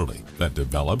facility that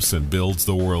develops and builds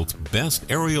the world's best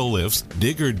aerial lifts,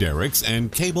 digger derricks,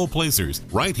 and cable placers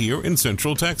right here in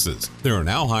Central Texas. They are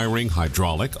now hiring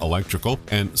hydraulic, electrical,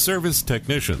 and service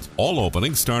technicians. All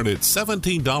openings start at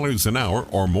 $17 an hour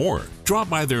or more. Drop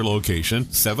by their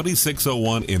location,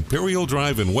 7601 Imperial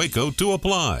Drive in Waco, to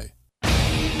apply.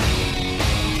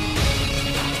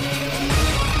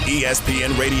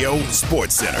 ESPN Radio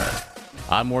Sports Center.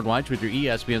 I'm Ward Weitz with your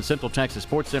ESPN Central Texas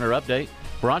Sports Center update,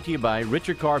 brought to you by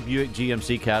Richard Carr Buick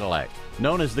GMC Cadillac.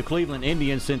 Known as the Cleveland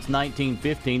Indians since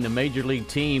 1915, the Major League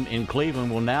team in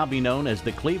Cleveland will now be known as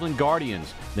the Cleveland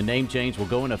Guardians. The name change will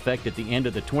go in effect at the end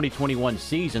of the 2021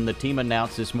 season, the team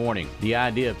announced this morning. The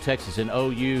idea of Texas and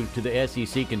OU to the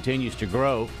SEC continues to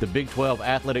grow. The Big 12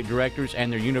 athletic directors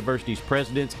and their universities'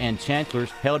 presidents and chancellors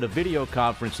held a video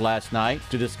conference last night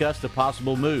to discuss the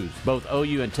possible moves. Both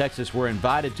OU and Texas were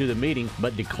invited to the meeting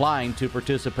but declined to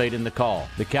participate in the call.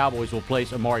 The Cowboys will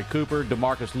place Amari Cooper,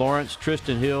 DeMarcus Lawrence,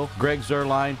 Tristan Hill, Greg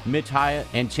Zuerlein, Mitch Hyatt,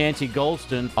 and Chancey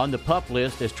Golston on the PUP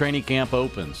list as training camp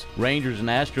opens. Rangers and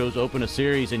Astros open a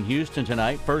series in Houston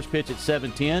tonight. First pitch at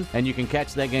 7:10, and you can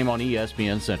catch that game on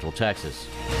ESPN Central Texas.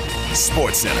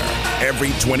 Sports Center, every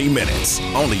 20 minutes,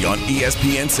 only on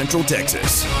ESPN Central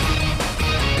Texas.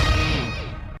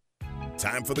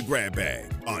 Time for the grab bag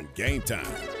on Game Time.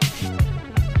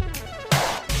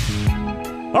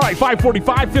 All right,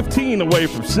 5:45, 15 away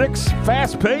from 6.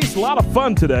 Fast pace, a lot of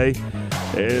fun today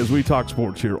as we talk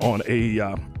sports here on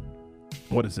a,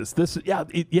 what is this?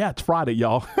 It's Friday,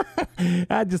 y'all.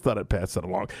 I just thought I'd pass that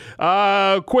along.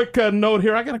 Quick note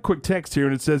here. I got a quick text here,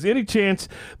 and it says, any chance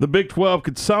the Big 12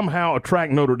 could somehow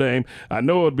attract Notre Dame? I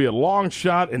know it would be a long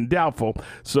shot and doubtful.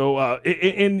 So,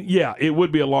 it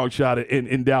would be a long shot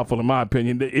and doubtful in my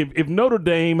opinion. If Notre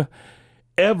Dame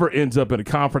ever ends up in a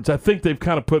conference, I think they've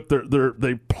kind of put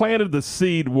they planted the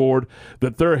seed, Ward,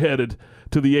 that they're headed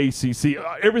to the ACC.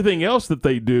 Everything else that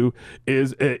they do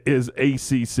is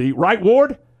ACC. Right,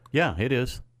 Ward? Yeah, it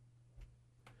is.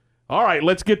 All right,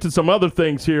 let's get to some other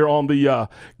things here on the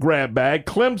grab bag.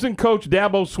 Clemson coach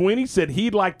Dabo Swinney said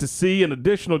he'd like to see an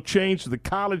additional change to the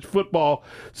college football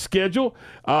schedule.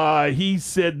 He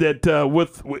said that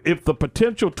if the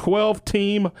potential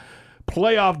 12-team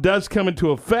playoff does come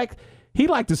into effect, he'd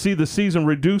like to see the season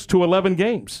reduced to 11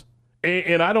 games.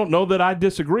 And I don't know that I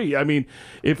disagree. I mean,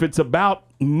 if it's about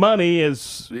money,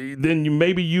 then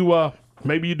maybe you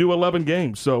do 11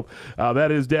 games. So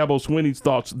that is Dabo Swinney's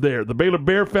thoughts there. The Baylor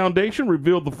Bear Foundation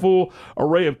revealed the full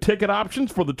array of ticket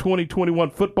options for the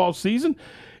 2021 football season.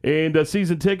 And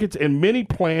season tickets and many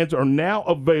plans are now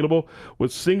available,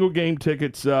 with single game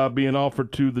tickets being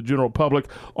offered to the general public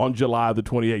on July the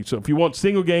 28th. So if you want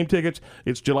single game tickets,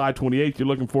 it's July 28th. You're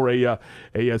looking for a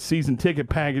season ticket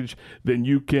package, then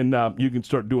you can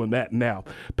start doing that now.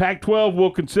 Pac-12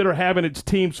 will consider having its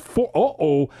teams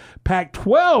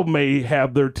Pac-12 may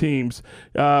have their teams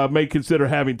may consider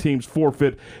having teams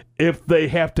forfeit if they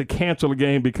have to cancel a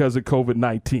game because of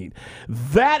COVID-19.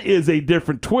 That is a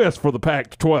different twist for the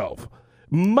Pac-12.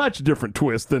 Much different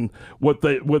twist than what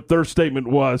their statement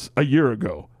was a year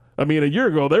ago. I mean, a year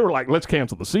ago, they were like, let's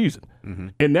cancel the season. Mm-hmm.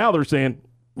 And now they're saying,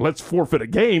 let's forfeit a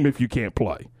game if you can't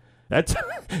play. That's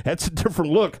a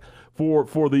different look for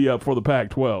the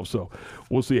Pac-12. So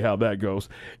we'll see how that goes.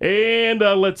 And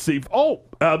let's see.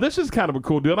 This is kind of a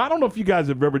cool deal. I don't know if you guys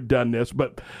have ever done this,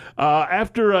 but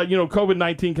after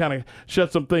COVID-19 kind of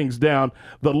shut some things down,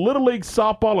 the Little League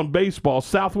softball and baseball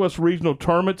Southwest Regional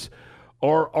tournaments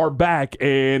are back,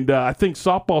 and I think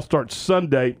softball starts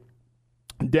Sunday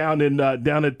down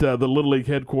at the Little League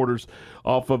headquarters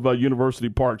off of University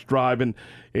Parks Drive, and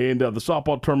the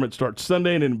softball tournament starts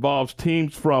Sunday, and it involves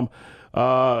teams from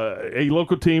a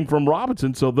local team from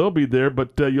Robinson, so they'll be there. But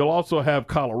you'll also have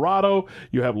Colorado,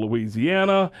 you have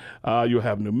Louisiana, you'll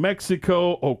have New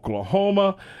Mexico,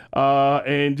 Oklahoma,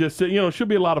 and just it should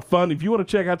be a lot of fun. If you want to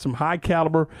check out some high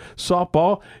caliber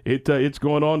softball, it's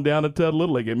going on down at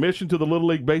Little League. Admission to the Little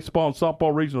League baseball and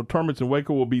softball regional tournaments in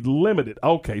Waco will be limited.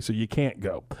 Okay, so you can't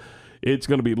go. It's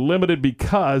going to be limited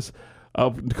because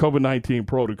of COVID-19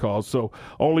 protocols. So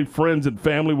only friends and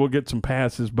family will get some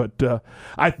passes. But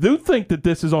I do think that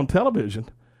this is on television.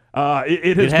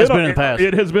 It has been in the past.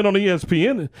 It has been on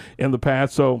ESPN in the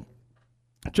past. So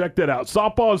check that out.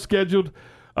 Softball is scheduled.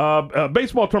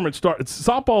 Baseball tournament starts.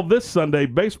 Softball this Sunday.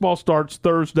 Baseball starts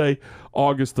Thursday,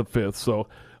 August the 5th. So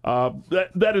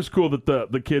that is cool that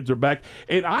the kids are back.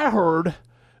 And I heard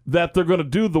that they're going to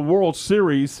do the World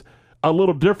Series a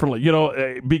little differently.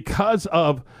 Because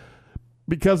of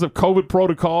COVID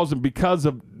protocols and because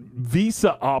of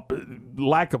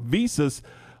lack of visas,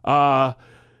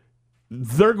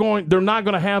 they're not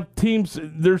going to have teams.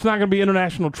 There's not going to be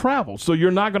international travel, so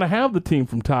you're not going to have the team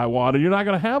from Taiwan, and you're not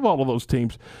going to have all of those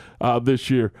teams this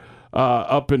year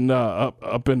up in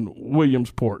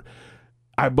Williamsport.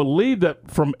 I believe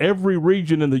that from every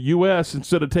region in the U.S.,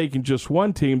 instead of taking just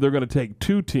one team, they're going to take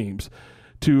two teams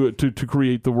to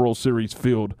create the World Series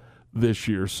field this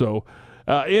year. So.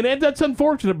 And that's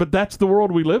unfortunate, but that's the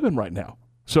world we live in right now.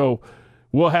 So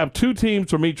we'll have two teams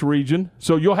from each region.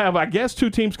 So you'll have, I guess, two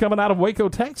teams coming out of Waco,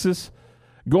 Texas,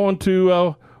 going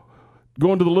to the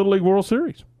Little League World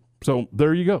Series. So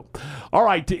there you go. All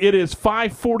right, it is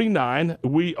 5:49.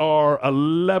 We are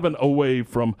 11 away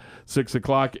from 6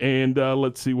 o'clock, and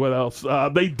let's see what else.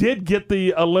 They did get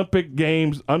the Olympic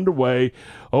Games underway,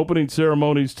 opening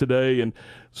ceremonies today, and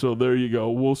so there you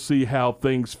go. We'll see how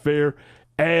things fare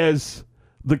as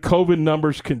the COVID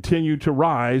numbers continue to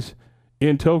rise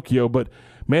in Tokyo, but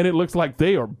man, it looks like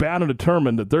they are bound and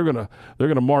determined that they're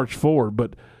gonna march forward.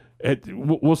 But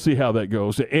we'll see how that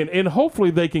goes, and hopefully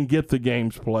they can get the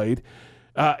games played.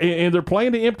 And they're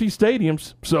playing to empty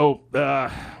stadiums, so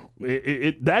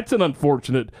that's an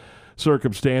unfortunate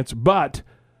circumstance. But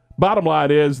bottom line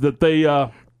is that they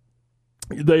are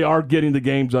getting the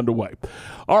games underway.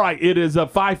 All right, it is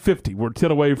 5:50. We're 10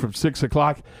 away from 6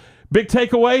 o'clock. Big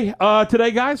takeaway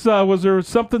today, guys. Was there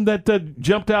something that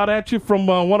jumped out at you from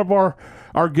one of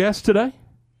our guests today?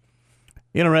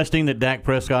 Interesting that Dak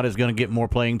Prescott is going to get more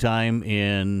playing time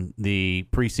in the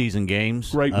preseason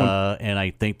games. Great one. And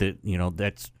I think that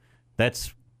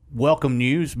that's welcome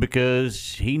news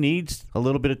because he needs a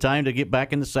little bit of time to get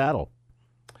back in the saddle.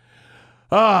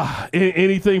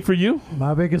 Anything for you?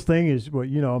 My biggest thing is,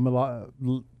 I'm a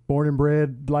born and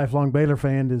bred, lifelong Baylor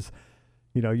fan. Is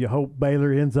you hope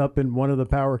Baylor ends up in one of the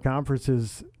power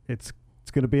conferences. It's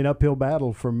going to be an uphill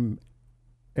battle from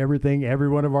everything every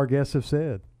one of our guests have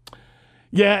said.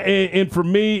 Yeah, and for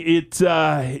me, it's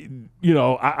I'm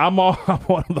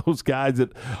one of those guys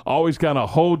that always kind of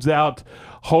holds out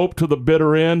hope to the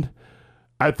bitter end.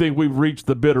 I think we've reached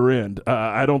the bitter end.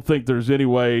 I don't think there's any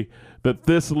way that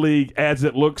this league, as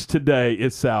it looks today,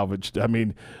 is salvaged. I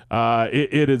mean,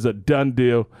 it is a done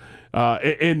deal,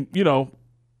 and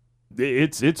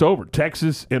it's over.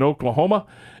 Texas and Oklahoma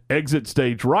exit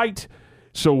stage right.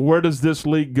 So where does this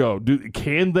league go?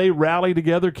 Can they rally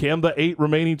together? Can the 8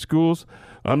 remaining schools,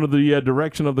 under the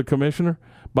direction of the commissioner,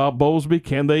 Bob Bowlesby,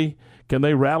 can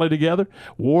they rally together?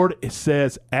 Ward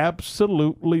says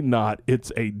absolutely not.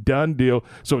 It's a done deal.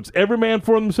 So it's every man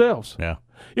for themselves. Yeah.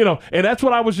 And that's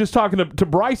what I was just talking to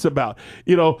Bryce about.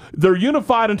 They're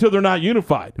unified until they're not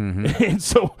unified. Mm-hmm. And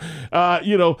so,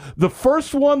 the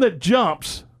first one that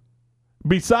jumps,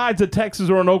 besides a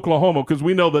Texas or an Oklahoma, because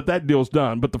we know that deal's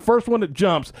done, but the first one that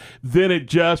jumps, then it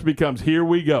just becomes, here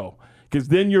we go. Because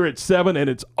then you're at 7 and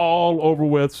it's all over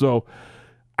with. So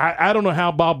I don't know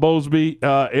how Bob Bowlesby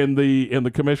in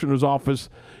the commissioner's office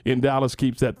in Dallas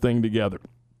keeps that thing together.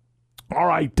 All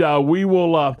right,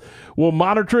 we'll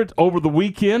monitor it over the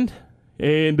weekend,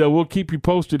 and we'll keep you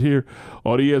posted here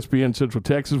on ESPN Central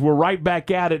Texas. We're right back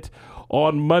at it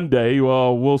on Monday.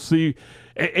 We'll see.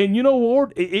 And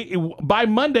Ward, by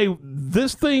Monday,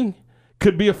 this thing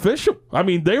could be official. I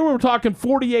mean, they were talking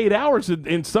 48 hours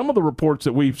in some of the reports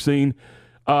that we've seen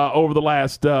over the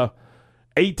last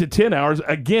 8 to 10 hours.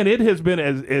 Again, it has been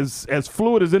as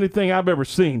fluid as anything I've ever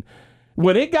seen.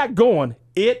 When it got going,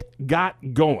 it got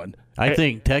going. I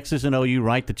think Texas and OU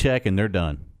write the check and they're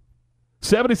done.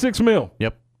 $76 million.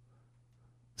 Yep.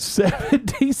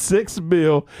 $76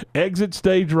 million, exit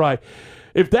stage right.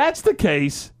 If that's the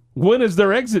case, when is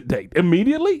their exit date?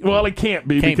 Immediately? Well, it can't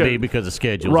be. Because of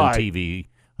schedules and TV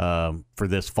for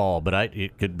this fall. But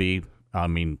it could be. I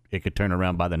mean, it could turn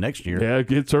around by the next year. Yeah,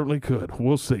 it certainly could.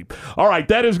 We'll see. All right,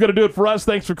 that is going to do it for us.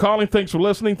 Thanks for calling. Thanks for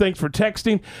listening. Thanks for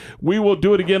texting. We will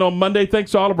do it again on Monday.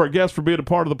 Thanks to all of our guests for being a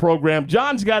part of the program.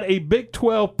 John's got a Big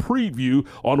 12 preview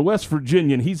on West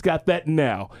Virginia, and he's got that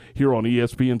now here on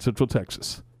ESPN Central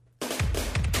Texas.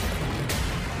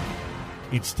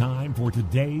 It's time for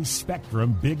today's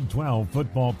Spectrum Big 12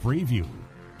 football preview.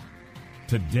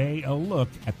 Today, a look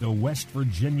at the West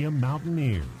Virginia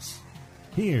Mountaineers.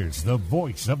 Here's the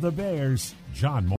voice of the Bears, John Moore.